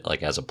with it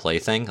like as a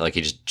plaything. Like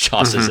he just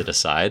tosses it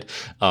aside.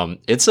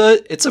 It's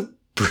a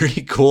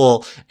pretty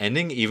cool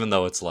ending, even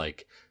though it's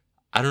like,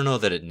 I don't know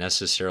that it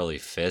necessarily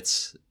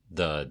fits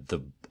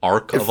the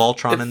arc of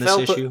Ultron in this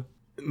issue.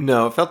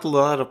 No, it felt a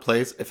little out of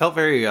place. It felt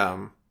very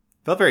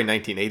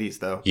 1980s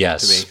though.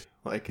 Yes. To me.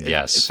 Like it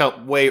yes. felt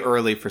way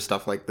early for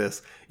stuff like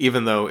this.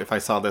 Even though if I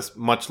saw this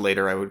much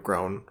later, I would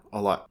groan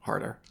a lot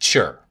harder.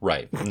 Sure,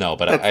 right. No,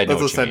 but I know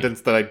that's what a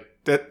sentence mean.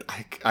 that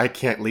I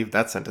can't leave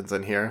that sentence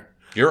in here.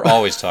 You're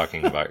always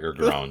talking about your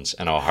groans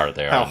and how hard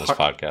they are on this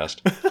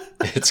podcast.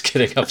 It's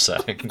getting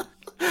upsetting.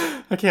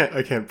 I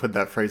can't put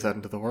that phrase out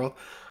into the world.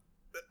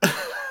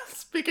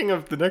 Speaking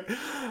of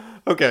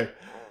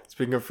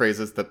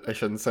phrases that I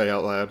shouldn't say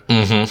out loud.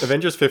 Mm-hmm.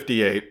 Avengers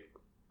 58.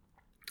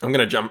 I'm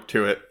gonna jump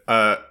to it.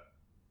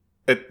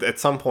 At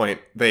some point,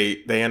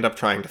 they end up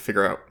trying to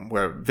figure out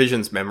where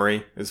Vision's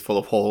memory is full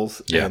of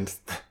holes, and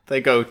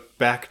they go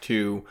back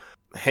to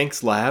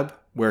Hank's lab,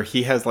 where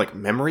he has like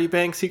memory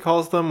banks, he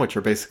calls them, which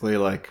are basically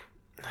like,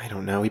 I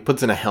don't know, he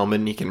puts in a helmet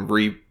and he can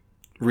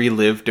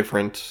relive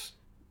different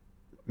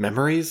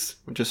memories,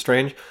 which is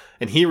strange.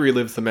 And he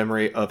relives the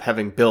memory of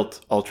having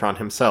built Ultron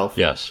himself.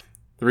 Yes.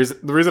 The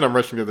reason I'm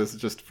rushing to this is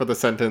just for the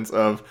sentence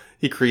of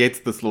he creates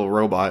this little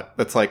robot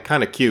that's like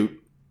kind of cute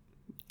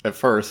at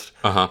first.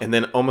 Uh-huh. And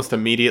then almost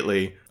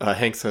immediately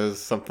Hank says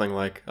something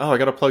like, "Oh, I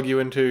got to plug you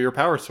into your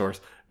power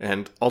source."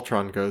 And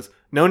Ultron goes,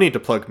 "No need to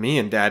plug me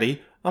in,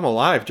 Daddy. I'm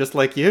alive just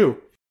like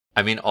you."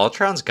 I mean,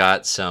 Ultron's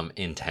got some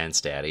intense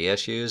daddy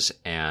issues,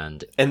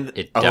 and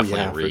it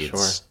definitely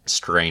reads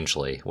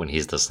strangely when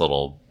he's this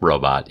little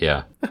robot,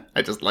 yeah.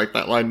 I just like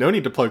that line, "No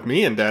need to plug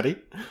me in, Daddy."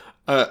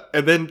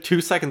 And then 2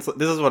 seconds,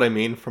 this is what I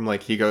mean from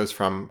like, he goes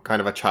from kind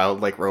of a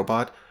childlike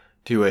robot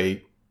to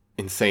a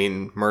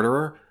insane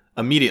murderer.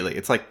 Immediately,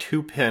 it's like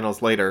 2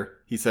 panels later,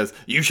 he says,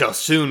 you shall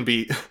soon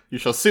be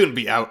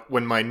out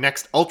when my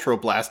next Ultra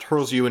Blast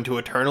hurls you into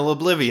eternal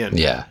oblivion."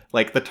 Yeah.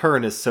 Like, the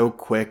turn is so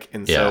quick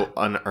and so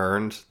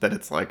unearned that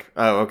it's like,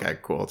 oh, okay,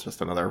 cool. It's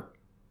just another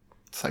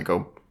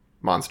psycho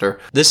monster.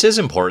 This is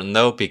important,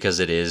 though, because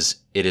it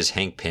is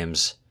Hank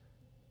Pym's.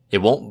 It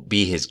won't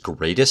be his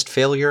greatest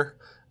failure,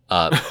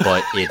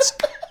 but it's...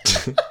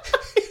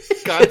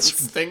 God, it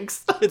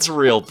stinks. It's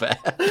real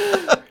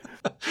bad.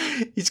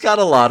 He's got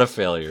a lot of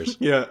failures.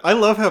 Yeah, I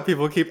love how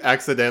people keep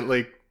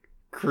accidentally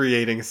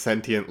creating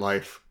sentient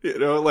life. You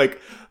know, like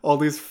all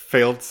these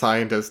failed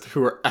scientists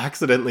who are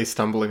accidentally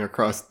stumbling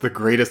across the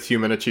greatest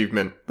human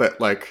achievement that,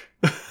 like...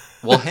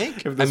 Well,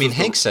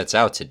 Hank sets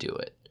out to do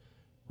it,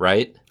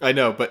 right? I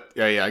know, but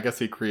yeah, I guess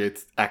he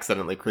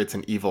accidentally creates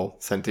an evil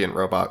sentient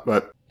robot,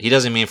 but... He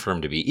doesn't mean for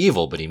him to be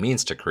evil, but he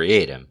means to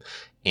create him.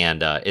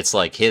 And it's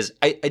like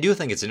I do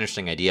think it's an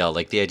interesting idea,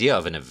 like the idea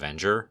of an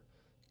Avenger,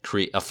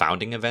 a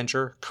founding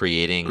Avenger,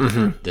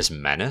 creating this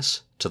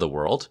menace to the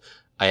world,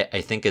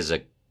 I think is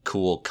a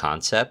cool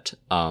concept.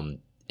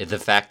 The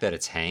fact that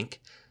it's Hank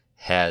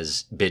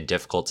has been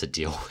difficult to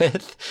deal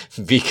with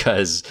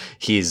because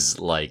he's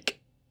like,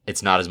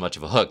 it's not as much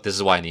of a hook. This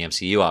is why in the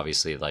MCU,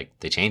 obviously, like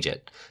they change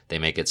it. They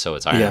make it so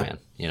it's Iron Man,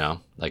 you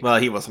know? Like, well,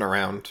 he wasn't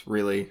around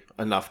really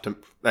enough to,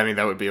 I mean,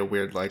 that would be a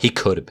weird, like. he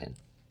could have been.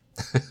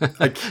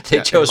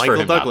 They chose for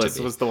Michael him not to Douglas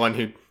be. was the one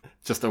who,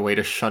 just a way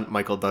to shunt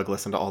Michael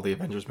Douglas into all the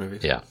Avengers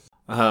movies. Yeah.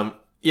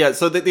 Yeah,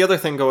 so the other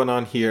thing going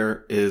on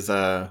here is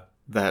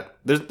that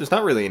there's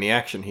not really any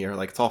action here.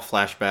 Like, it's all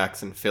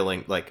flashbacks and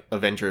filling, like,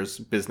 Avengers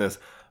business.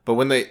 But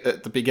when they,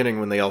 at the beginning,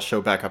 when they all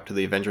show back up to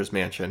the Avengers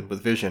mansion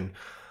with Vision,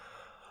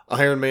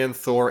 Iron Man,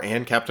 Thor,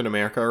 and Captain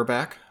America are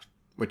back,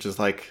 which is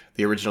like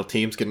the original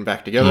teams getting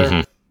back together.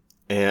 Mhm.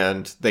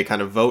 And they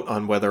kind of vote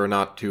on whether or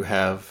not to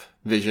have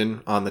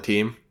Vision on the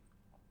team.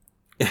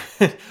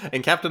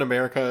 And Captain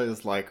America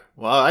is like,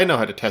 well, I know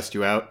how to test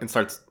you out, and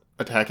starts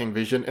attacking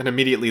Vision and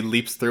immediately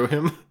leaps through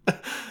him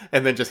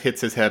and then just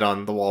hits his head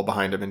on the wall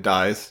behind him and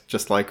dies,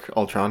 just like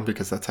Ultron,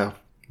 because that's how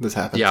this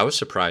happens. Yeah, I was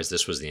surprised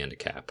this was the end of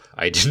Cap.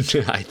 I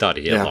didn't. I thought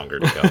he had longer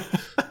to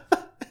go.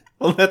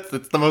 Well,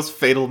 that's the most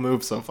fatal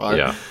move so far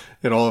Yeah.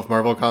 in all of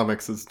Marvel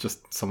Comics, is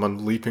just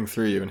someone leaping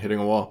through you and hitting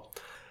a wall.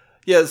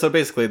 Yeah, so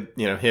basically,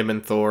 you know, him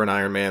and Thor and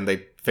Iron Man,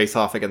 they face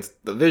off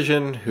against the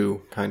Vision,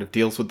 who kind of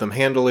deals with them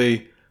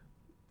handily.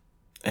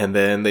 And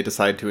then they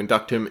decide to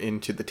induct him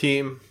into the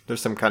team.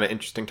 There's some kind of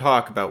interesting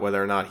talk about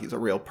whether or not he's a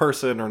real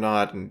person or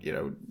not, and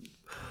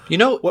You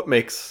know, what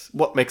makes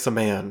a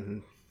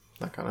man.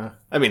 That kind of.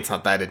 I mean, it's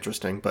not that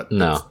interesting, but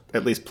No. it's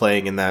at least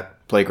playing in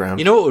that playground.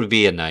 you know what would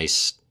be a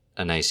nice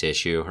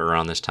issue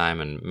around this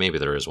time, and maybe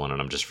there is one and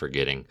I'm just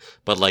forgetting,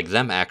 but like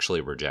them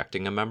actually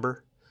rejecting a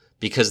member,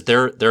 because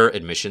their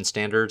admission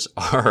standards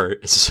are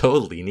so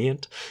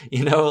lenient,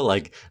 you know,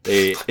 like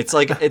it's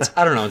I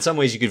don't know, in some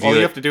ways you could view All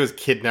you it, have to do is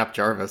kidnap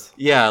Jarvis.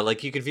 yeah,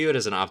 like you could view it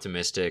as an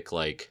optimistic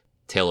like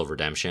tale of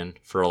redemption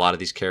for a lot of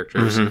these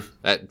characters,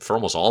 for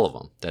almost all of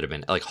them that have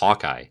been like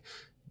Hawkeye,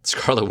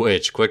 Scarlet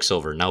Witch,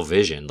 Quicksilver, now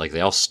Vision, like they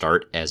all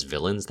start as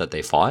villains that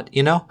they fought,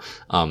 you know?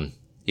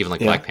 Even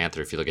like Black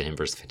Panther, if you look at him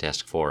versus the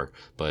Fantastic Four,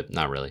 but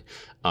not really.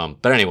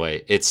 But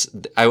anyway,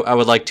 I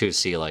would like to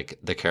see like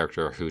the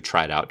character who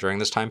tried out during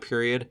this time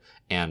period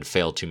and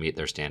failed to meet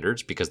their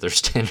standards, because their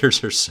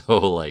standards are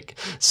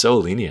so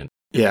lenient.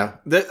 Yeah,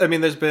 I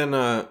mean, there's been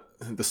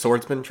the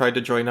Swordsman tried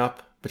to join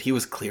up, but he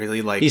was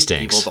clearly like He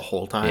stinks. evil the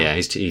whole time. Yeah,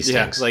 he stinks.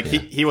 Yeah, like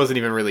he wasn't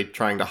even really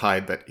trying to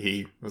hide that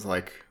he was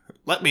like,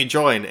 let me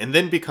join and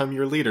then become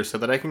your leader so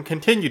that I can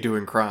continue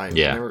doing crime.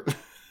 Yeah.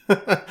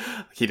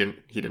 He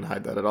didn't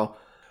hide that at all.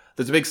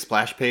 There's a big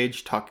splash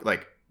page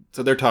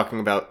so they're talking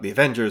about the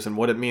Avengers and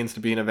what it means to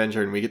be an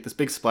Avenger, and we get this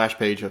big splash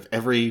page of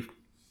every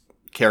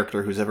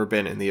character who's ever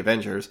been in the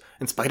Avengers,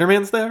 and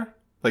Spider-Man's there.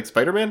 Like,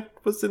 Spider-Man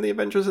was in the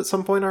Avengers at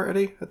some point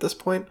already at this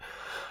point,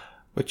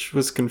 which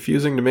was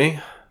confusing to me,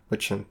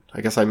 which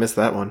I guess I missed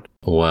that one.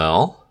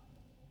 Well,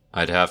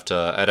 I'd have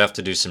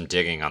to do some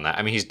digging on that.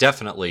 I mean, he's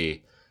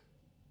definitely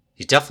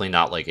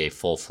not like a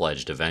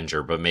full-fledged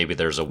Avenger, but maybe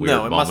there's a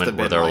weird moment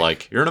where they're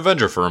like, you're an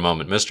Avenger for a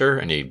moment, mister,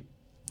 and he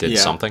did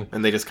something.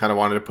 And they just kind of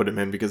wanted to put him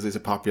in because he's a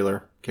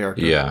popular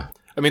character. Yeah.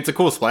 I mean, it's a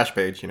cool splash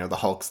page, you know, the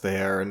Hulk's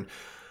there and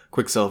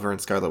Quicksilver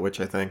and Scarlet Witch,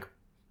 I think.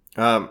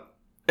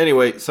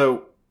 Anyway,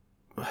 so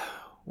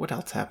what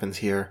else happens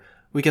here?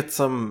 We get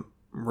some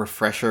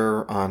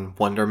refresher on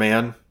Wonder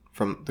Man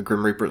from the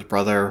Grim Reaper's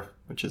brother,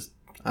 which is,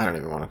 I don't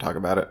even want to talk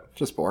about it.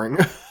 Just boring.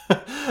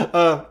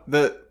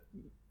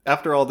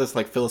 After all this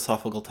like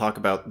philosophical talk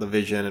about the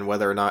Vision and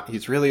whether or not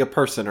he's really a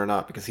person or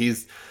not, because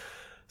he's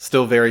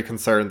still very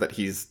concerned that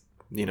he's,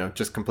 you know,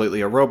 just completely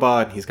a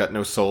robot and he's got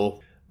no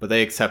soul. But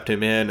they accept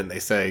him in, and they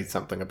say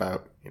something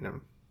about, you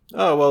know,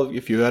 oh, well,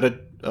 if you had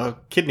a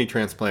kidney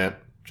transplant,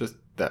 just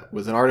that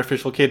was an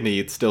artificial kidney,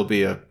 you'd still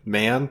be a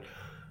man.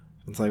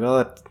 It's like, well,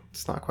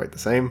 that's not quite the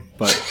same.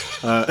 But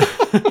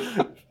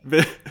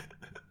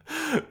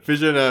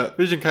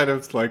Vision kind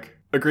of like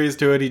agrees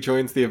to it. He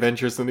joins the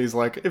Avengers, and he's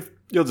like, if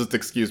you'll just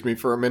excuse me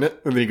for a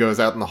minute. And then he goes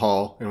out in the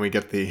hall, and we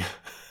get the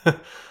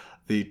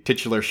the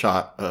titular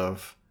shot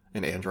of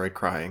an android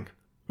crying,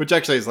 which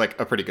actually is like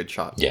a pretty good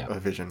shot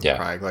of Vision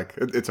crying. Like,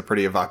 it's a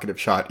pretty evocative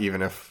shot,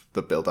 even if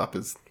the build-up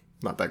is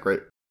not that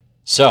great.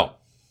 So,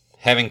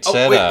 having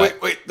said...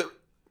 wait.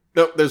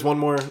 No, there's one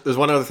more. There's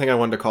one other thing I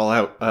wanted to call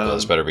out.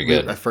 This better be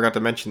good. I forgot to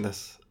mention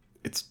this.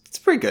 It's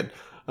pretty good.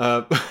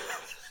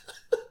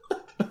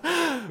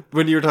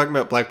 When you were talking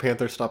about Black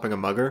Panther stopping a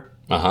mugger,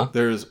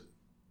 there's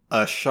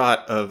a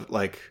shot of,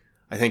 like,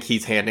 I think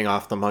he's handing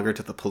off the mugger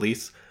to the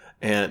police,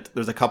 and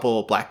there's a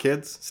couple black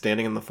kids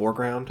standing in the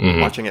foreground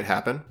watching it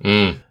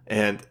happen.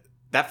 And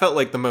that felt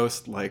like the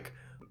most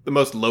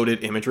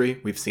loaded imagery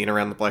we've seen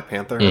around the Black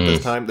Panther at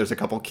this time. There's a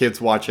couple kids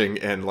watching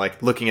and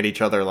like looking at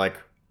each other like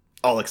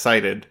all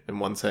excited, and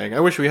one saying,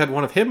 I wish we had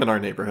one of him in our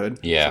neighborhood.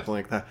 Yeah. Something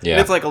like that. Yeah.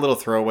 And it's like a little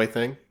throwaway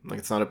thing. Like,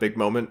 it's not a big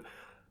moment,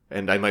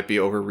 and I might be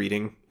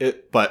overreading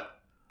it, but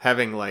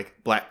having like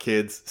black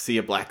kids see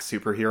a black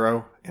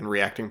superhero and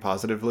reacting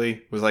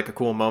positively was like a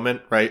cool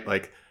moment, right?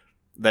 Like,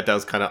 that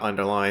does kind of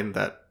underline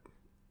that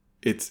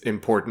it's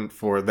important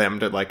for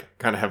them to like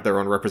kind of have their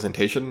own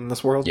representation in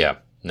this world. Yeah.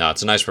 No,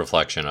 it's a nice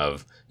reflection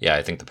of,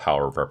 I think the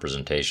power of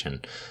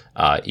representation,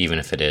 even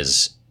if it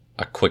is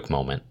a quick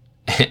moment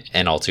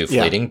and all too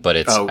fleeting, but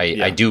it's,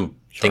 I do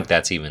think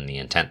that's even the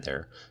intent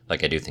there.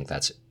 Like, I do think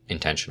that's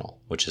intentional,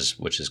 which is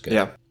good.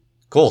 Yeah.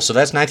 Cool. So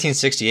that's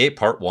 1968,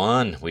 part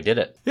 1. We did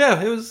it.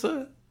 Yeah, it was,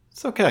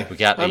 it's okay. We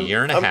got a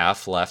year and a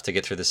half left to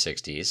get through the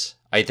 60s.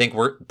 I think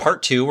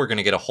part 2, we're going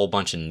to get a whole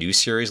bunch of new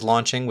series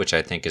launching, which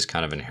I think is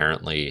kind of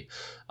inherently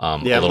a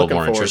little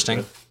more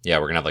interesting. Yeah,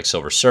 we're going to have like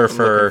Silver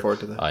Surfer,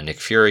 Nick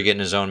Fury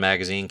getting his own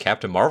magazine,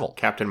 Captain Marvel.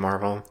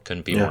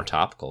 Couldn't be more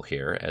topical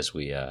here as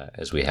we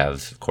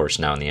have, of course,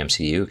 now in the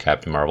MCU,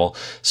 Captain Marvel.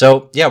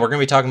 So, yeah, we're going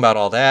to be talking about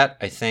all that.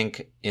 I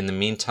think in the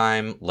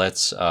meantime,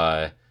 let's,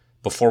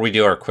 before we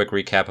do our quick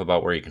recap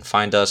about where you can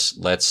find us,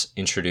 let's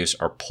introduce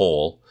our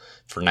poll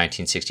for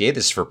 1968.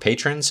 This is for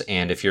patrons,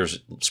 and if you're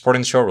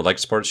supporting the show or would like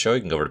to support the show,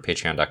 you can go over to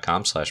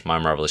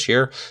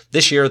patreon.com/mymarvelousyear.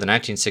 This year, the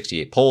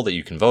 1968 poll that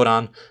you can vote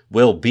on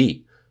will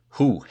be,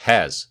 who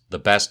has the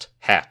best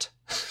hat?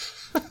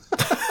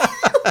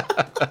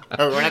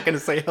 We're not going to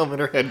say helmet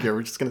or headgear.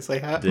 We're just going to say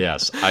hat?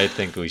 Yes, I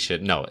think we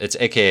should. No, it's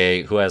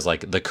AKA who has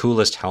like the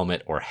coolest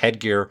helmet or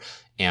headgear,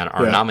 and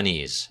our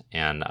nominees.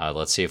 And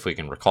let's see if we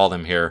can recall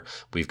them here.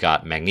 We've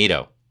got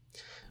Magneto.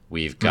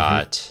 We've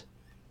got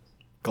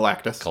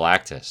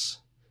Galactus.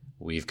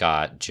 We've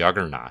got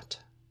Juggernaut.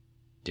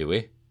 Do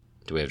we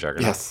have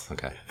Juggernaut? Yes.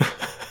 Okay.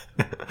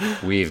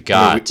 We've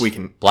got we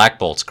can Black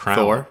Bolt's crown.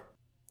 Thor.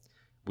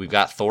 We've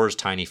got Thor's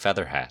tiny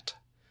feather hat.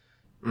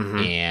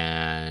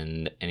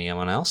 And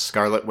anyone else?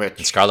 Scarlet Witch.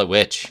 And Scarlet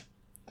Witch.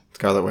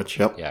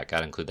 Yep. Yeah, got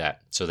to include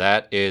that. So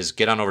that is,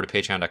 get on over to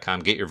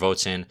patreon.com, get your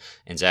votes in,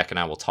 and Zach and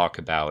I will talk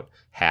about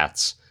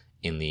hats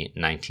in the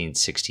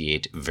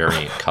 1968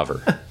 variant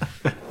cover.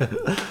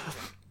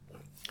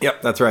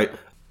 Yep, that's right.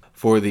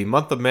 For the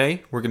month of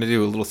May, we're going to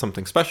do a little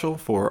something special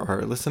for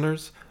our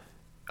listeners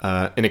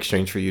in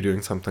exchange for you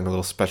doing something a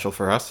little special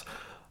for us.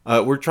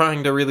 We're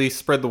trying to really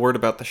spread the word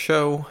about the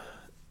show,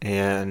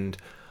 and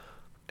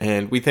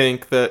we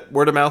think that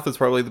word of mouth is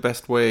probably the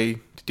best way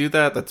to do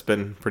that. That's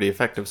been pretty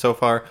effective so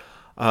far.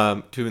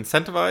 To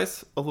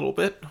incentivize a little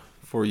bit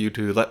for you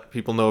to let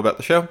people know about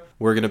the show,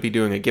 we're going to be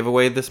doing a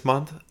giveaway this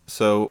month.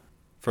 So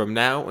from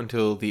now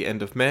until the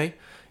end of May,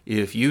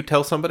 if you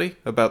tell somebody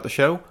about the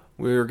show,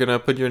 we're going to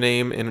put your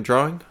name in a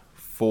drawing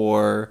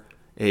for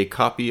a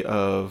copy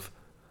of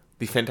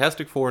the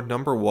Fantastic Four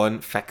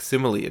 #1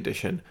 Facsimile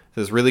Edition.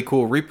 This really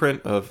cool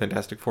reprint of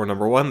Fantastic Four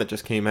 #1 that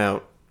just came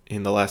out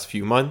in the last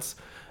few months.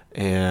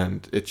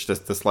 And it's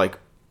just this like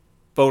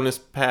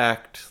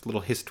bonus-packed,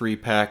 little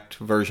history-packed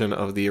version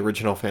of the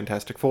original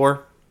Fantastic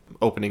Four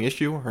opening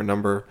issue,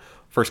 our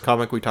first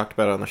comic we talked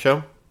about on the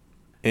show.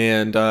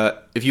 And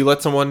if you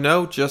let someone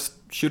know, just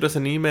shoot us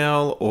an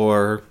email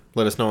or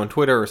let us know on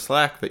Twitter or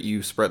Slack that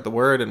you spread the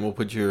word, and we'll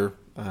put your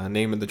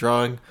name in the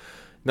drawing.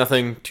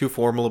 Nothing too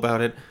formal about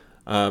it.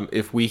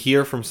 If we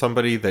hear from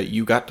somebody that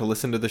you got to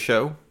listen to the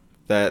show,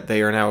 that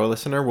they are now a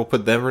listener, we'll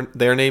put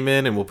their name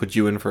in, and we'll put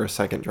you in for a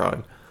second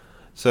drawing.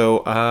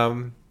 So,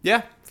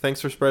 yeah,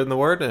 thanks for spreading the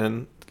word,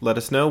 and let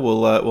us know.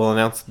 We'll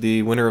announce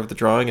the winner of the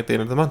drawing at the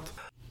end of the month.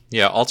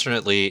 Yeah,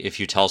 alternately, if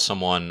you tell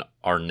someone,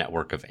 our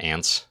network of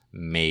ants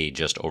may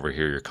just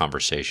overhear your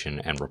conversation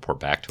and report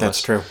back to us.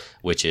 That's true.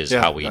 Which is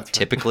how we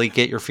typically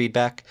get your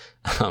feedback.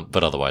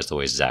 But otherwise, the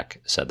ways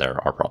Zach said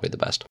there are probably the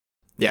best.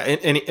 Yeah,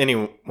 any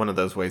one of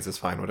those ways is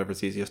fine,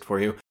 whatever's easiest for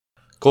you.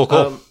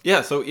 Cool.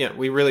 So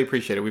we really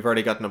appreciate it. We've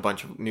already gotten a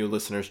bunch of new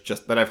listeners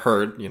just that I've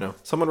heard,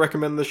 someone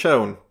recommended the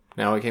show, and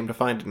now I came to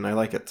find it, and I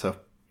like it, so...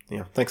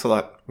 Yeah, thanks a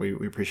lot. We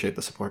appreciate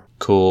the support.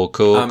 Cool.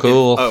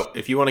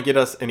 If you want to get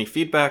us any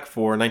feedback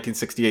for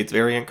 1968's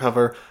variant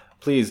cover,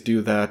 please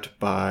do that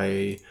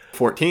by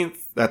 14th.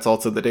 That's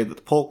also the day that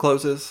the poll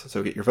closes,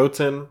 so get your votes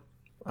in.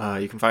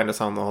 You can find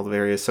us on all the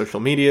various social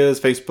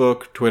medias,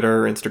 Facebook,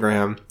 Twitter,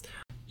 Instagram.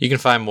 You can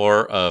find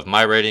more of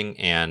my rating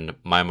and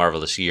My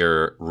Marvelous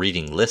Year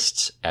reading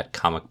lists at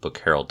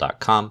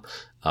comicbookherald.com.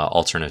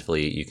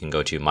 Alternatively, you can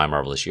go to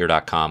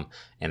mymarvelousyear.com,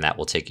 and that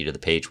will take you to the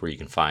page where you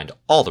can find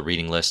all the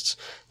reading lists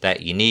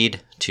that you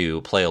need to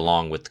play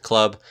along with the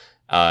club.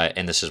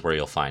 And this is where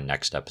you'll find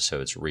next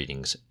episode's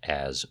readings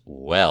as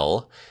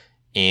well.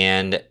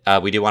 And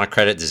we do want to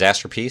credit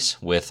Disasterpiece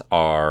with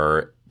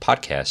our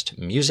podcast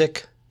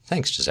music.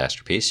 Thanks,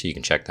 Disasterpiece. So you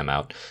can check them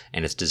out.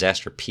 And it's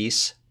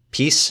Disasterpiece,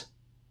 Peace,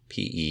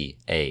 Peace.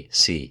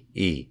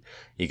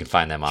 You can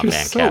find them on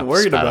Bandcamp,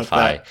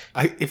 Spotify.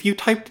 If you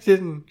typed it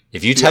in,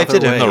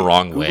 the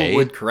wrong Google way,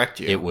 would correct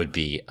you. It would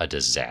be a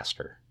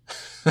disaster.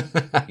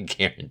 I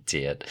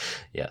guarantee it.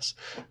 Yes.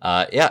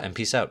 And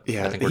peace out.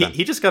 Yeah, I think we're done.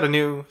 He just got a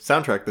new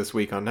soundtrack this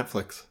week on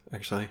Netflix.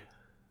 Actually,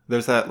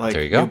 there's that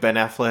new Ben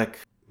Affleck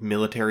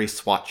military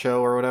SWAT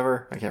show or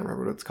whatever. I can't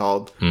remember what it's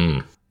called.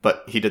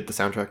 But he did the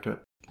soundtrack to it.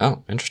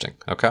 Oh, interesting.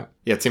 Okay.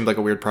 Yeah, it seemed like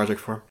a weird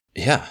project for him.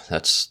 Yeah,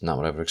 that's not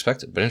what I would have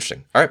expected, but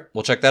interesting. All right,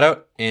 we'll check that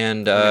out.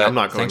 And I'm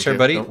not going thanks,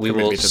 everybody. Don't we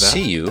will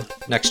see you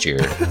next year.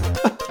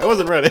 I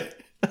wasn't ready.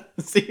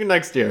 See you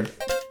next year.